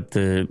name, but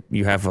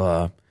you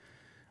have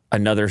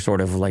another sort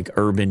of like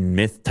urban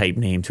myth type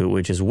name to it,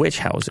 which is witch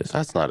houses.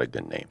 That's not a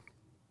good name.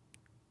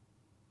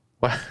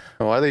 Why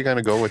are they going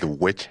to go with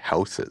witch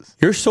houses?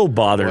 You're so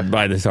bothered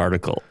by this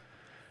article.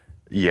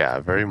 Yeah,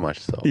 very much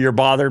so. You're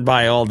bothered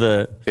by all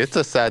the... It's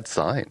a sad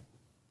sign,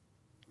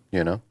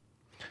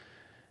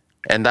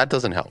 And that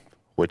doesn't help.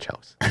 Witch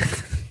house.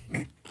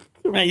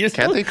 Man,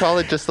 Can't they call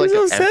it just like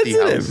an empty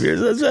house?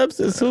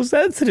 You're so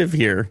sensitive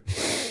here.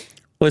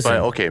 Listen,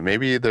 But okay,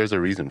 maybe there's a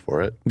reason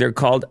for it. they're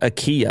called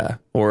IKEA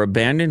or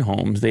abandoned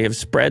homes. They have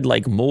spread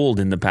like mold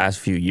in the past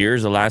few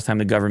years. The last time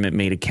the government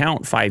made a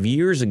count 5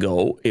 years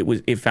ago,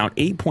 it found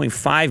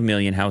 8.5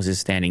 million houses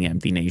standing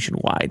empty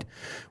nationwide,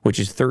 which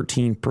is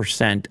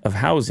 13% of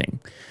housing.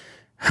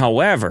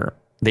 However,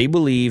 they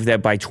believe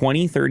that by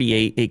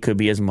 2038, it could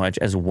be as much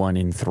as 1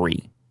 in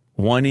 3.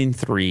 1 in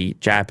 3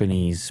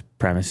 Japanese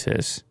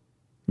premises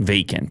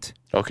vacant.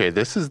 Okay,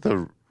 this is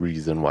the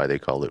reason why they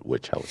call it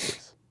witch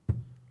houses.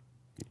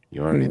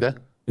 You want to read that?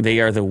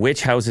 They are the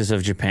witch houses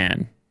of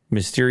Japan,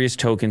 mysterious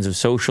tokens of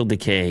social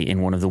decay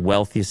in one of the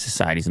wealthiest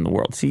societies in the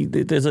world. See,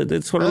 it's sort of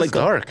That's like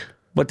dark.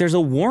 but there's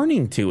a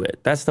warning to it.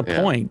 That's the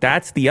point.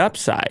 That's the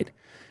upside,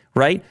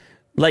 right?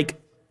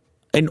 Like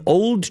an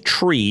old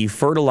tree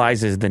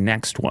fertilizes the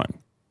next one.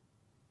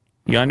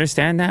 You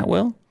understand that,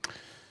 Will?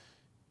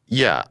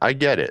 Yeah, I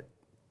get it.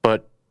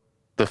 But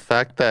the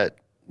fact that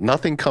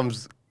nothing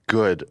comes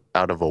good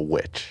out of a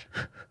witch.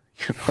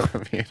 You know what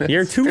I mean?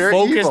 You're It's too very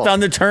focused evil. on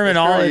the It's very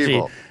terminology.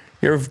 evil.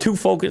 You're too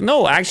focused.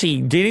 No,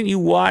 actually, didn't you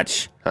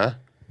watch? Huh?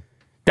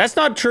 That's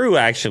not true,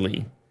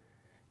 actually.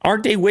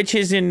 Aren't they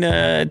witches in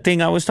the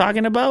thing I was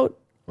talking about?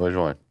 Which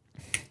one?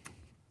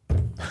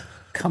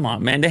 Come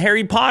on, man. The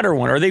Harry Potter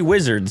one. Are they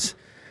wizards?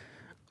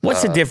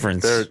 What's the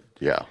difference?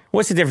 Yeah,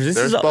 What's the difference?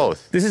 There's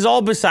both. This is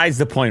all besides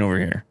the point over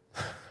here.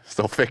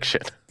 still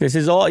fiction. This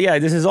is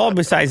all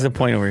besides the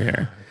point over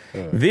here.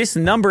 This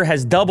number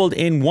has doubled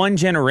in one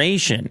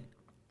generation.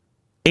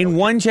 In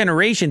one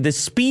generation, the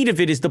speed of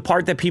it is the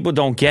part that people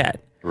don't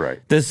get. Right.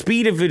 The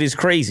speed of it is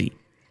crazy.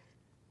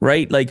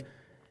 Right? Like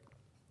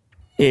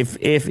if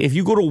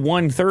you go to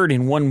 1/3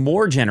 in one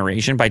more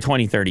generation by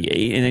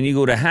 2038, and then you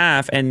go to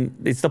half, and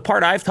it's the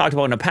part I've talked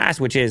about in the past,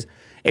 which is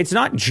it's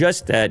not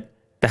just that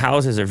the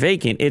houses are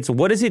vacant, it's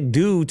what does it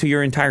do to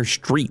your entire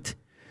street?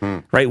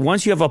 Right?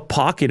 Once you have a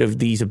pocket of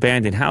these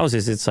abandoned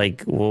houses, it's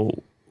like, well,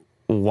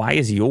 why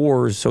is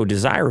yours so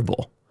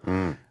desirable?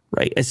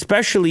 Right?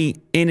 Especially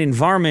in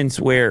environments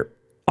where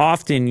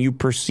often you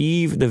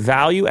perceive the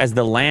value as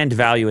the land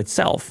value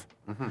itself.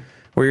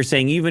 Where you're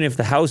saying even if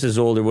the house is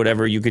old or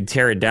whatever, you could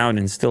tear it down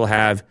and still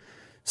have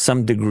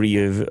some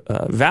degree of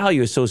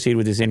value associated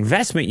with this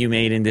investment you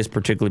made in this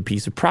particular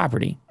piece of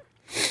property.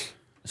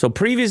 So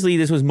previously,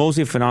 this was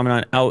mostly a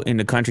phenomenon out in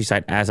the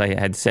countryside, as I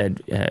had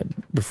said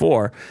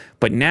before.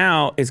 But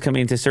now it's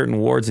coming into certain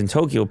wards in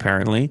Tokyo,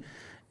 apparently,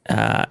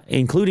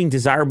 including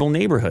desirable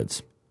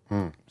neighborhoods.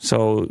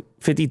 So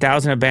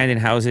 50,000 abandoned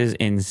houses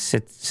in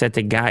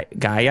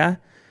Setagaya,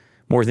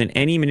 more than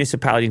any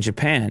municipality in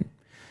Japan.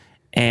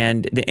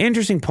 And the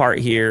interesting part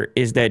here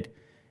is that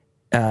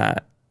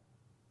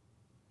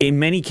in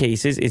many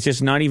cases, it's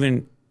just not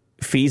even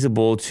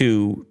feasible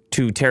to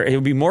tear. It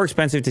would be more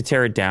expensive to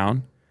tear it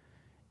down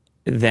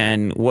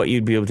than what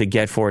you'd be able to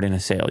get for it in a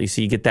sale. You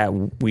see, you get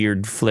that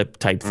weird flip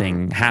type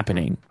thing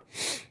happening.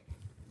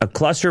 A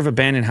cluster of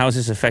abandoned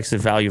houses affects the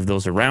value of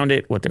those around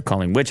it, what they're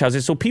calling witch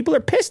houses. So people are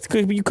pissed.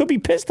 You could be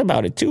pissed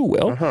about it too,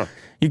 Will.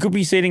 You could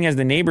be sitting as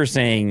the neighbor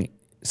saying,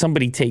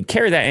 somebody take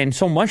care of that. And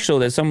so much so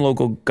that some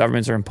local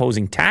governments are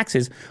imposing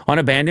taxes on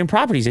abandoned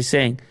properties. They're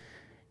saying,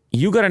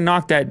 you got to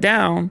knock that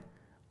down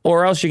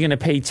or else you're going to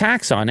pay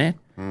tax on it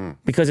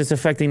because it's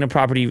affecting the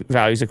property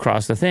values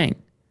across the thing.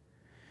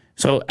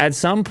 So at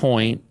some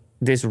point,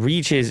 this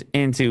reaches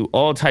into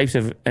all types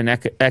of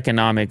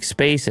economic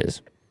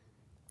spaces.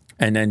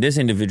 And then this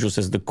individual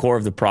says the core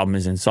of the problem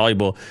is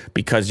insoluble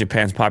because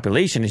Japan's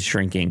population is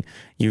shrinking.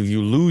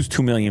 You lose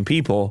 2 million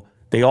people.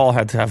 They all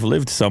had to have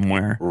lived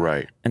somewhere.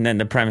 Right. And then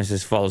the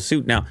premises follow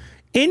suit. Now,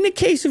 in the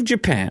case of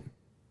Japan,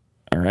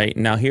 all right,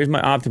 now here's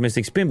my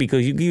optimistic spin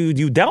because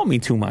you doubt me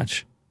too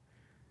much.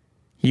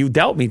 You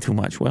doubt me too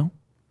much, Will.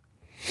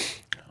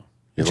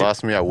 You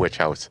lost me at witch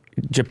house.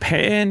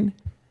 Japan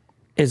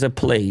is a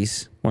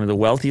place, one of the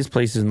wealthiest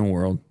places in the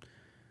world,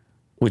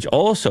 which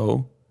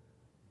also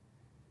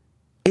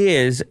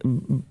is,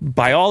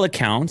 by all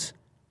accounts,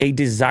 a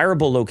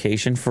desirable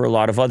location for a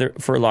lot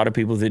of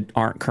people that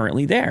aren't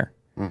currently there,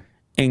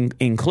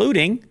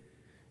 including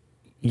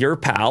your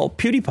pal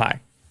PewDiePie.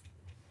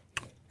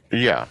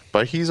 Yeah,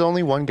 but he's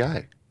only one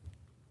guy.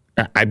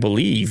 I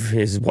believe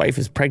his wife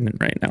is pregnant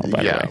right now.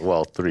 By the way,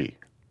 well, 3.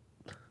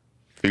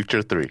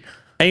 Future 3.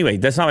 Anyway,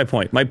 that's not my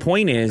point. My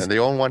point is, And they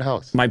own one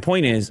house. my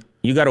point is,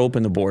 you got to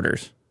open the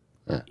borders.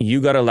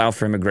 You got to allow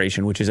for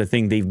immigration, which is a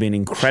thing they've been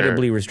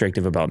incredibly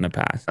restrictive about in the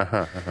past.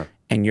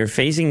 And you're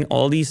facing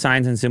all these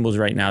signs and symbols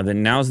right now that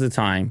now's the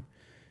time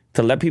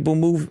to let people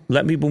move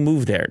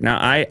there. Now,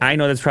 I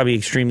know that's probably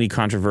extremely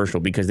controversial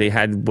because they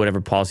had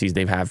whatever policies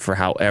they've had for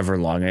however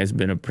long. It's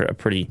been a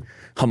pretty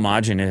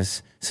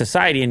homogenous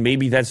society, and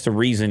maybe that's the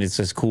reason it's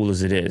as cool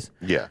as it is.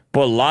 Yeah.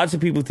 But lots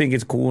of people think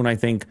it's cool, and I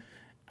think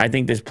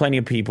there's plenty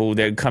of people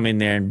that come in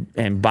there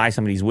and buy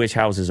some of these witch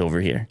houses over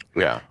here.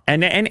 Yeah.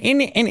 And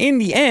in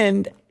the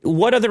end,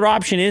 what other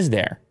option is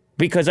there?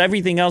 Because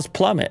everything else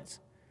plummets.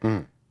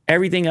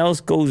 Everything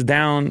else goes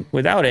down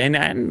without it.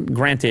 And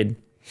granted,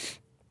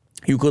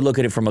 you could look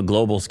at it from a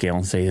global scale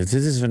and say, this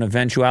is an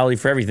eventuality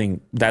for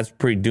everything. That's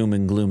pretty doom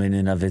and gloom in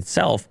and of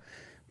itself.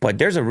 But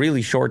there's a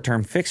really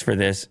short-term fix for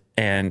this,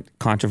 and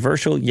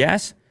controversial,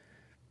 yes,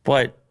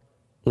 but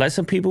let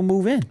some people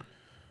move in.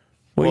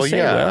 What do you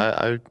say,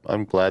 Will?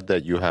 I'm glad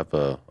that you have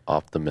a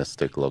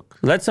optimistic look.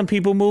 Let some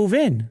people move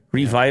in,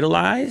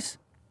 revitalize,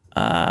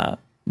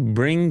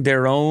 bring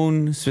their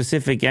own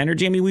specific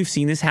energy. I mean, we've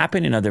seen this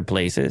happen in other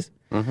places.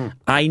 Mm-hmm.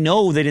 I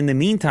know that in the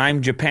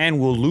meantime, Japan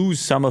will lose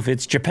some of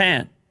its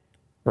Japan,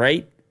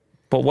 right?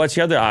 But what's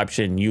the other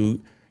option?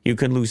 You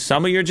can lose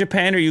some of your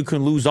Japan, or you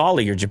can lose all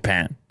of your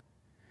Japan.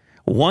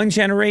 One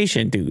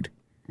generation, dude.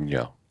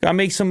 Yeah. Gotta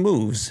make some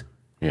moves.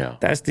 Yeah.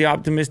 That's the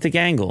optimistic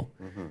angle.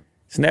 Mm-hmm.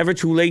 It's never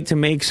too late to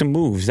make some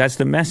moves. That's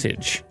the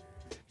message.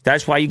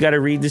 That's why you gotta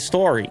read the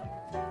story.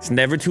 It's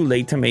never too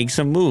late to make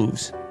some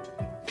moves.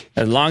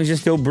 As long as you're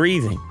still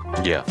breathing.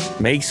 Yeah.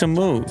 Make some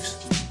moves.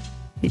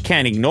 You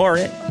can't ignore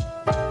it.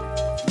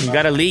 You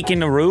got a leak in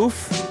the roof?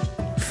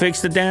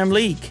 Fix the damn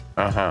leak.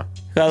 Uh-huh.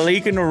 Got a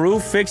leak in the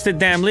roof? Fix the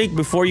damn leak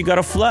before you got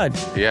a flood.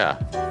 Yeah.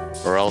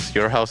 Or else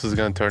your house is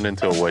going to turn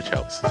into a witch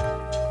house.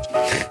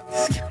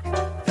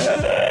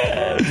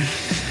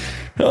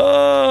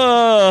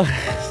 Oh,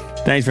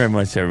 thanks very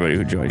much to everybody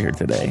who joined here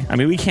today. I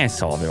mean, we can't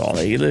solve it all.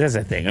 That's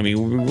the thing. I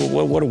mean,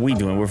 what are we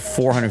doing? We're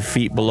 400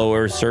 feet below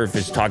Earth's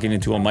surface talking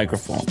into a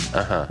microphone.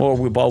 Uh-huh. Or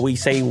we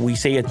say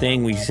a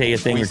thing, we say a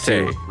thing or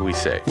two. We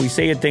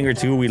say a thing or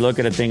two, we look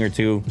at a thing or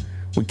two,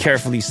 we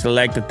carefully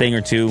select a thing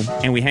or two,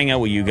 and we hang out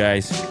with you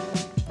guys.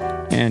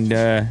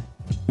 And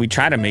we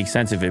try to make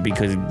sense of it,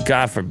 because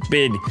God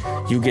forbid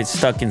you get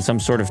stuck in some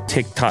sort of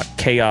TikTok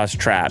chaos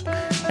trap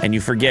and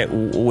you forget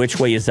which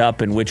way is up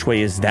and which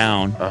way is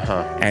down.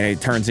 Uh-huh. And it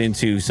turns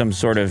into some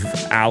sort of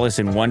Alice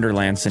in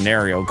Wonderland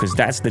scenario, because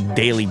that's the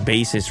daily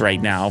basis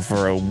right now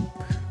for a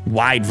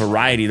wide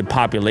variety of the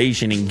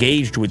population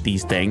engaged with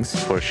these things.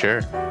 For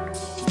sure.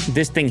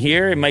 This thing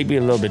here, it might be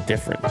a little bit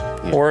different.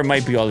 Yeah. Or it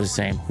might be all the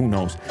same. Who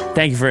knows?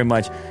 Thank you very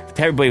much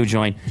to everybody who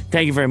joined.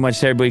 Thank you very much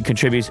to everybody who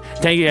contributes.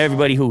 Thank you to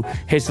everybody who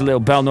hits the little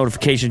bell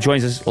notification,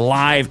 joins us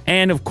live,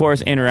 and of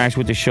course interacts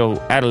with the show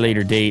at a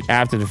later date,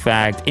 after the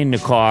fact, in the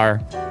car,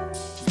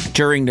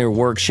 during their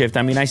work shift.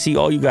 I mean, I see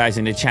all you guys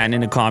in the chat and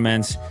in the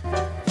comments.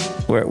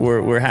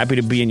 We're happy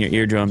to be in your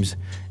eardrums,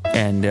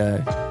 and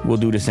we'll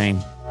do the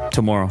same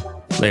tomorrow.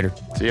 Later.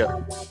 See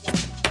ya.